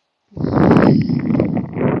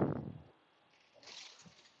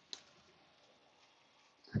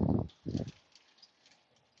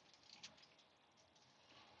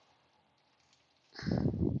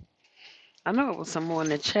 I know it was some more in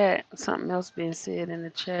the chat. Something else being said in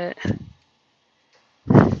the chat.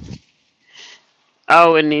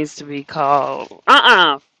 Oh, it needs to be called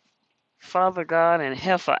Father God and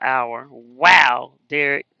Heifer Hour. Wow,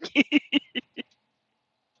 Derek.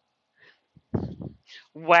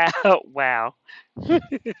 Wow, wow.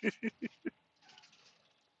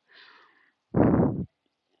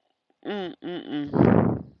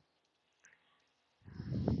 Mm-mm-mm.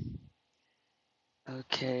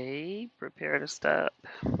 Okay, prepare to stop.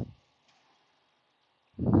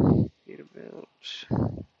 Peterbilt.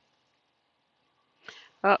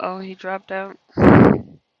 Uh-oh, he dropped out.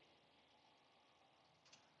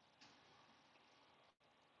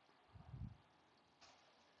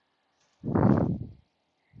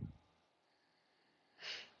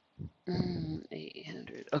 Mm,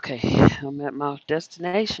 800. Okay, I'm at my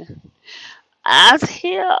destination. I's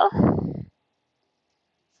here.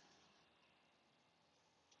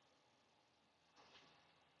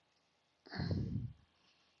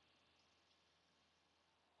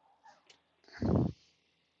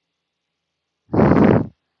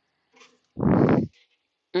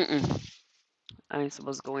 Mm-mm. I ain't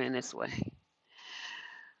supposed to go in this way.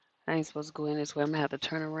 I ain't supposed to go in this way. I'm gonna have to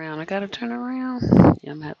turn around. I gotta turn around.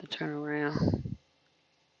 Yeah, I'm gonna have to turn around.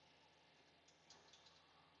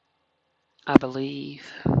 I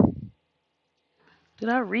believe. Did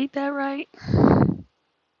I read that right?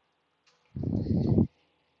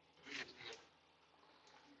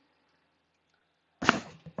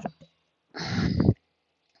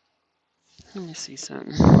 Let me see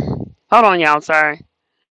something. Hold on, y'all. Sorry.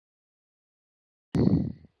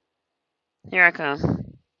 Here I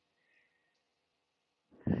come.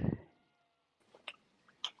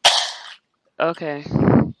 Okay.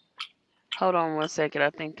 Hold on 1 second.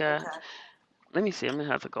 I think. Okay. Let me see. I'm gonna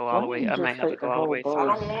have to go all Why the way. you I just might have to take go the all the whole way I bowl?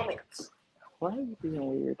 through. don't want it. Why are you being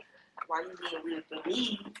weird? Why you being weird for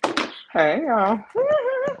me? Hey y'all.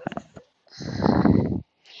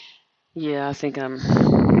 Yeah, I think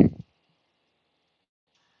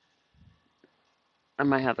I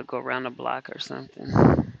might have to go around the block or something.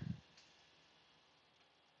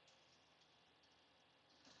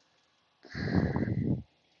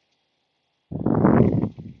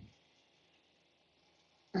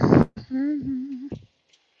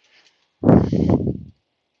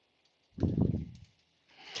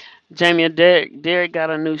 Jamie, Derek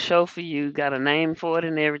got a new show for you. Got a name for it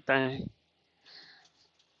and everything.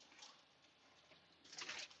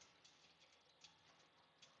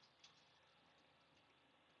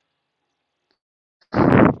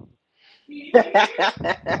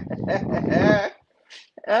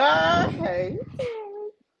 Hey.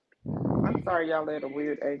 I'm sorry y'all at a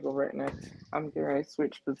weird angle right now. I'm going to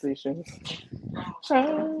switch positions.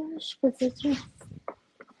 Change positions.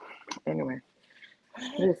 Anyway,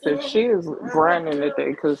 listen, she is grinding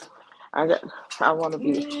today because I got I want to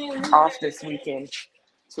be off this weekend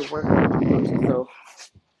to work on my book. So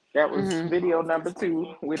that was Mhm. video number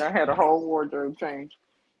two. We done had a whole wardrobe change.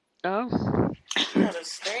 Oh, You got a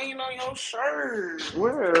stain on your shirt.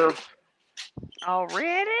 Well,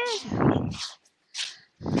 already?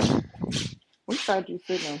 which side you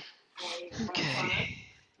sitting on? Okay.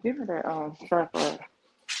 Give me that tripod.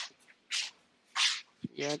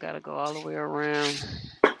 Yeah, I gotta go all the way around.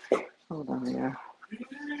 Hold on, yeah.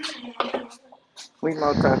 We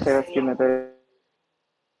multitasking today.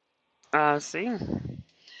 I see.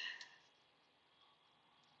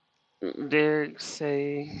 Derek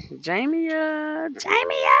say, Jamie.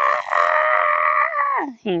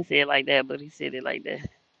 He didn't say it like that, but he said it like that.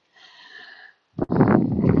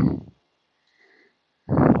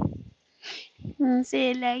 He didn't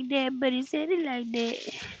say it like that, but he said it like that.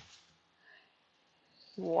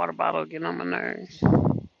 Water bottle getting on my nerves.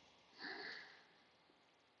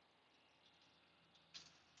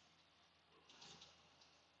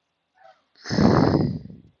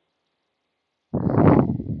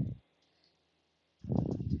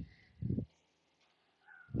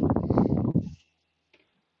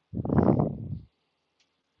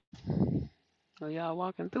 Oh, y'all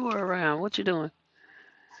walking through or around? What you doing?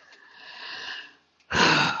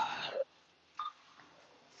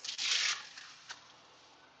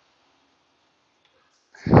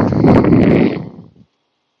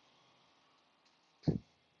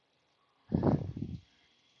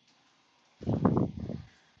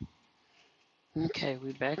 Okay,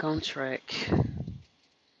 we back on track.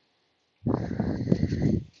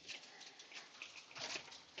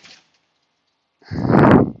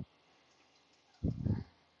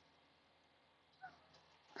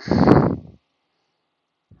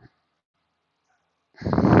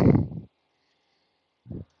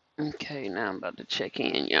 Okay, now I'm about to check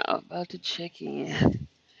in, y'all. About to check in.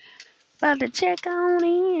 About to check on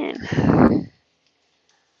in.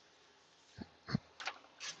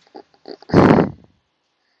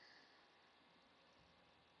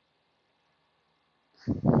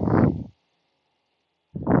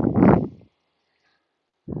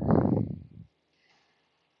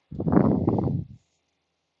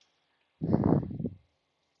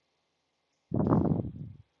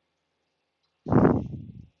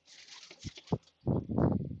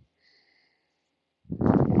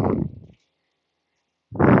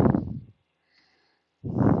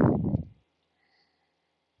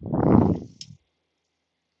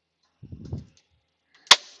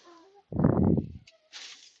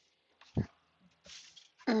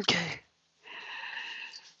 Okay.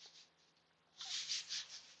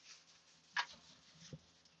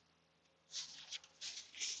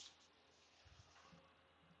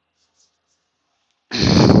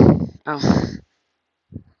 Oh,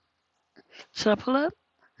 should I pull up?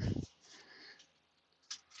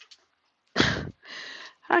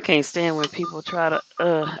 I can't stand when people try to.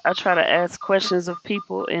 I try to ask questions of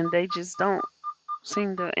people and they just don't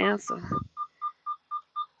seem to answer.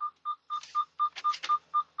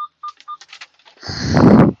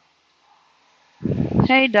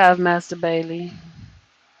 Hey, Dive Master Bailey.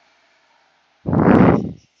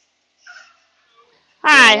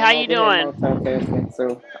 Hi, Y'all, how I'm you over here doing? multitasking,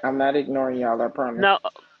 so I'm not ignoring y'all, I promise. No.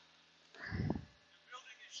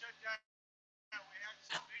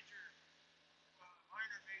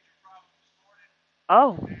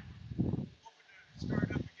 Oh.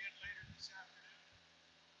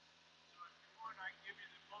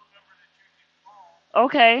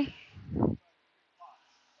 Okay.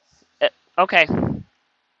 Okay.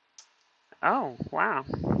 Oh, wow.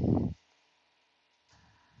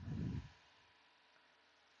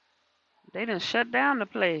 They done shut down the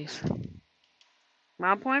place.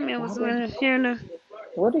 My appointment Why was did here in a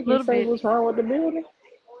What did he little say bit. was wrong with the building?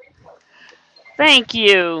 Thank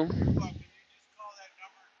you.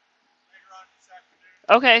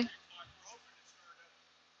 Okay.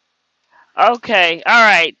 Okay. All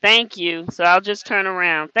right. Thank you. So I'll just turn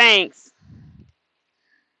around. Thanks.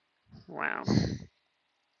 Wow.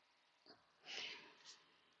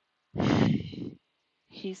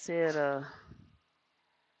 He said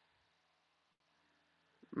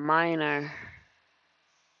minor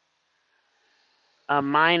a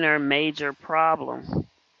minor major problem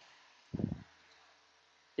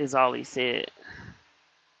is all he said.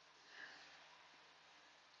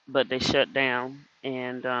 But they shut down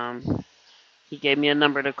and he gave me a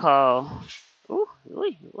number to call. Ooh,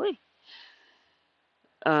 ooh, ooh.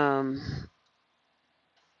 Um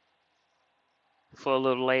for a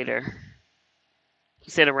little later. He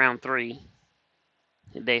said around 3.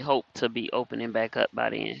 They hope to be opening back up by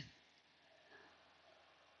then.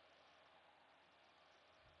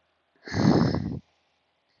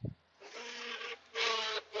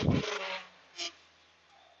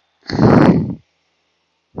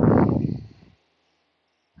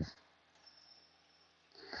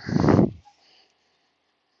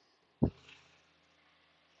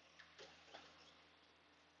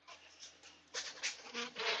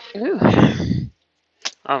 Ooh.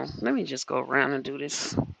 Oh, let me just go around and do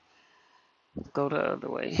this. Go the other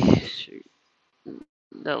way. Shoot.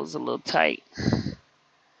 That was a little tight.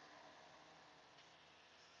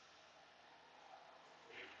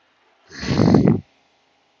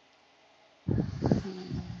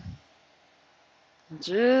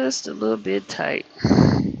 Just a little bit tight.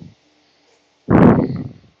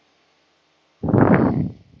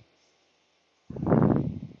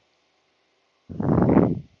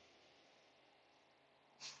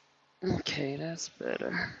 Okay, that's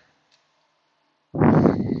better.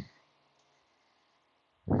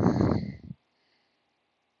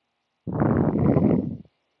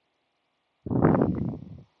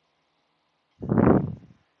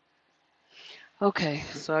 Okay,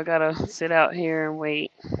 so I gotta sit out here and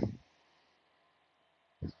wait.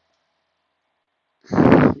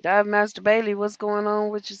 Dive Master Bailey, what's going on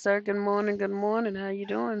with you, sir? Good morning, good morning. How you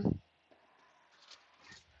doing?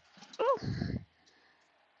 Ooh.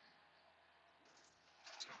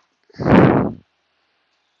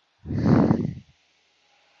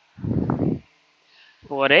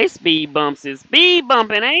 Boy, they speed bumps is speed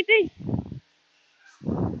bumping, ain't they?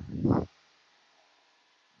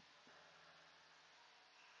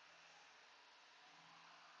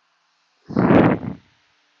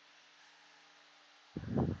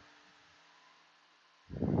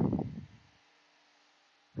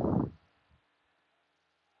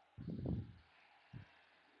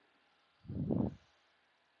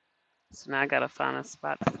 So now I gotta find a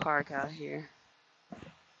spot to park out here.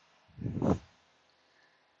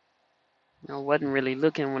 I wasn't really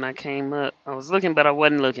looking when I came up. I was looking, but I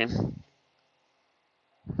wasn't looking.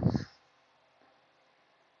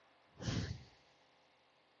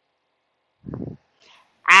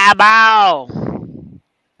 Eyeball!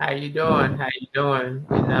 How you doing? How you doing?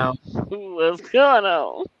 What's going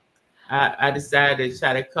on? I decided to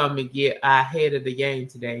try to come and get ahead of the game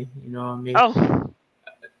today. You know what I mean? Oh.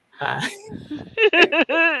 Uh,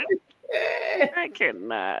 I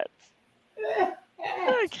cannot.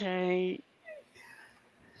 Okay.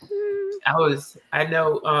 I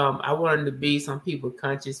wanted to be some people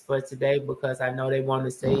conscious for today because I know they want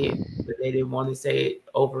to say it, but they didn't want to say it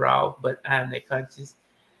overall, but I'm their conscious.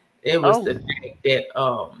 It was Oh. the fact that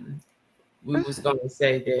we was gonna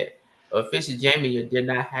say that official Jamie did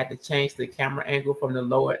not have to change the camera angle from the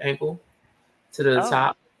lower angle to the Oh.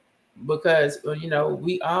 top because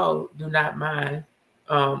we all do not mind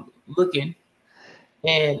looking,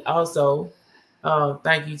 and also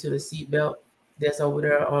thank you to the seatbelt that's over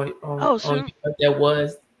there Oh on shoot. that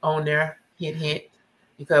was on there. Hint hint,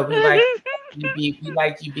 because we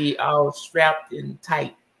like you be all strapped and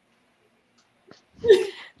tight.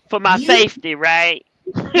 For my safety, right?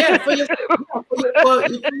 Yeah, for your safety,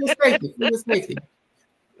 for your safety.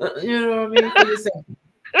 You know what I mean? For your safety.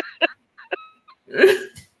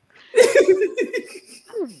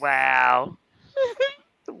 Wow.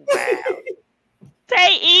 Wow.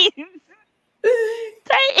 Tay East.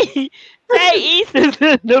 Tay East is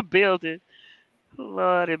in the building.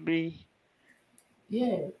 Lordy be.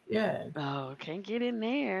 Yeah, yeah, Oh, can't get in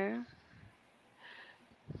there.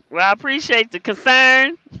 Well, I appreciate the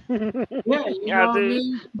concern. yeah. You I know what I do.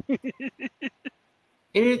 mean?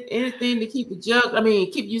 Anything to keep the jug. I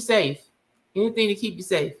mean, keep you safe. Anything to keep you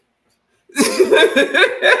safe.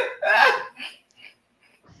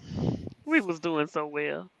 We was doing so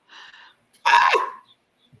well.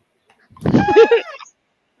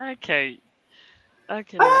 I can't.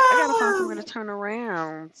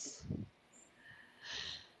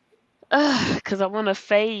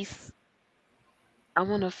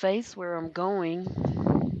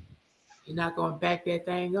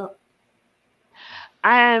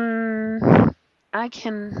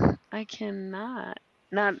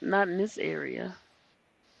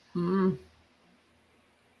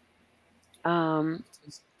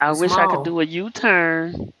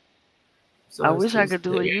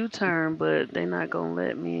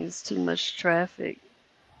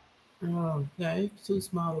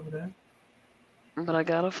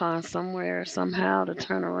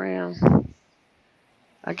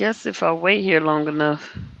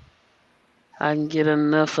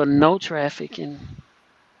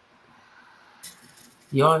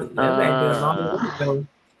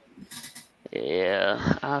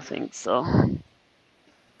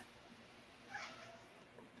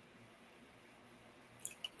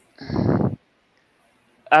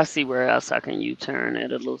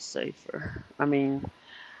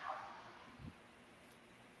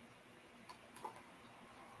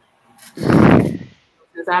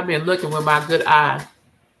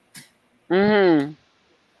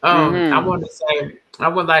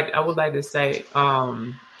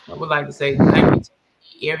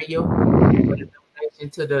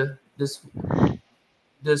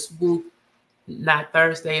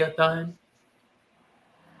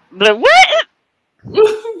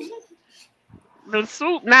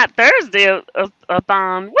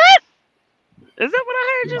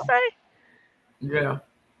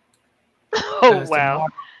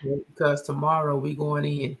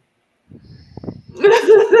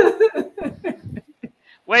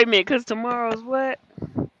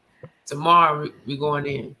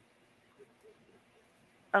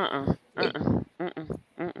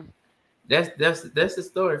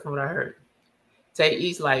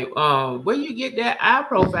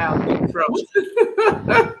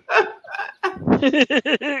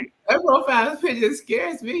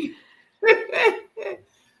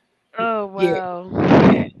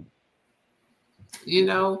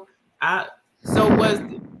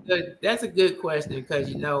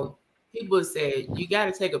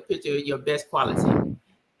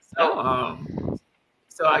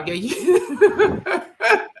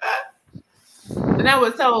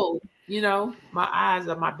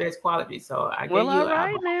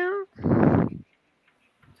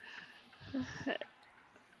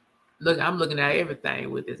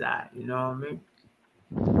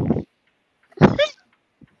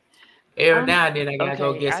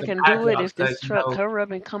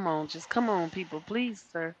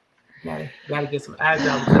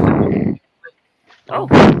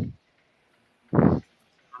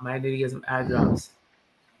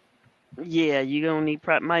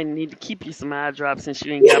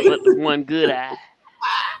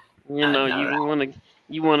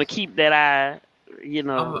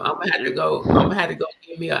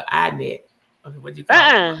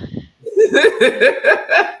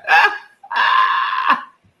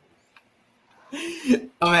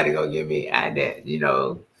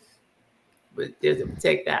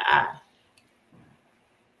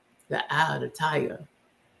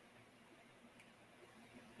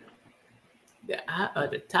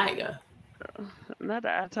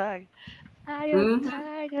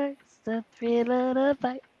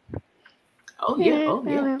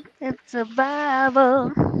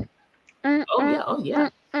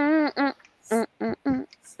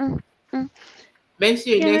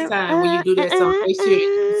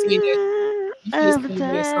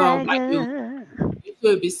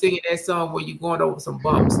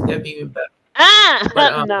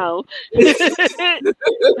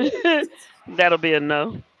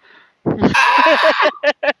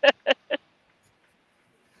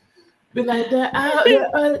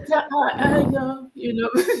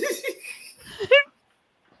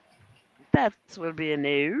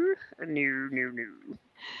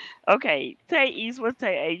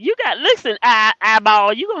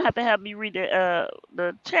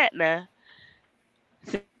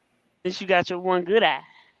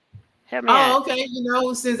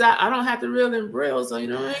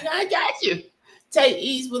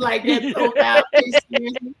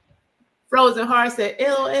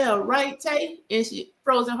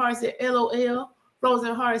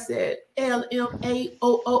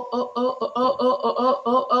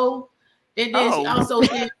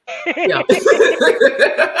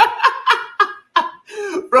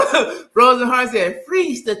 Frozen Heart said,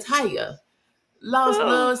 freeze the tiger. Lost Oh.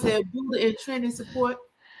 Love said, Buddha and trending support.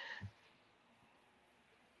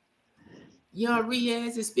 Young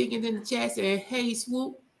Riaz is speaking in the chat saying, hey,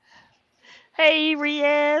 Swoop. Hey,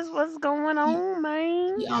 Riaz, what's going He, on,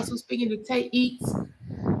 man? he also speaking to Tay Eats.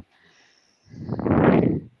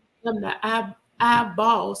 I'm the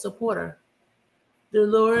eyeball supporter.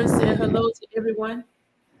 Dolores said hello to everyone.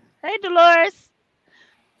 Hey, Dolores.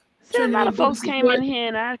 See, a lot Trinity of and Buddha folks came support. in here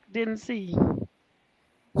and I didn't see.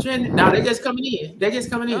 Trinity, no, they're just coming in. They're just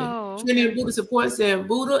coming in. Oh, Trinity and okay. Buddha support saying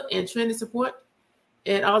Buddha and Trinity support.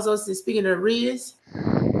 And also speaking to Riz.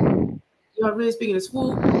 You know, Riz speaking to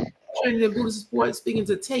Swoop. Trinity and Buddha support speaking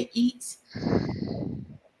to Tay Eats.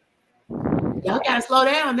 Y'all gotta slow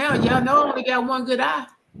down now. Y'all know I only got one good eye.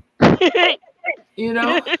 You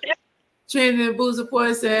know? Trinity and Buddha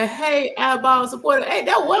support said, hey, eyeball supporter. Hey,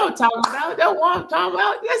 that's what I'm talking about. That's what I'm talking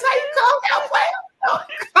about. That's how you call it out, player.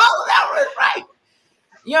 Call it out right.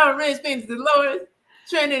 Young Riz speaking to Dolores.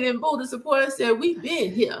 Trinity and Buddha supporter said, we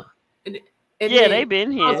been here. And Yeah, they then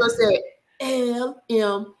been here. also said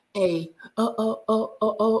LMA. Oh.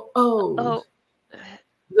 Oh,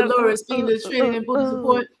 Dolores speaking to Trinity and Buddha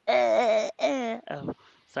support. Oh,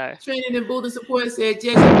 sorry. Trinity and Buddha support said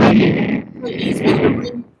Jesse Ray speaking to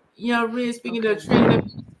Riz. Young Riz speaking to Okay. Trinity and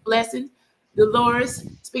Buddha blessing. Dolores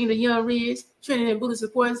speaking to Young Riz. Trinity and Buddha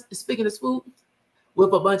support speaking to Swoop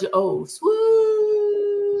with a bunch of O's. Swoop.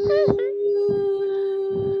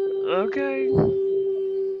 Okay.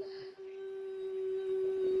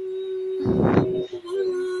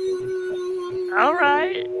 All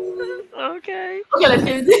right. Okay. Okay, let's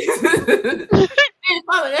get this.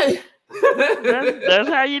 That's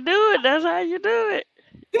how you do it. That's how you do it.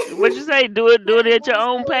 What you say? Do it at your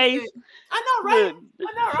own pace. I know, right? Look.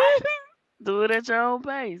 I know, right? Do it at your own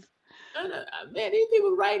pace. Man, these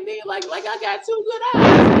people writing in like I got two good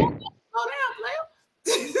eyes. Slow down, player.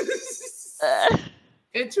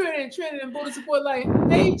 And Trinity and Buddha support like,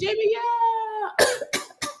 hey Jimmy, yeah.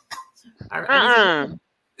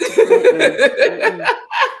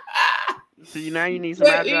 See, now you need some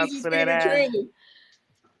eye drops Easy for that speaking of eye. Trinity.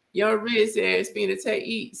 Young Riz said speaking to Tay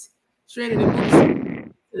Eats. Trinity and Buddha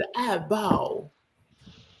to the eyeball.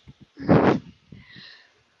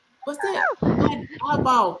 What's that?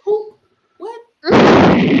 Eyeball poop? What?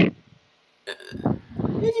 Did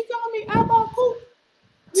you call me eyeball poop?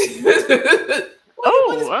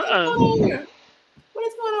 What is going on here? What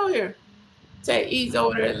is going on here? Tay Eats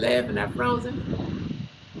over there laughing at Frozen.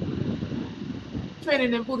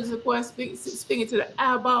 Trinity and Buddha support speaking to the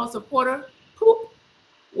eyeball supporter. Poop.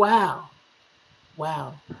 Wow.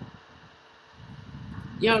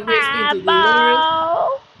 Young Riz speaking to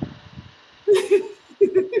Dolores.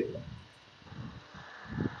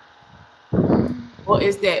 Or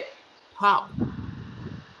is that pop?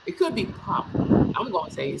 It could be pop. I'm going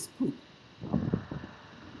to say it's poop.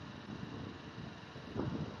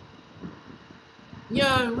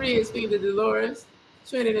 Young Riz speaking to Dolores.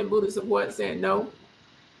 Trinity and Buddha support saying no.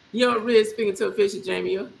 Young Riz speaking to official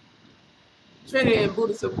Jamie. Trinity and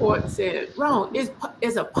Buddha support said wrong.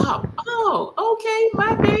 It's a pop. Oh, okay.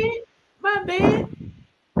 My bad.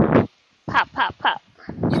 Pop.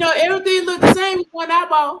 You know, everything look the same with one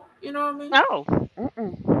eyeball. You know what I mean? No.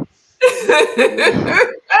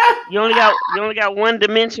 You only got one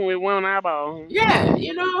dimension with one eyeball. Yeah,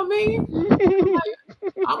 you know what I mean?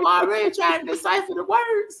 I'm already trying to decipher the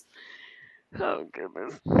words. Oh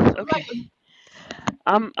goodness. Like, Okay.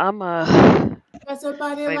 I'm that's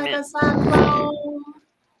somebody wait a like minute. a cyclone.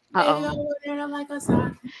 They Uh-oh. over there like a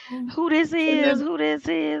cyclone. Who this is? Who this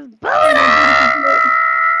is?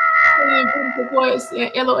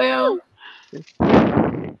 LOL.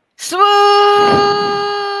 Swoop,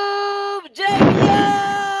 Jamie.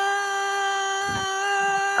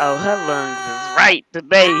 Oh, her lungs is right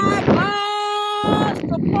today.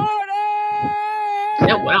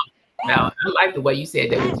 Yeah, wow. Now I like the way you said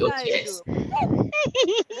that with your chest.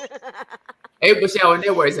 April Shower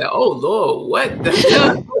Network said, "Oh Lord, what the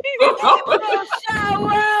hell?"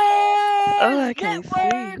 Oh, I can't see.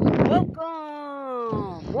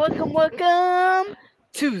 Welcome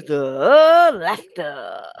to the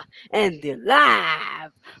laughter and the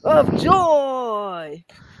life of joy.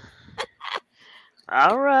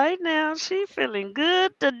 All right, now she feeling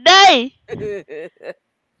good today.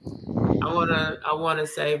 I wanna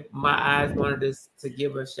say my eyes wanted to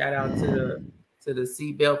give a shout out to the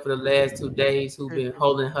seatbelt for the last 2 days who've been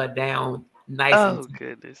holding her down nice Oh and tight.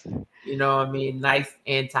 goodness. You know what I mean? Nice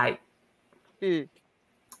and tight.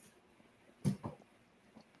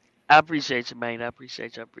 I appreciate you, man. I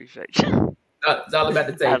appreciate you. It's all about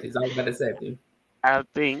the safety. It's all about the safety. I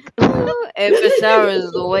think. And for Sarah is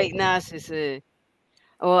awake now, she said.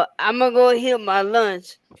 Well, I'm gonna go heal my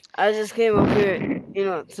lunch. I just came up here,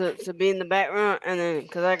 to be in the background, and then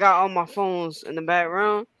because I got all my phones in the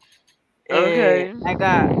background, and Okay. I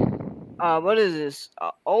got what is this?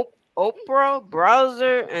 Opera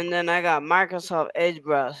browser, and then I got Microsoft Edge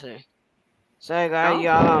browser. So I got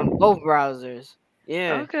y'all on Oh, both browsers.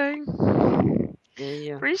 Yeah, okay. yeah,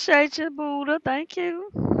 yeah. Appreciate you, Buddha. Thank you.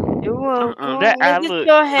 You're That welcome. I Look at look.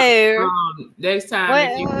 your hair. Next time,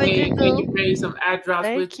 if you What you can you do? bring some eye drops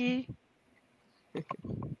with Thank you? you.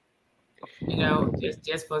 You know,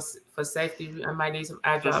 just for safety, I might need some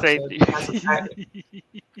eye For drops. So safety.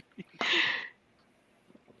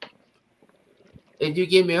 if you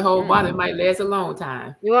give me a whole bottle, it might last a long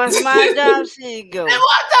time. You want some eye drops? Here you go. That's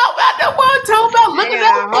what I'm talking about. That's what I'm talking about. I Looking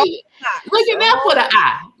got out a for whole you. box. Looking out for the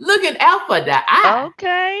eye. Looking out for the eye.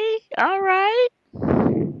 Okay. All right.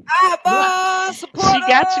 What? Eyeball She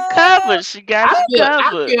got you supporter. covered. She got you I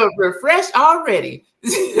covered. feel refreshed already.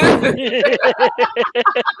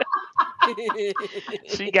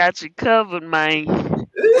 She got you covered, man.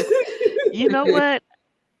 You know what?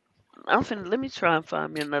 Let me try and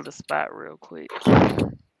find me another spot real quick.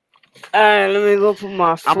 All right, let me go put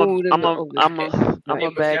my I'm a, food in I'm the a, oven. I'm a, I'm a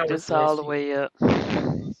April back Shower this said all the way up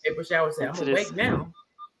April Shower said, I'm into this. awake now.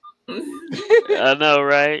 I know,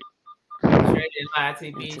 right? Trending Live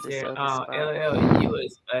TV Into this said, other spot.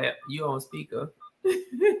 LL, you on speaker.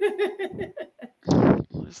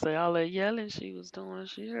 Say all that yelling she was doing,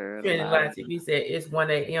 she heard a Trending lot Live of. TV said it's 1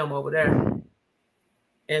 a.m. over there.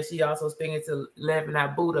 And she also speaking to Levin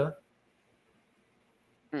at Buddha.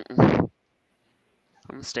 I'm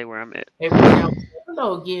gonna stay where I'm at. April Shower said,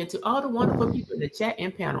 hello again to all the wonderful people in the chat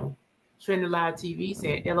and panel. Trending Live TV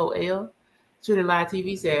said, LOL. Trending Live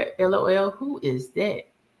TV said, LOL, who is that?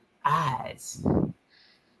 Eyes.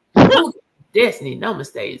 Who? Destiny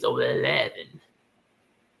Namaste is over 11.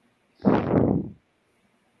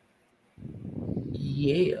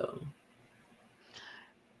 Yeah.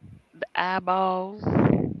 The eyeball.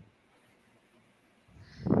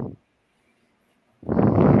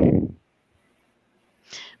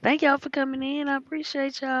 Thank y'all for coming in. I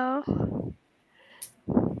appreciate y'all.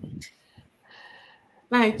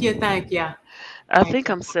 Thank you. I Thank think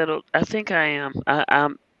you. I'm settled. I think I am. I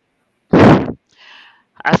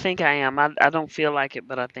think I am. I don't feel like it,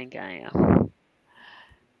 but I think I am.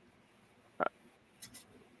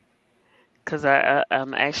 Cause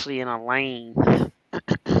I'm actually in a lane.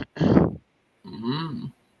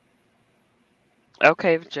 Mm.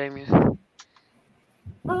 Okay, Jamie.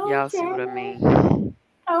 Y'all see what I Okay. mean?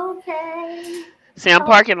 Okay. See, I'm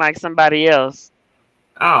parking like somebody else,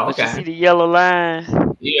 Oh, but you okay. see the yellow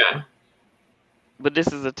line. Yeah. But this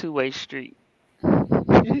is a two-way street.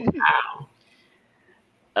 Wow.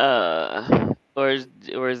 Or is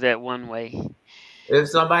that one way? If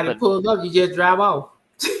somebody But pulls up, you just drive off.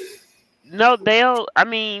 no, they'll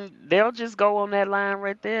just go on that line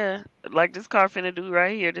right there, like this car finna do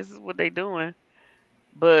right here. This is what they doing.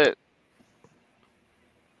 But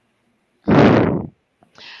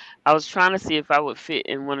I was trying to see if I would fit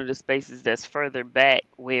in one of the spaces that's further back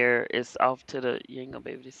where it's off to the. You ain't gonna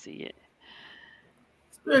be able to see it.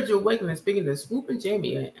 Spiritual Awakening speaking to Swoop and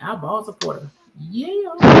Jamie, and our ball supporter.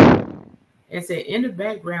 Yeah. And said in the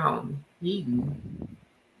background, Eden.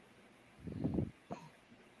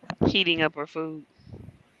 Heating up her food.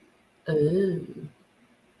 Oh.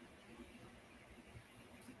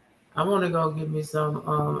 I want to go get me some.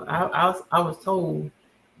 I was told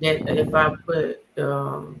that if I put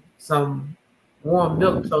some warm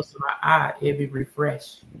milk close to my eye, it'd be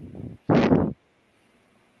refreshed.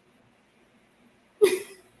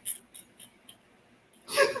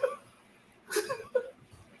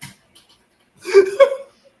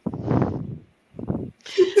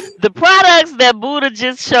 The products that Buddha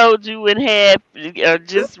just showed you and had are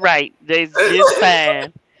just right. They're just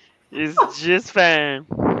fine. It's just fine.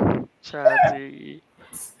 Try to you.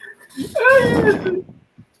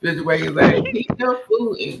 This way you like heat up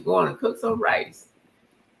food and going to cook some rice.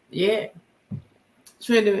 Yeah.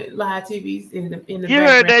 Trending live TVs in the You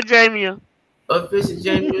heard background. that, Jamie? Official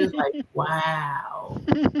Jamie was like, wow.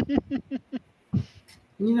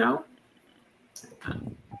 You know?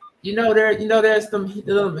 There's them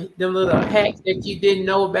little hacks that you didn't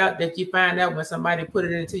know about that you find out when somebody put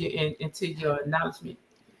it into your announcement.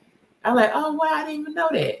 I'm like, oh wow, I didn't even know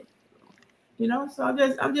that. So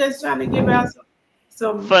I'm just trying to give out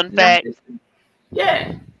some Fun fact. numbers.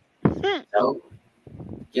 Yeah. So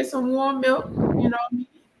get some warm milk,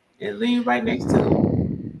 and lean right next to it.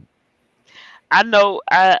 I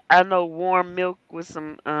know warm milk with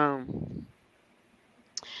some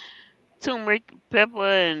turmeric, pepper,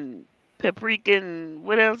 and paprika, and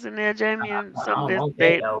what else in there, Jamie? And I some don't that want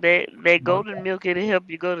that that though. that that I want golden that. milk it'll help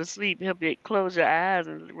you go to sleep, help you close your eyes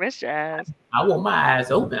and rest your eyes. I want my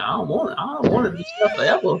eyes open. I don't want to be stuff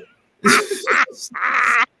forever.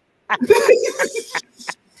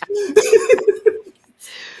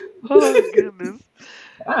 Oh goodness.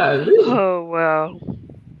 Golly. Oh wow.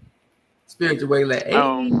 Spiritual way like,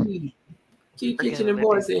 Oh, hey, Key I Kitchen gotta and let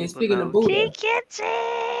Boy these saying, people speaking of know. Key Buddha. Kitchen.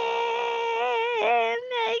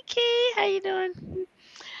 Hey Key, how you doing?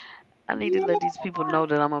 I need to Yeah. let these people know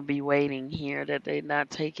that I'm gonna be waiting here. That they not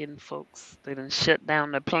taking folks. They done shut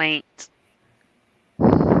down the plant.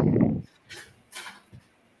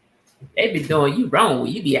 They be doing you wrong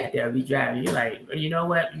when you be out there, be driving. You're like, you know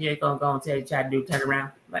what? You ain't gonna go and tell you, try to do turn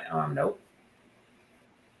around. Like, nope.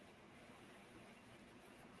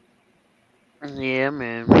 Yeah,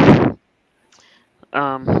 man.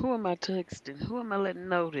 Who am I texting? Who am I letting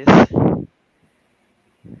know this?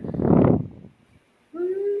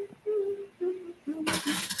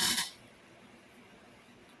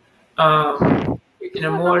 Um, in the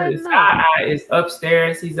Who am I morning, letting know? Side is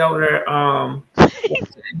upstairs. He's over there.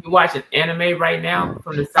 You watching anime right now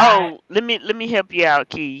from the side. Oh, let me help you out,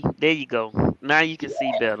 Key. There you go. Now you can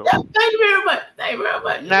see better. Yeah, thank you very much. Thank you very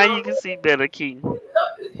much. You Now know you what can see better, Key. I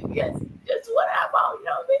mean? Yes, just what I want. You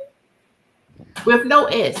know what I mean? With no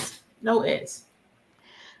S, no S.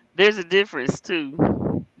 There's a difference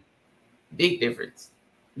too. Big difference.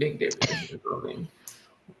 Big difference. You know what I mean?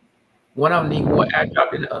 One of them need more air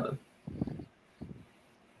drop than the other.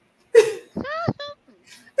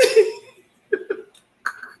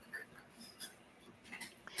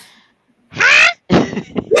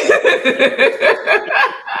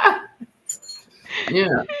 Yeah,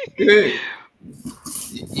 good.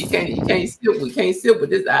 You can't sit with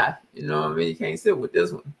this eye. You know what I mean? You can't sit with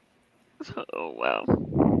this one. Oh wow.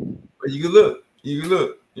 But you can look. You can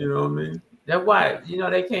look. You know what I mean? That's why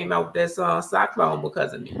they came out with that song Cyclone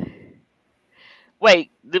because of me.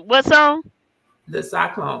 Wait, what song? The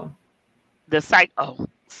Cyclone.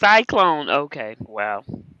 Cyclone. Okay, wow.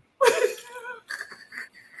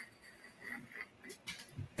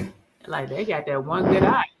 Like they got that one good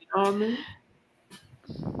eye. You know what I mean?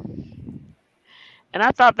 And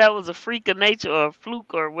I thought that was a freak of nature or a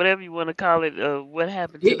fluke or whatever you want to call it. What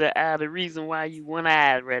happened to It, the eye? The reason why you one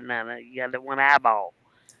eyed right now? Like, you got the one eyeball.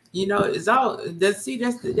 it's all. That's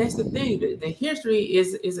the thing. The history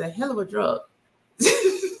is a hell of a drug.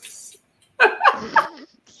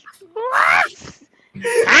 What?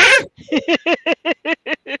 Huh?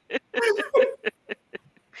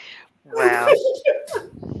 Wow.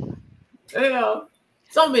 Yeah,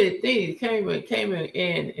 so many things came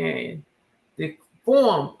in and they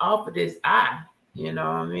formed off of this eye. You know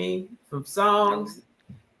what I mean? From Oh, songs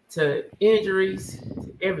to injuries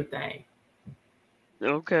to everything.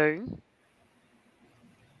 okay.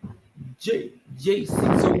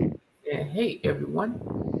 J6O and hey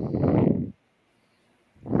everyone.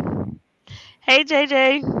 Hey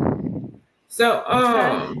JJ. So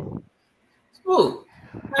Huh? Swoop,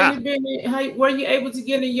 how Huh? you been? Were you able to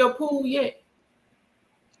get in your pool yet?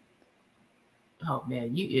 Oh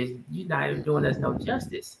man, you not even doing us no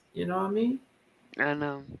justice. You know what I mean? I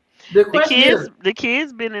know. The The question is, kids. The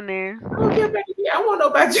kids been in there. I don't care about you. I want to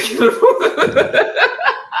know about you.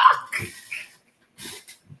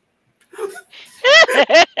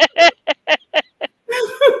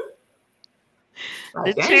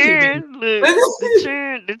 The Like, dang you been. churn. Look. The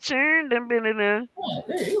churn. The churn. Done been in there. Oh,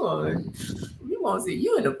 dang, you want to see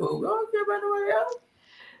you in the pool. I don't care about nobody else.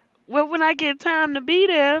 Well, when I get time to be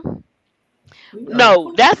there. You know the No,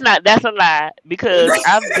 pool. that's not. That's a lie because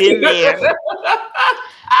I've been there.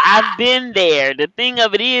 I've been there. The thing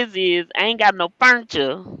of it is I ain't got no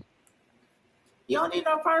furniture. You don't need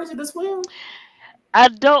no furniture to swim. I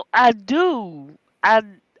don't. I do. I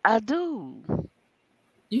I do.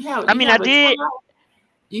 You have I you mean, I have a did. towel.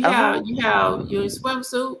 You Uh huh. have you have your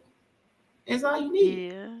swimsuit. That's all you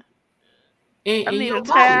need. Yeah. I And need a your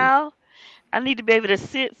body. towel. I need to be able to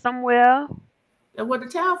sit somewhere. That's what the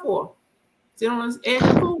towel for. Sit on the edge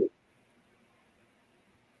of the pool.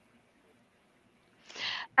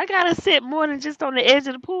 I gotta sit more than just on the edge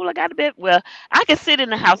of the pool. I gotta be. Well, I can sit in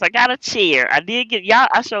the house. I got a chair. I did get y'all.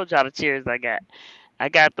 I showed y'all the chairs I got. I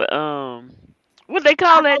got the what they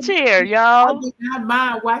call I that know chair, I y'all? do not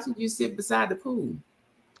mind watching you sit beside the pool.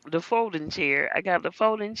 The folding chair. I got the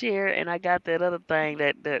folding chair, and I got that other thing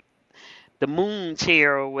that the moon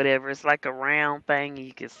chair or whatever. It's like a round thing, and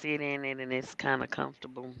you can sit in it, and it's kind of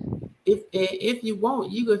comfortable. If you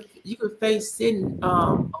want, you could face sitting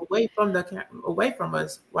away from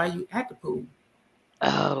us while you at the pool.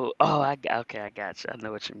 Oh, okay, I got you. I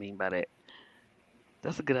know what you mean by that.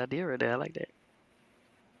 That's a good idea right there. I like that.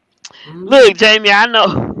 Mhm. Look, Jamie, I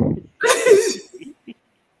know.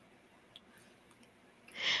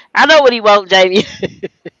 I know what he wants, Jamie.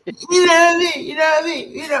 You know what I mean? You know what I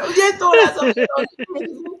mean? Just throwing out some shit on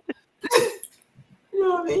you. You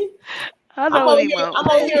know what I mean? I I'm know what over he here.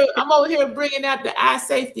 want. I'm over here bringing out the eye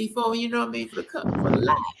safety for you know what I mean for the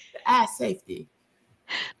life, the eye safety.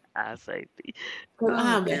 Eye safety. Because Oh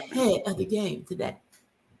I'm goodness. ahead of the game today.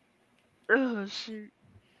 Oh shoot.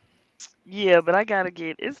 Yeah, but I gotta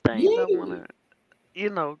get it's things I Yeah. wanna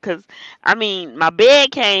cause I mean my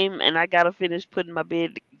bed came and I gotta finish putting my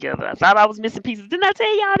bed together. I thought I was missing pieces. Didn't I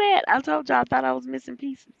tell y'all that? I told y'all I thought I was missing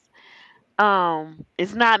pieces.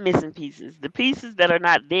 It's not missing pieces. The pieces that are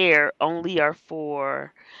not there only are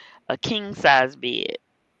for a king size bed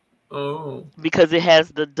Oh. because it has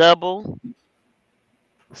the double,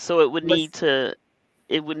 so What's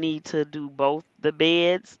it would need to do both the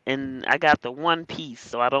beds, and I got the one piece,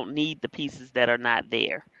 so I don't need the pieces that are not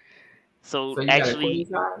there. So so you got a queen actually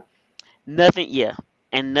size? nothing, yeah,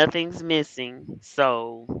 and nothing's missing.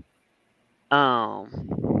 So um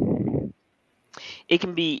it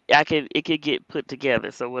could get put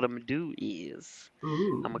together. So what I'm gonna do is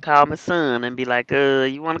I'm Ooh. gonna call my son and be like,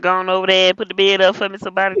 you wanna go on over there and put the bed up for me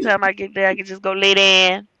so by the time I get there I can just go lay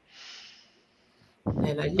down.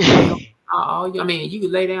 And you can lay on all you. I mean, you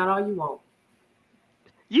can lay down all you want.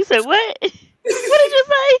 You said what? What did you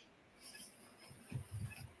say?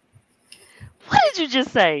 What did you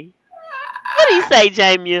just say? What did he say,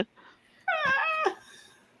 Jamie?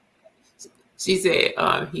 She said,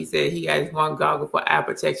 he said he got his one goggle for eye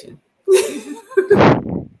protection.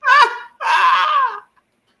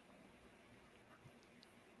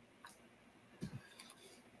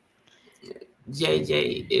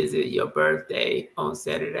 JJ, is it your birthday on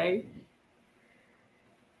Saturday?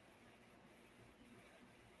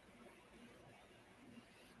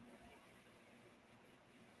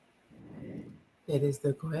 That is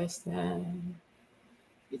the question.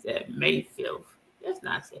 He said May 5th. That's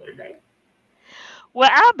not Saturday. Well,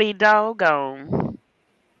 I'll be doggone.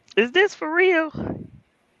 Is this for real?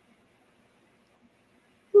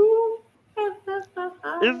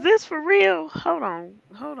 Is this for real? Hold on.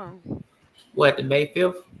 Hold on. What, the May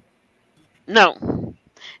 5th? No.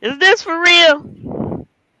 Is this for real?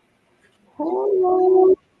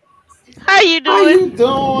 Hello. How you How doing? you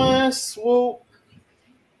doing, Swoop?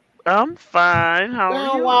 I'm fine. How are Been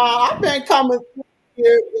a you? while. I've been coming through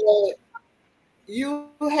here, but you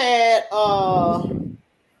had a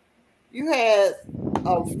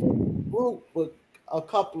group with a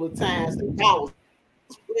couple of times, and y'all was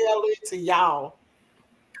well into y'all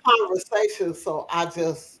conversation. So I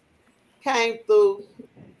just came through,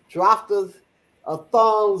 dropped a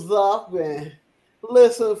thumbs up, and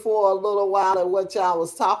listened for a little while at what y'all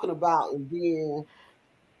was talking about, and then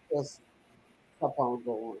just kept on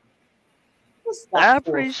going. Let's I stop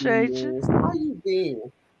for a few appreciate you. minutes. How you been?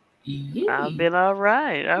 I've Yeah. been all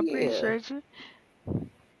right. I Yeah, appreciate you.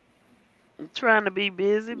 I'm trying to be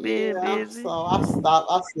busy, being yeah. So busy. I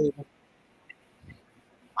stopped. I said,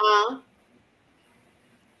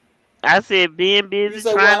 I said being you busy,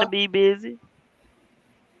 say trying to what? be busy,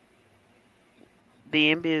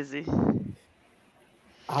 being busy.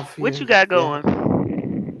 I What feel you got yeah, going?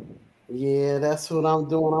 yeah. That's what I'm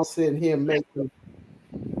doing. I'm sitting here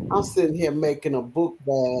making a book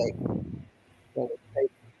bag that'll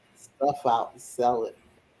take stuff out and sell it.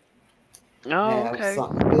 Oh, Have okay.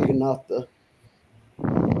 something big enough to,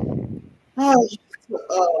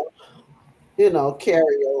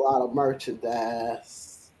 carry a lot of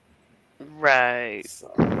merchandise. Right.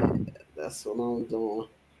 So yeah, that's what I'm doing.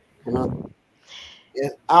 And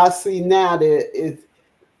I see now that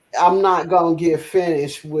I'm not gonna get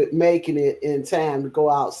finished with making it in time to go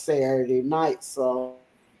out Saturday night. So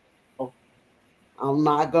I'm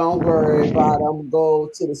not gonna worry about it. I'm gonna go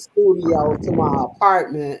to the studio to my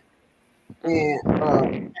apartment and out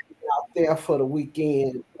there for the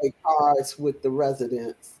weekend, play cards with the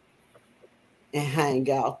residents and hang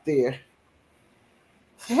out there.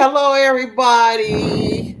 Hello,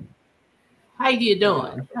 everybody. How you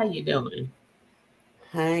doing? How you doing?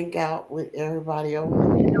 Hang out with everybody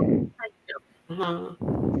over there. Uh-huh.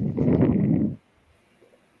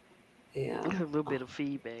 Yeah. A little bit of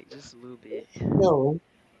feedback, just a little bit. No.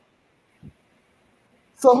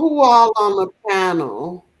 So who all on the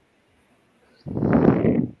panel?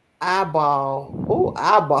 Eyeball. Oh,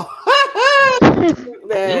 eyeball.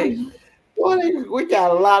 Dang. Mm. Boy, we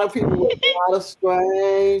got a lot of people with a lot of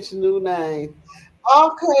strange new names.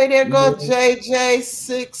 Okay, there goes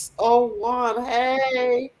JJ601.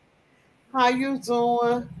 Hey, how you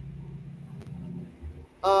doing?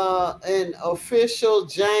 And official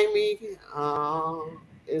Jamie.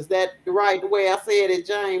 Is that the right way I said it,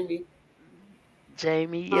 Jamie?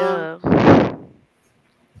 Jamie, Huh? yeah.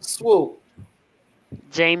 Swoop.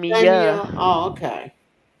 Jamie, Jamie, yeah. oh, okay.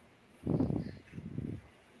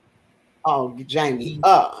 Oh, Jamie.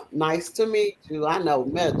 E. Nice to meet you. I know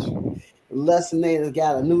met you. Lesson has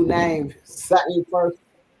got a new name. Same first.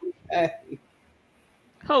 Hey.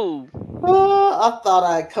 Who? I thought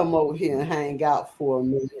I'd come over here and hang out for a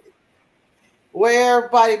minute. Where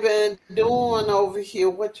everybody been doing over here?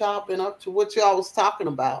 What y'all been up to? What y'all was talking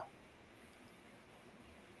about?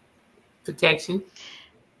 Protection.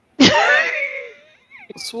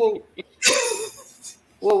 Swoop.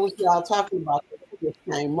 What was y'all talking about? That just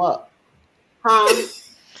came up, huh?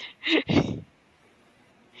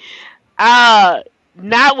 uh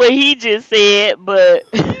Not what he just said, but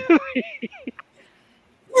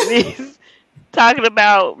this talking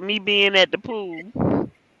about me being at the pool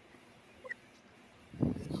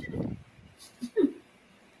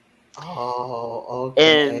Oh, okay.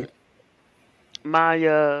 and my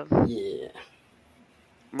Yeah,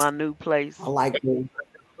 my new I place. like them.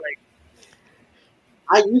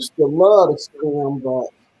 I used to love to swim, but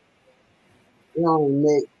it only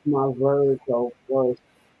makes my vertigo worse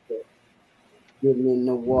getting in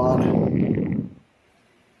the water.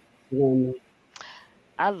 When,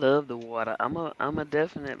 I love the water. I'm a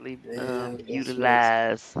definitely yeah, that's what.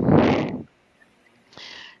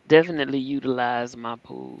 utilize my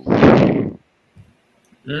pool.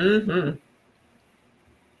 Mm-hmm.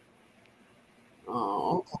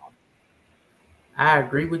 Oh, I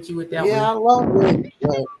agree with you with that yeah, I one. love it,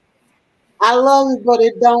 but I love it, but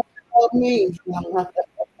it don't love me.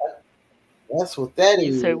 That's what that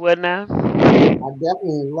You say is. what now? I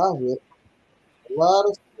definitely love it. Love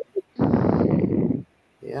it.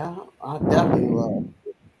 Yeah, I definitely love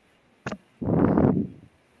it.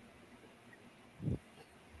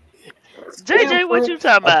 Still JJ, what you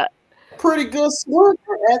talking a about? pretty good swimmer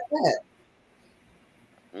at that.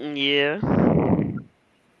 Yeah.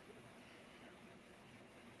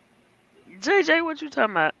 JJ, what you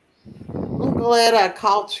talking about? I'm glad I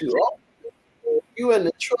caught you. You in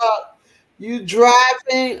the truck, you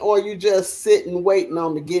driving, or you just sitting waiting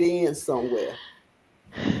on to get in somewhere?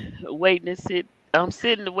 Waiting to sit. I'm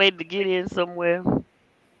sitting to wait to get in somewhere.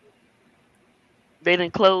 They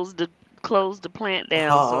didn't close the plant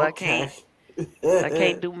down, so Oh, I okay. can't I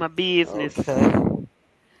can't do my business. Okay.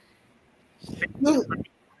 Look,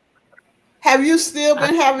 have you still I,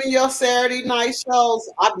 been having your Saturday night shows?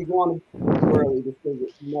 I be going to too early to figure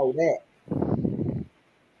you know that.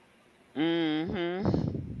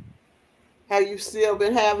 Mhm. Have you still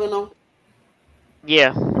been having them?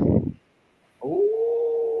 Yeah.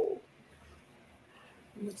 Oh,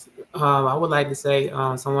 I would like to say,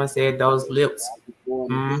 someone said those lips. I be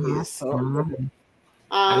going to Mm-hmm. bed so early.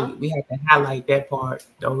 Mm-hmm. Uh, We have to highlight that part.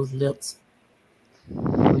 Those lips.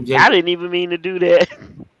 Them I J- didn't even mean to do that.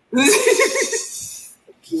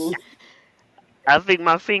 mm, I think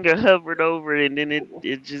my finger hovered over it and then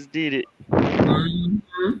it just did it.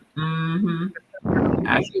 mm-hmm. Mm-hmm.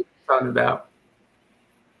 I see what you're talking about.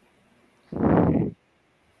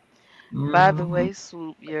 By the Mm-hmm. way,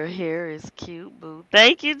 Swoop, your hair is cute, boo.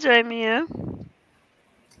 Thank you, Jamia.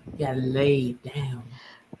 Yeah, lay down.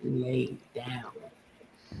 Lay down.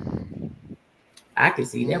 I can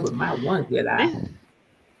see that mm. with my one good eye. This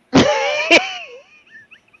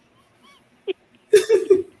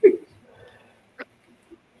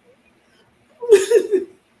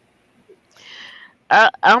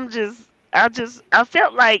I'm just I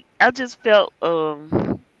felt like I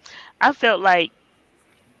felt like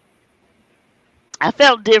I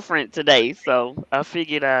felt different today, so I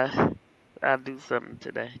figured I'll do something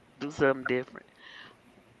today. Do something different.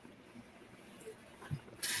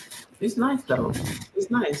 It's nice though. It's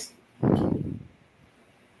nice.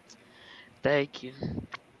 Thank you.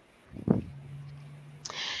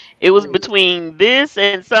 It was between this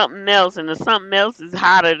and something else, and the something else is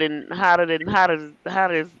hotter as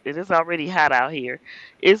it is already hot out here.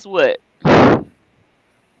 It's what?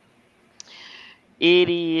 It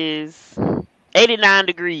is 89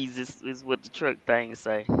 degrees is what the truck thing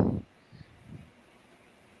say.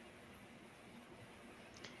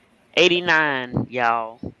 89,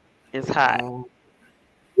 y'all. It's hot. Uh,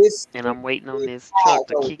 it's And I'm waiting on this truck hot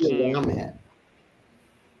to over kick here where I'm at. in.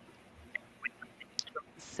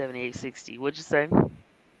 7860. What'd you say?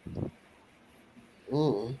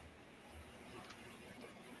 Mm.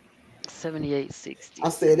 7860. I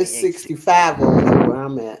said it's 7860. 65 over here where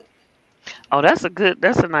I'm at.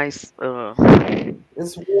 Oh,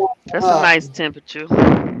 It's warm that's a up. nice temperature.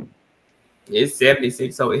 It's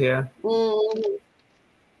 76 over here. Mm.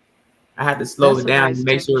 I had to slow That's it a down nice and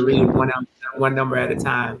make sure to read temperature. one number at a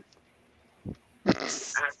time.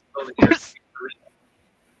 I had to slow it down.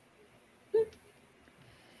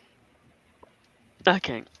 I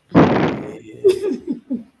can't. Yeah.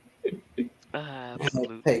 I I I had to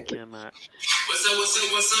absolutely take it. cannot.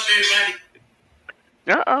 What's up, everybody?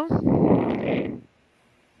 Uh-oh.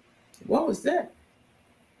 What was that?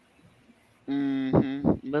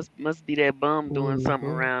 Must be that bum doing something Mm-hmm.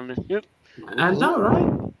 around it. I Mm-hmm. know,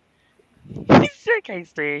 right? He sure can't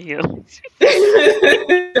stand him.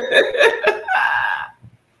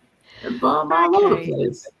 And bomb I all over the can't.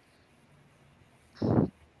 place.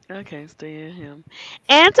 I can't stand him.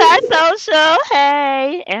 Antisocial.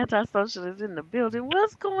 Hey. Antisocial is in the building.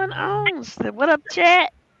 What's going on? What up,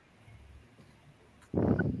 chat?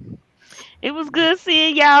 It was good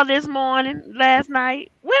seeing y'all this morning, last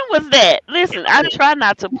night. When was that? Listen, I try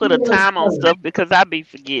not to put a time on stuff because I be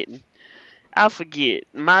forgetting. I forget.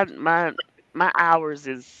 My hours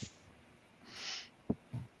is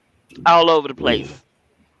all over the place.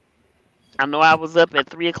 I know I was up at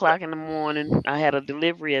 3 o'clock in the morning. I had a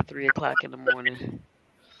delivery at 3 o'clock in the morning.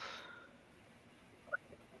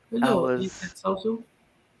 I Hello, was antisocial.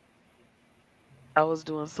 I was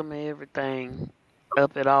doing some of everything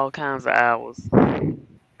up at all kinds of hours.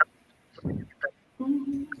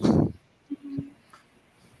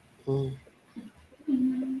 Mm.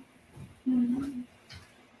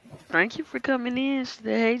 Thank you for coming in.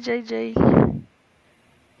 Hey JJ.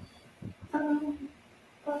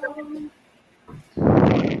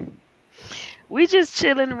 We just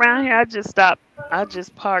chilling around here. I just stopped. I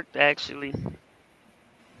just parked actually.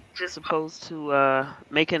 Supposed to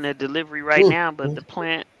making a delivery right now, but the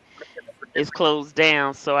plant is closed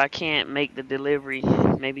down, so I can't make the delivery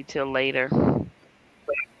maybe till later.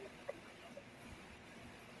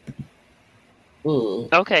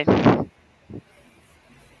 Mm. Okay.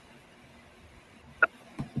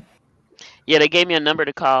 Yeah, they gave me a number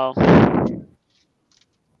to call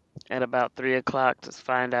at about 3 o'clock to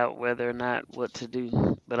find out whether or not what to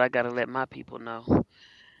do. But I gotta let my people know.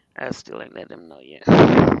 I still ain't let them know yet.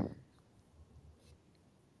 I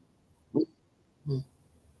Mm.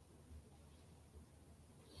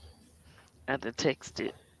 have to text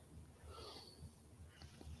it.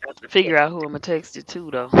 Figure out who I'm gonna text it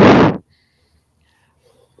to though.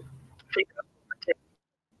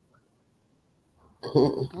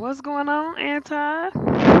 Mm. What's going on, Anti?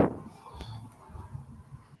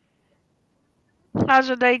 How's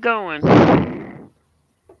your day going?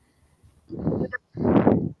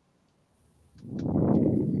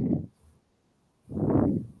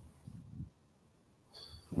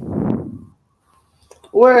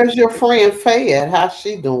 Where's your friend Faye at? How's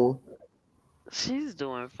she doing? She's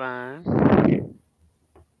doing fine.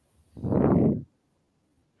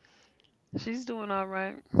 She's doing all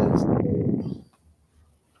right. That's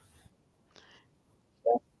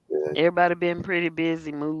good. Everybody been pretty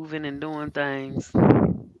busy moving and doing things.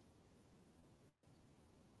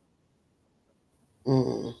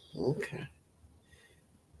 Mm. Okay.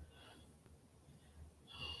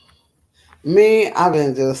 Me, I've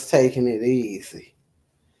been just taking it easy.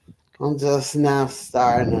 I'm just now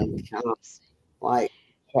starting to kind of like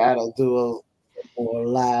try to do more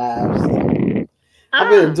lives. I've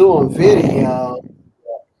been Ah. doing video.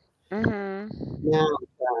 Mhm. Now I'm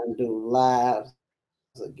trying to do lives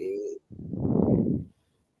again.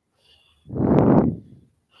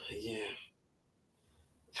 Yeah,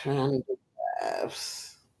 trying to do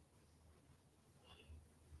lives.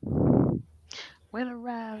 Where the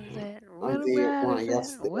ride is at? I Where the did ride one is at?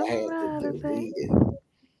 yesterday. Where I the had to ride is at? delete it.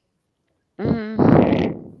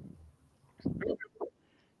 Mhm.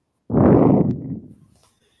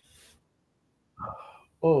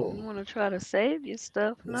 Oh, You want to try to save your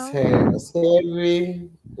stuff? it's No. heavy.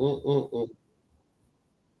 Mm-mm-mm.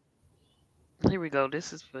 Here we go.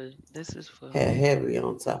 This is for. This is for. Had heavy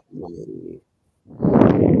on top of my head.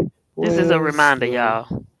 This is a Where's reminder, my y'all.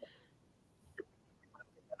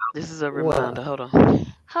 This is a what? reminder. Hold on.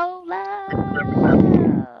 Hold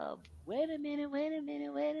up. Wait a minute, wait a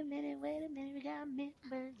minute, wait a minute, wait a minute. We got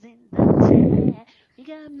members in the chat. We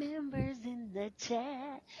got members in the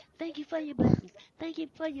chat. Thank you for your blessings. Thank you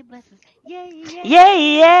for your blessings. Yeah, yeah. Yeah,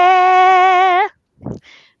 yeah.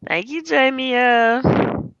 Thank you, Jamie.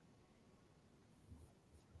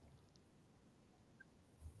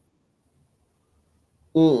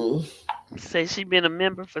 Mm. Say she been a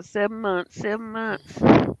member for 7 months. 7 months.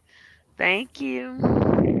 Thank you.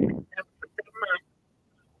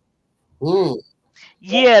 Mm.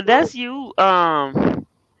 Yeah, that's you,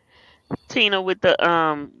 Tina, with the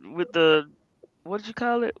what did you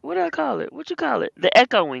call it? What did I call it? What you call it? The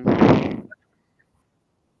echoing.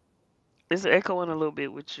 It's echoing a little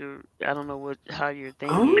bit with your. I don't know what how your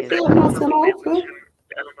I thing don't is. got nothing open.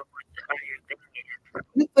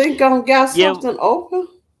 You think I got Yeah, something open?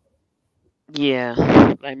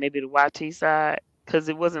 yeah. Like maybe the YT side. Cause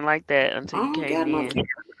it wasn't like that I until you don't came got no. in.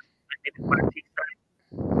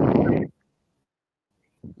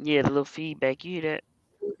 Yeah, the little feedback. You hear that?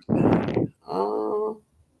 Uh,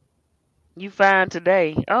 You fine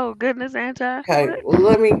today? Oh goodness, anti. okay, What? well,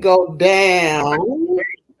 let me go down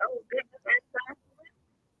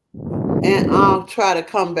and I'll try to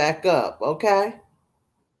come back up. Okay.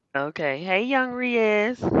 Okay. Hey, young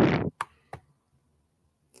Riaz.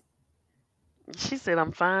 She said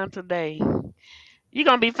I'm fine today. You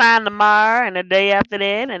gonna be fine tomorrow, and the day after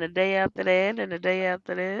that, and the day after that, and the day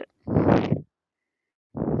after that.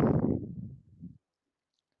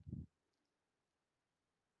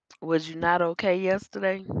 Was you not okay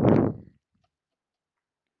yesterday?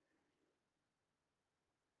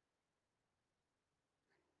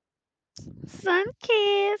 Sun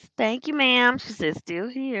kiss. Thank you, ma'am. She said still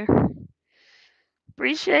here.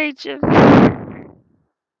 Appreciate you.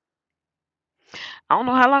 I don't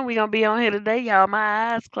know how long we gonna be on here today, y'all.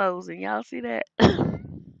 My eyes closing. Y'all see that?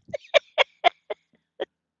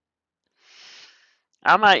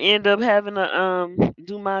 I might end up having to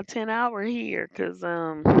do my 10 hour here, cause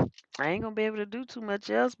I ain't gonna be able to do too much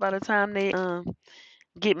else by the time they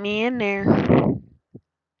get me in there,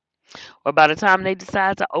 or by the time they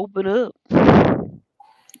decide to open up.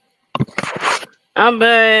 I'm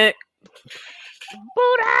back.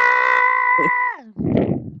 Buddha!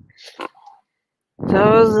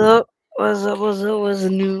 So what's up? What's up? What's up? What's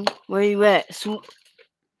new? Where you at? Swoop.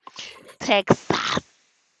 Texas.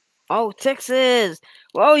 Oh, Texas.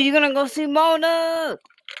 Whoa, you gonna go see Mona?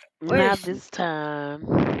 Where is Not she? this time.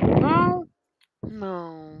 No.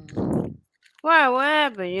 No. Why? What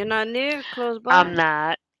happened? You're not near? Close I'm by?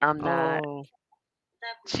 not. I'm not. Oh.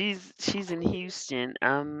 She's in Houston.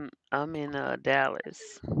 I'm in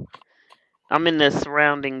Dallas. I'm in the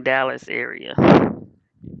surrounding Dallas area.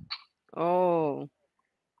 Oh.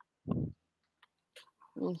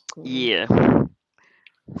 Okay. Yeah.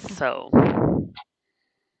 So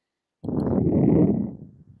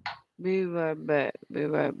Be right back. Be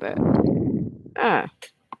right back. Ah.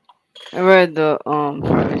 I read the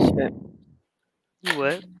private chat. you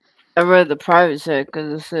what? I read the private chat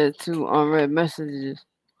because it said two unread messages.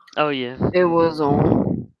 Oh yeah. It was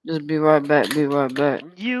on. Just be right back. Be right back.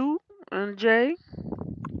 You and Jay.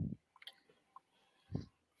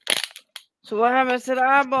 So what happened to the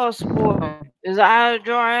eyeball sport? Is the eye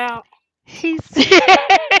dry out? He said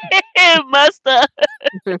it must have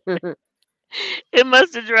it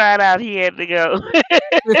must have dried out. He had to go.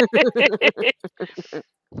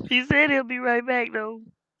 He said he'll be right back though.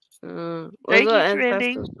 What's Thank you, up,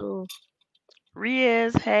 trending. ancestral?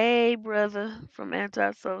 Riaz, hey brother from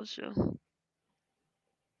Antisocial.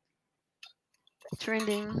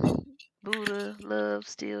 Trending. Buddha, love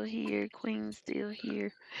still here. Queen still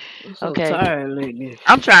here. I'm so Okay. tired lately.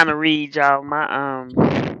 I'm trying to read y'all.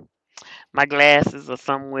 My glasses are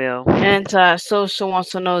somewhere. Antisocial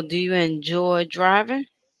wants to know, do you enjoy driving?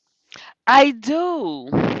 I do.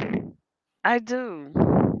 I do.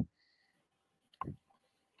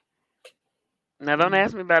 Now don't Mm.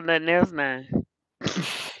 ask me about nothing else now.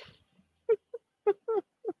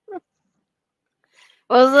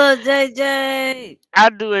 What's up, JJ? I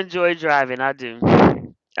do enjoy driving. I do.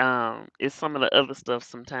 It's some of the other stuff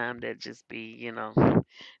sometimes that just be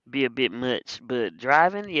a bit much. But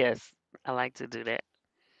driving, yes, I like to do that.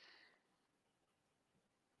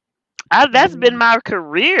 That's been Mm. my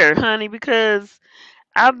career, honey, because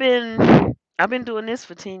I've been doing this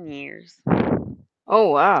for 10 years. Oh,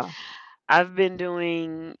 wow. I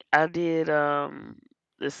did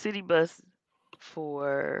the city bus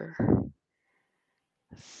for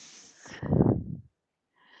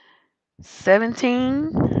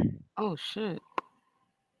 17. Oh, shit.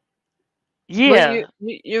 But Yeah.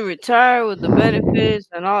 you retire with the benefits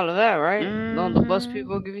and all of that, right? Don't the bus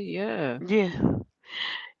people Mhm. give you? Yeah. Yeah.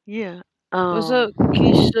 Yeah. What's up,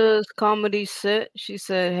 Keisha's comedy set? She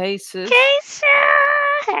said, "Hey sis,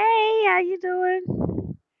 Keisha, hey, how you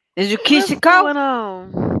doing? is you What's Keisha Cole? going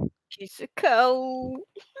on? Keisha Cole.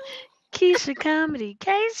 Keisha comedy.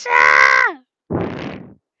 Keisha.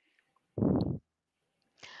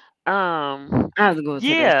 I have to go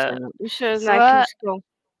to that Yeah. channel. You sure it's So not Keisha Cole?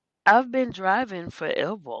 I've been driving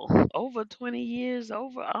forever. Over 20 years,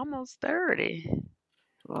 over almost 30.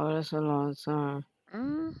 Oh, that's a long time.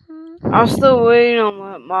 I'm Mhm. still waiting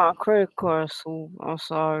on my credit card, so I'm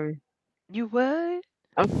sorry. You what?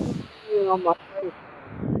 I'm still waiting on my credit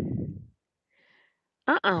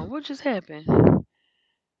What just happened?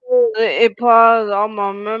 card. It paused all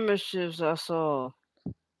my memberships I saw.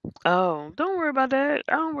 Oh, don't worry about that.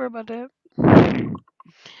 I don't worry about that.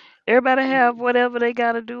 Everybody have whatever they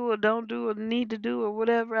gotta do or don't do or need to do or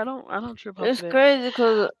whatever. I don't trip off It's of that. crazy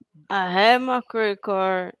because I had my credit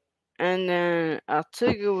card and then I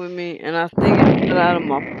took it with me and I think it fell out of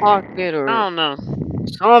my pocket I or don't know.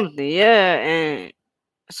 something. Yeah, and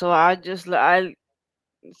so I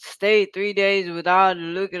stayed 3 days without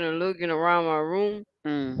looking and looking around my room.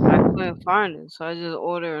 I Mm. couldn't find it, so I just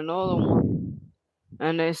ordered another one.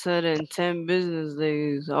 And they said in 10 business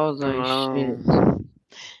days. I was like, shit. Um,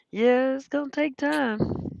 yeah, it's gonna take time.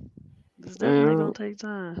 It's definitely And, gonna take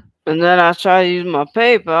time. and then I tried to use my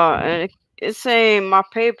PayPal, and it's saying my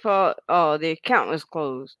PayPal, the account is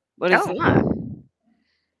closed, but it's not. Oh,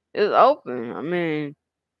 It's open. I mean,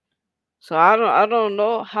 so I don't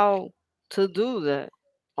know how to do that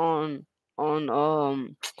on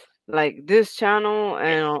on like this channel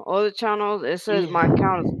and on other channels. It says yeah, my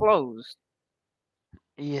account is closed.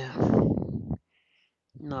 yeah.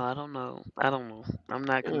 No, I don't know. I don't know. I'm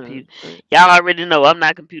not Uh, computer. Y'all already know I'm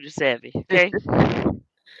not computer savvy. Okay,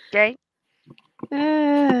 okay.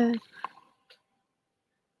 eh,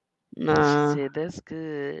 She nah. said that's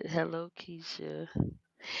good. Hello, Keisha.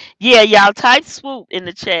 Yeah, y'all type swoop in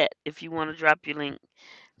the chat if you want to drop your link.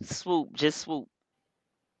 Swoop, just swoop.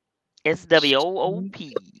 SWOOP.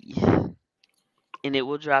 And it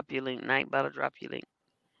will drop your link. Nightbot will drop your link.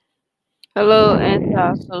 Hello,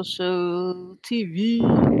 anti-social TV.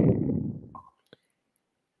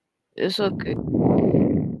 It's okay.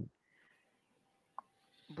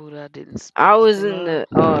 Buddha didn't I speak. was in Hello. the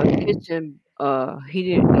kitchen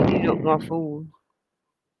heating up my food,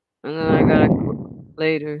 and then I gotta cook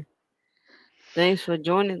later. Thanks for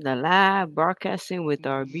joining the live broadcasting with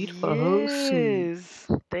our beautiful host, Sue. Yes.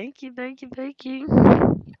 Thank you, thank you, thank you.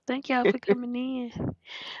 Thank y'all for coming in.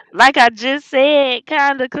 Like I just said,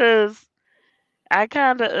 kinda, cause I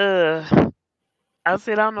kinda I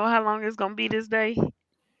said I don't know how long it's gonna be this day,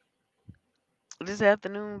 this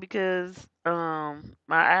afternoon, because my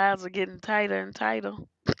eyes are getting tighter and tighter.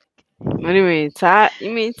 What do you mean, tired?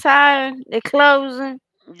 You mean tired? They're closing.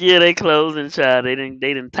 Yeah, they closing, child. They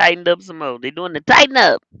done tightened up some more. They doing the tighten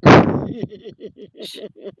up. Sh-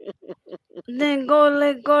 Then go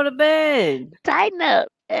to bed. Tighten up.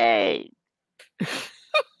 Hey,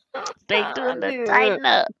 they doing the tighten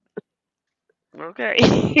up.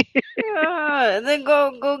 Okay. Then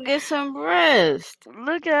go get some rest.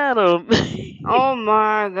 Look at them. Oh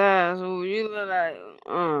my gosh, Ooh, you look like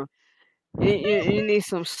you need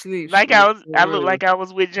some sleep, Like Swoop, I for look real. like I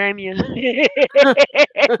was with Jamie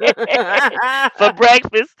for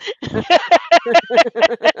breakfast.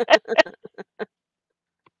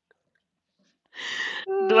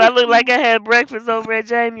 Do I look like I had breakfast over at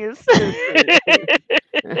Jamie's?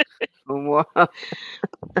 Wow.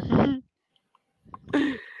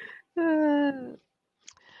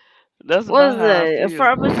 That's What about is how I that? A feel.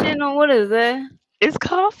 frappuccino? What is that? It's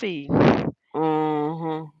coffee.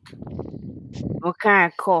 Uh-huh. What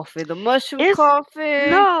kind of coffee? The mushroom It's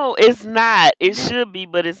coffee? no, it's not. It should be,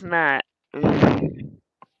 but it's not. Mm.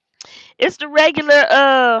 It's the regular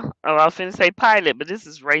oh, I was finna say pilot, but this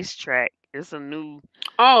is racetrack. It's a new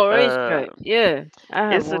Oh, uh racetrack. Yeah,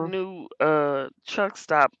 I have it's a one. new truck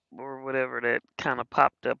stop or whatever that kind of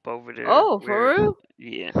popped up over there Oh, for where real?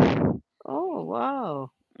 yeah. Oh,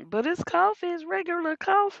 wow. But it's coffee, it's regular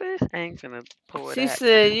coffee. I ain't finna pour it She out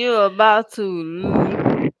now. said you're about to loot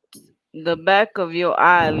the back of your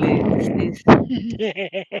eyelid.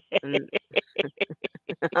 L-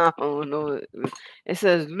 I don't know. It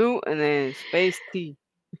says loot and then space T.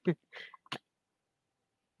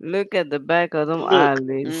 Look at the back of them Look.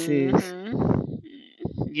 eyelids, sis. Mm-hmm.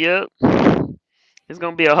 Yep. It's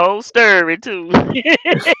gonna be a whole story too.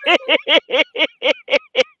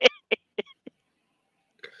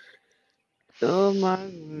 Oh my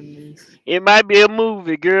goodness. It might be a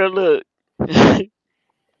movie, girl. Look.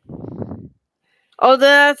 Oh, did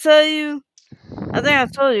I tell you? I think I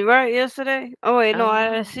told you right yesterday. Oh wait, I no, don't I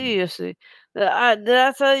didn't know. see you yesterday. Did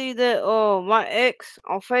I tell you that? Oh, my ex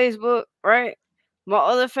on Facebook, right? My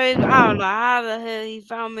other Facebook. I don't know how the hell he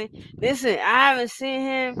found me. Listen, I haven't seen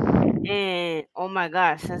him, and oh my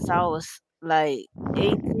god, since I was like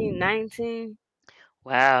 18, 19.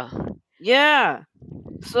 Wow. Yeah.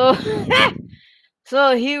 So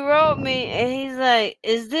so he wrote me, and he's like,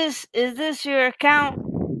 "Is this your account?"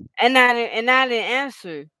 And I didn't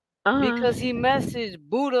answer Uh because he messaged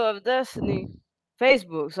Buddha of Destiny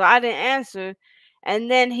Facebook. So I didn't answer. And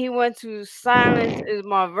then he went to silence is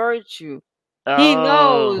my virtue. He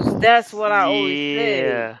knows oh. that's what I always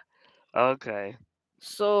say. Yeah. Okay.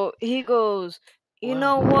 So he goes, you Well.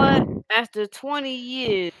 know what? After 20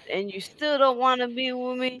 years and you still don't want to be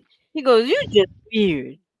with me? He goes, you just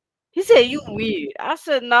weird. He said, "You weird." I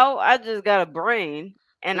said, "No, I just got a brain,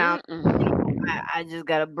 and you know, Mm-mm. I just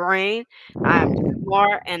got a brain. I'm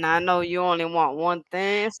smart, and I know you only want one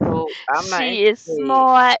thing, so I'm not She is interested."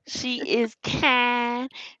 smart. She is kind.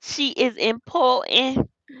 She is important.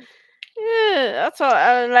 Yeah, that's all.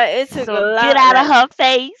 Like it took a So get lot. out of Like her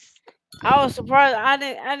face. I was surprised. I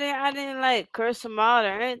didn't like curse him out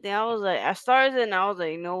or anything. I was like, I started it, and I was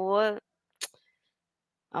like, you know what?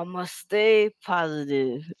 I must stay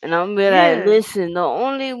positive, and I'm gonna be like, Yeah. listen. The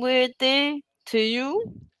only weird thing to you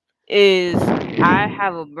is I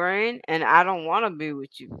have a brain, and I don't want to be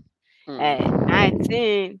with you. At Mm.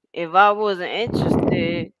 19, if I wasn't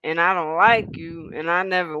interested and I don't like you, and I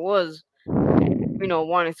never was,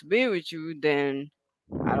 wanting to be with you, then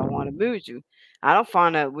I don't want to be with you. I don't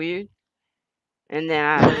find that weird. And then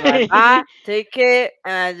I was like, bye, take care,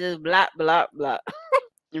 and I just block, block, block,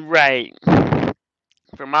 Right.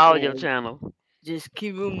 From all your and channel. just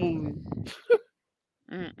keep it moving.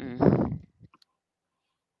 Mm-mm.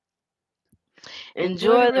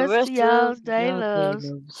 Enjoy the Enjoy the rest of rest of y'all's day, your day, loves.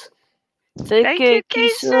 loves. Take Thank care, you,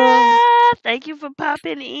 Keisha. Keisha. Thank you for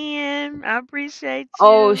popping in. I appreciate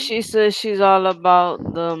Oh, you. she says she's all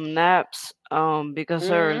about them naps, because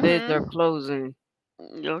her lids are Mm-hmm. closing.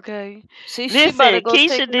 Okay. See, she about to Listen, go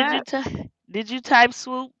take Keisha, a nap. did you type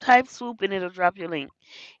swoop? Type swoop and it'll drop your link.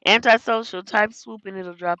 Antisocial, type swoop and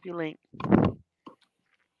it'll drop your link.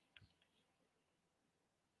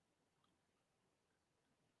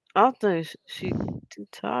 I think she too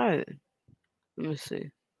tired. Let me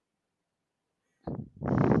see.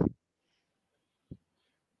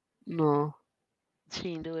 No, She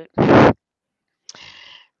didn't do it.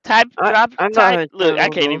 Type I drop I got type her look, I channel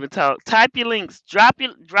can't though. even talk. Type your links.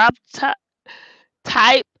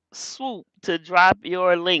 Type swoop to drop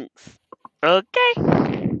your links. Okay.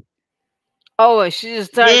 Oh wait, she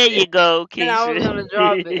just typed There it, you go, and I was Keisha. gonna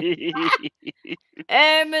drop it.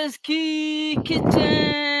 Hey, Miss Key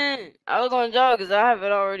Kitchen. I was gonna drop because I have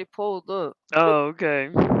it already pulled up. Oh, okay.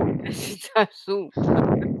 And she typed soup.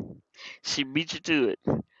 She beat you to it.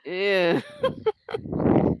 Yeah.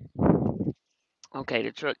 Okay,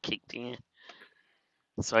 the truck kicked in.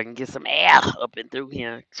 So I can get some air up and through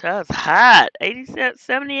here. It's hot. 87,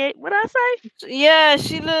 78. What I say? Yeah,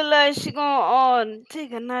 she look like she gonna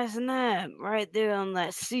take a nice nap right there on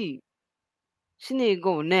that seat. She need to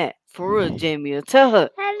go nap. For real, Jamie. Tell her.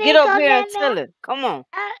 I Get need to up go here nap and nap. tell her. Come on.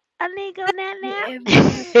 I need to go Thank nap you, nap.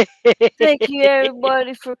 everybody. Thank you,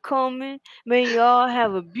 everybody, for coming. May you all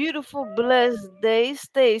have a beautiful, blessed day.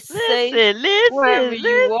 Stay safe Listen, wherever listen,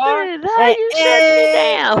 you are. listen. How And you shutting me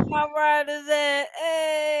hey, where down? my riders at?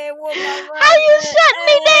 Hey, where my How riders you at? shutting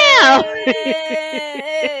me down?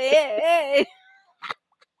 Hey.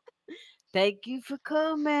 Thank you for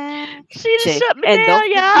coming. She done Check shut me and don't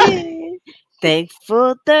down, y'all. forget.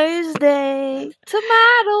 Thankful Thursday.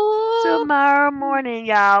 Tomorrow. Tomorrow morning,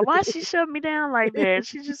 y'all. Why she shut me down like that?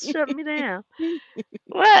 She just shut me down.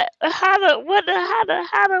 What? How the? What the? How the?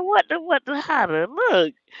 How the? What the? What the? How the?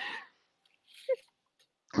 Look.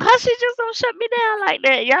 How she just don't shut me down like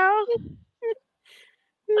that, y'all?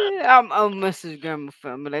 I'm message grandma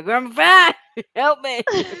family. Grandma family, help me.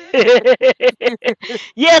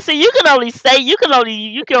 Yeah, so you can only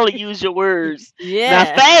use your words. Now Yeah.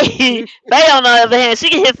 Faye Faye on the other hand, she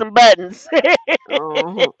can hit some buttons.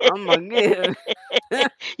 I'm gonna give.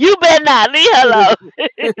 You better not leave her alone.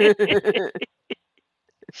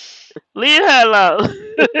 Leave her alone.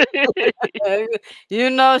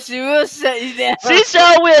 She will shut you down. She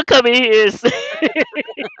sure will come in here.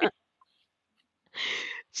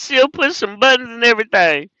 She'll push some buttons and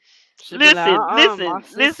everything. She'll be like, Listen, my listen,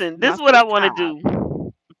 sis, listen. This my is what sis I want to tired. do.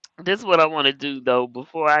 This is what I want to do though.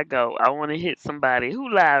 Before I go, I want to hit somebody who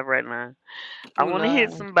live right now. I Who want to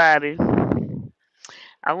hit lied? somebody.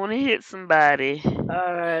 I want to hit somebody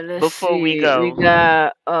All right, let's before we see. We go.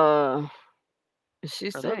 got is she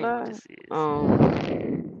Oh, that still ain't what live? this is.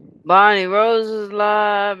 Bonnie Rose is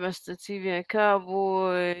live. Mr. TV and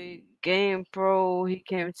Cowboy, Game Pro. He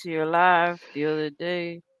came to your live the other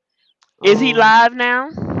day. Is he Um, live now?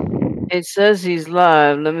 it says he's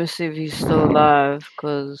live. Let me see if he's still live.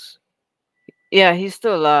 Cause yeah, he's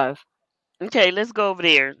still live. Okay, let's go over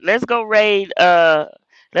there. Let's go raid.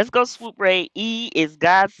 Let's go swoop raid. E is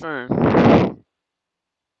God's son.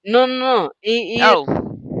 No, no, no. He is Oh,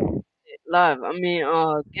 live. I mean,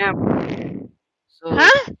 Gam Pro. So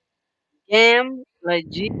huh? Gam like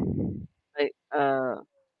G like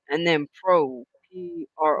and then Pro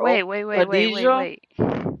PRO. Wait, wait, wait, wait, wait, Khadijah. wait.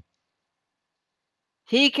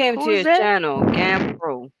 He came Who to is your that? channel, Gam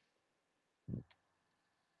Pro.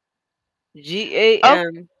 Oh,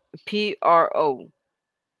 GAMPRO.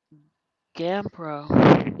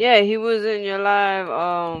 Gampro. Yeah, he was in your live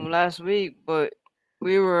last week, but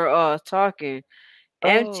we were talking.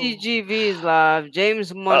 Oh, MTGV's live,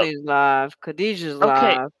 James uh, Money's live, Khadijah's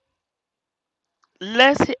okay. live.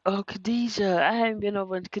 Let's hit. Oh, Khadijah. I haven't been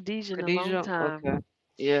over to Khadijah in a long Khadijah, okay. time.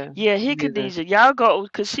 Yeah, Yeah, hit me either. Khadijah. Y'all go,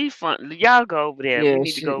 cause she fun. Y'all go over there. We Yeah,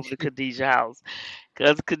 need to go she over to Khadijah house,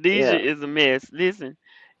 cause Khadijah yeah. is a mess. Listen,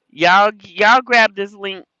 y'all grab this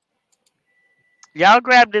link. Y'all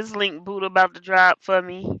grab this link Buddha about to drop for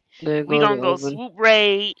me. There We go the gonna go oven. swoop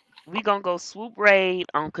raid. We gonna go swoop raid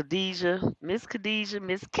on Khadijah, Miss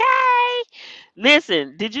K.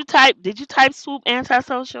 Listen, did you type swoop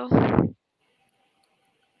antisocial?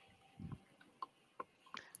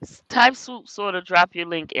 Type swoop sort of drop your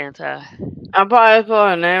link anti. I probably spelled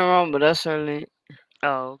her name wrong, but that's her link.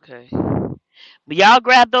 Oh, okay. But y'all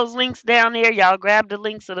grab those links down there. Y'all grab the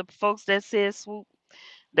links of the folks that said swoop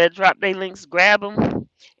that drop their links. Grab them,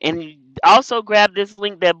 and also grab this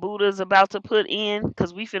link that Buddha's about to put in,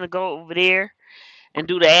 cause we finna go over there and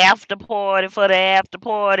do the after party for the after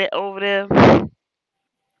party over there.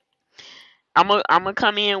 I'm gonna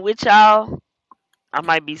come in with y'all. I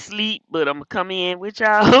might be asleep, but I'm gonna come in with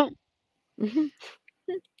y'all.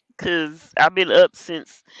 Cause I've been up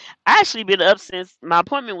since I actually been up since my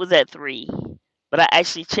appointment was at 3. But I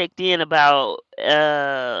actually checked in about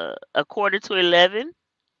a quarter to 11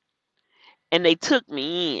 and they took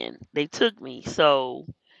me in. They took me. So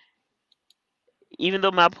even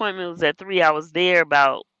though my appointment was at 3, I was there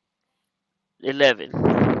about 11.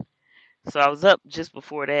 So I was up just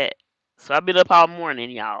before that. So I've been up all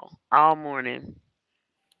morning, y'all. All morning.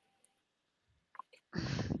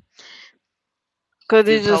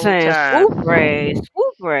 This Khadijah whole saying, time. swoop ray, let's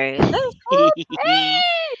swoop ray.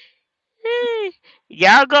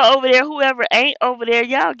 Y'all go over there. Whoever ain't over there,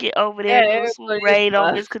 y'all get over there. Yeah, Do a swoop everybody is raid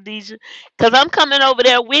on black. Miss Khadijah. Cause I'm coming over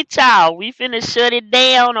there with y'all. We finna shut it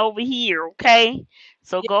down over here, okay?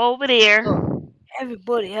 So Yeah, go over there. so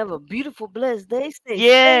everybody have a beautiful, blessed day. Stay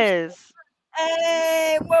safe. Yes.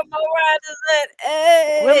 Hey, where my riders at?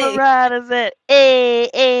 Where my Hey, riders at? Hey,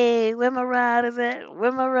 hey. Where my riders at?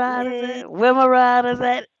 Where my riders hey. at? Where my riders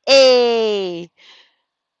at? Hey.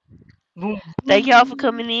 Boom, Thank y'all for boom.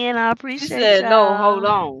 coming in. I She appreciate said, no, hold y'all.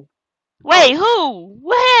 on. Wait, who?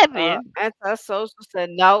 What happened? Antisocial said,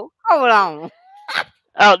 no, hold on.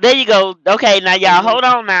 Oh, there you go. Okay, now y'all And then, hold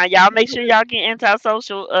on now. Y'all make sure y'all get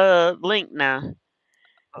antisocial link now.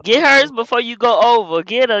 Get okay, hers before you go over.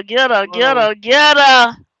 Get her, get her, hold get on. her, get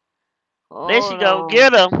her. There she Hold go. on.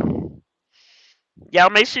 Get her. Y'all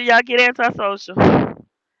make sure y'all get antisocial.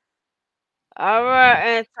 All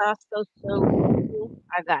right, antisocial.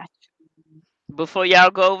 I got Before y'all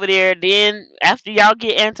go over there. Then after y'all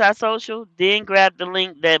get antisocial, then grab the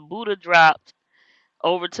link that Buddha dropped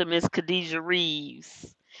over to Miss Khadijah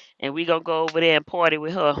Reeves. And we gonna go over there and party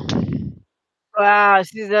with her. you. Wow,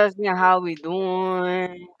 she's asking how we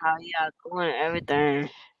doing, how y'all doing, everything.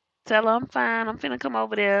 Tell her I'm fine. I'm finna come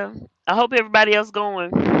over there. I hope everybody else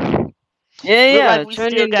going. Yeah, Look like yeah, we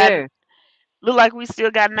still trending got there. look like we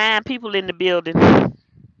still got 9 people in the building.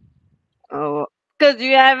 Oh, because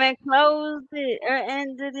you haven't closed it or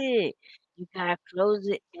ended it. You gotta close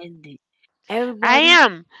it, end it. I Everybody,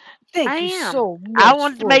 am. I thank you am. so I much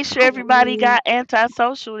wanted to for make sure everybody coming. got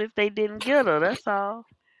antisocial if they didn't get her. That's all.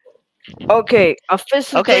 Okay,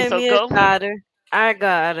 official Okay, so Jamia go. got her. I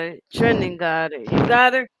got her. Trending got her. You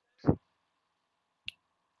got her.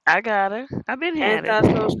 I got her. I've been had her.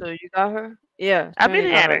 Antisocial, you got her. Yeah, I've been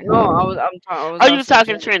Trending got had her. her. No, I was Oh, you was asking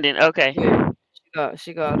talking Trending. trending. Okay. Yeah,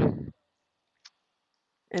 she got her.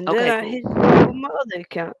 And then Okay, I cool. hit you up with my other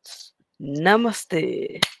accounts.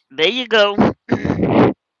 Namaste. There you go. All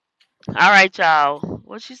right, y'all.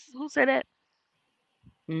 Who said that?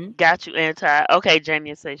 Hmm? Got you anti. Okay,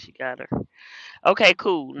 Jamie say she got her. Okay,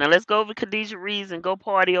 cool. Now let's go over to Khadijah Reeves and go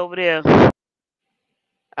party over there.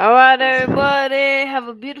 All right, everybody. Have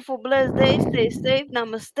a beautiful, blessed day. Stay safe.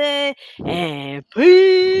 Namaste. And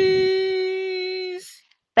peace.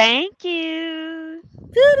 Thank you.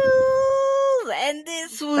 Toodles. And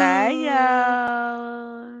this Bye, swoop.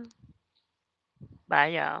 y'all. Bye,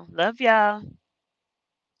 y'all. Love y'all.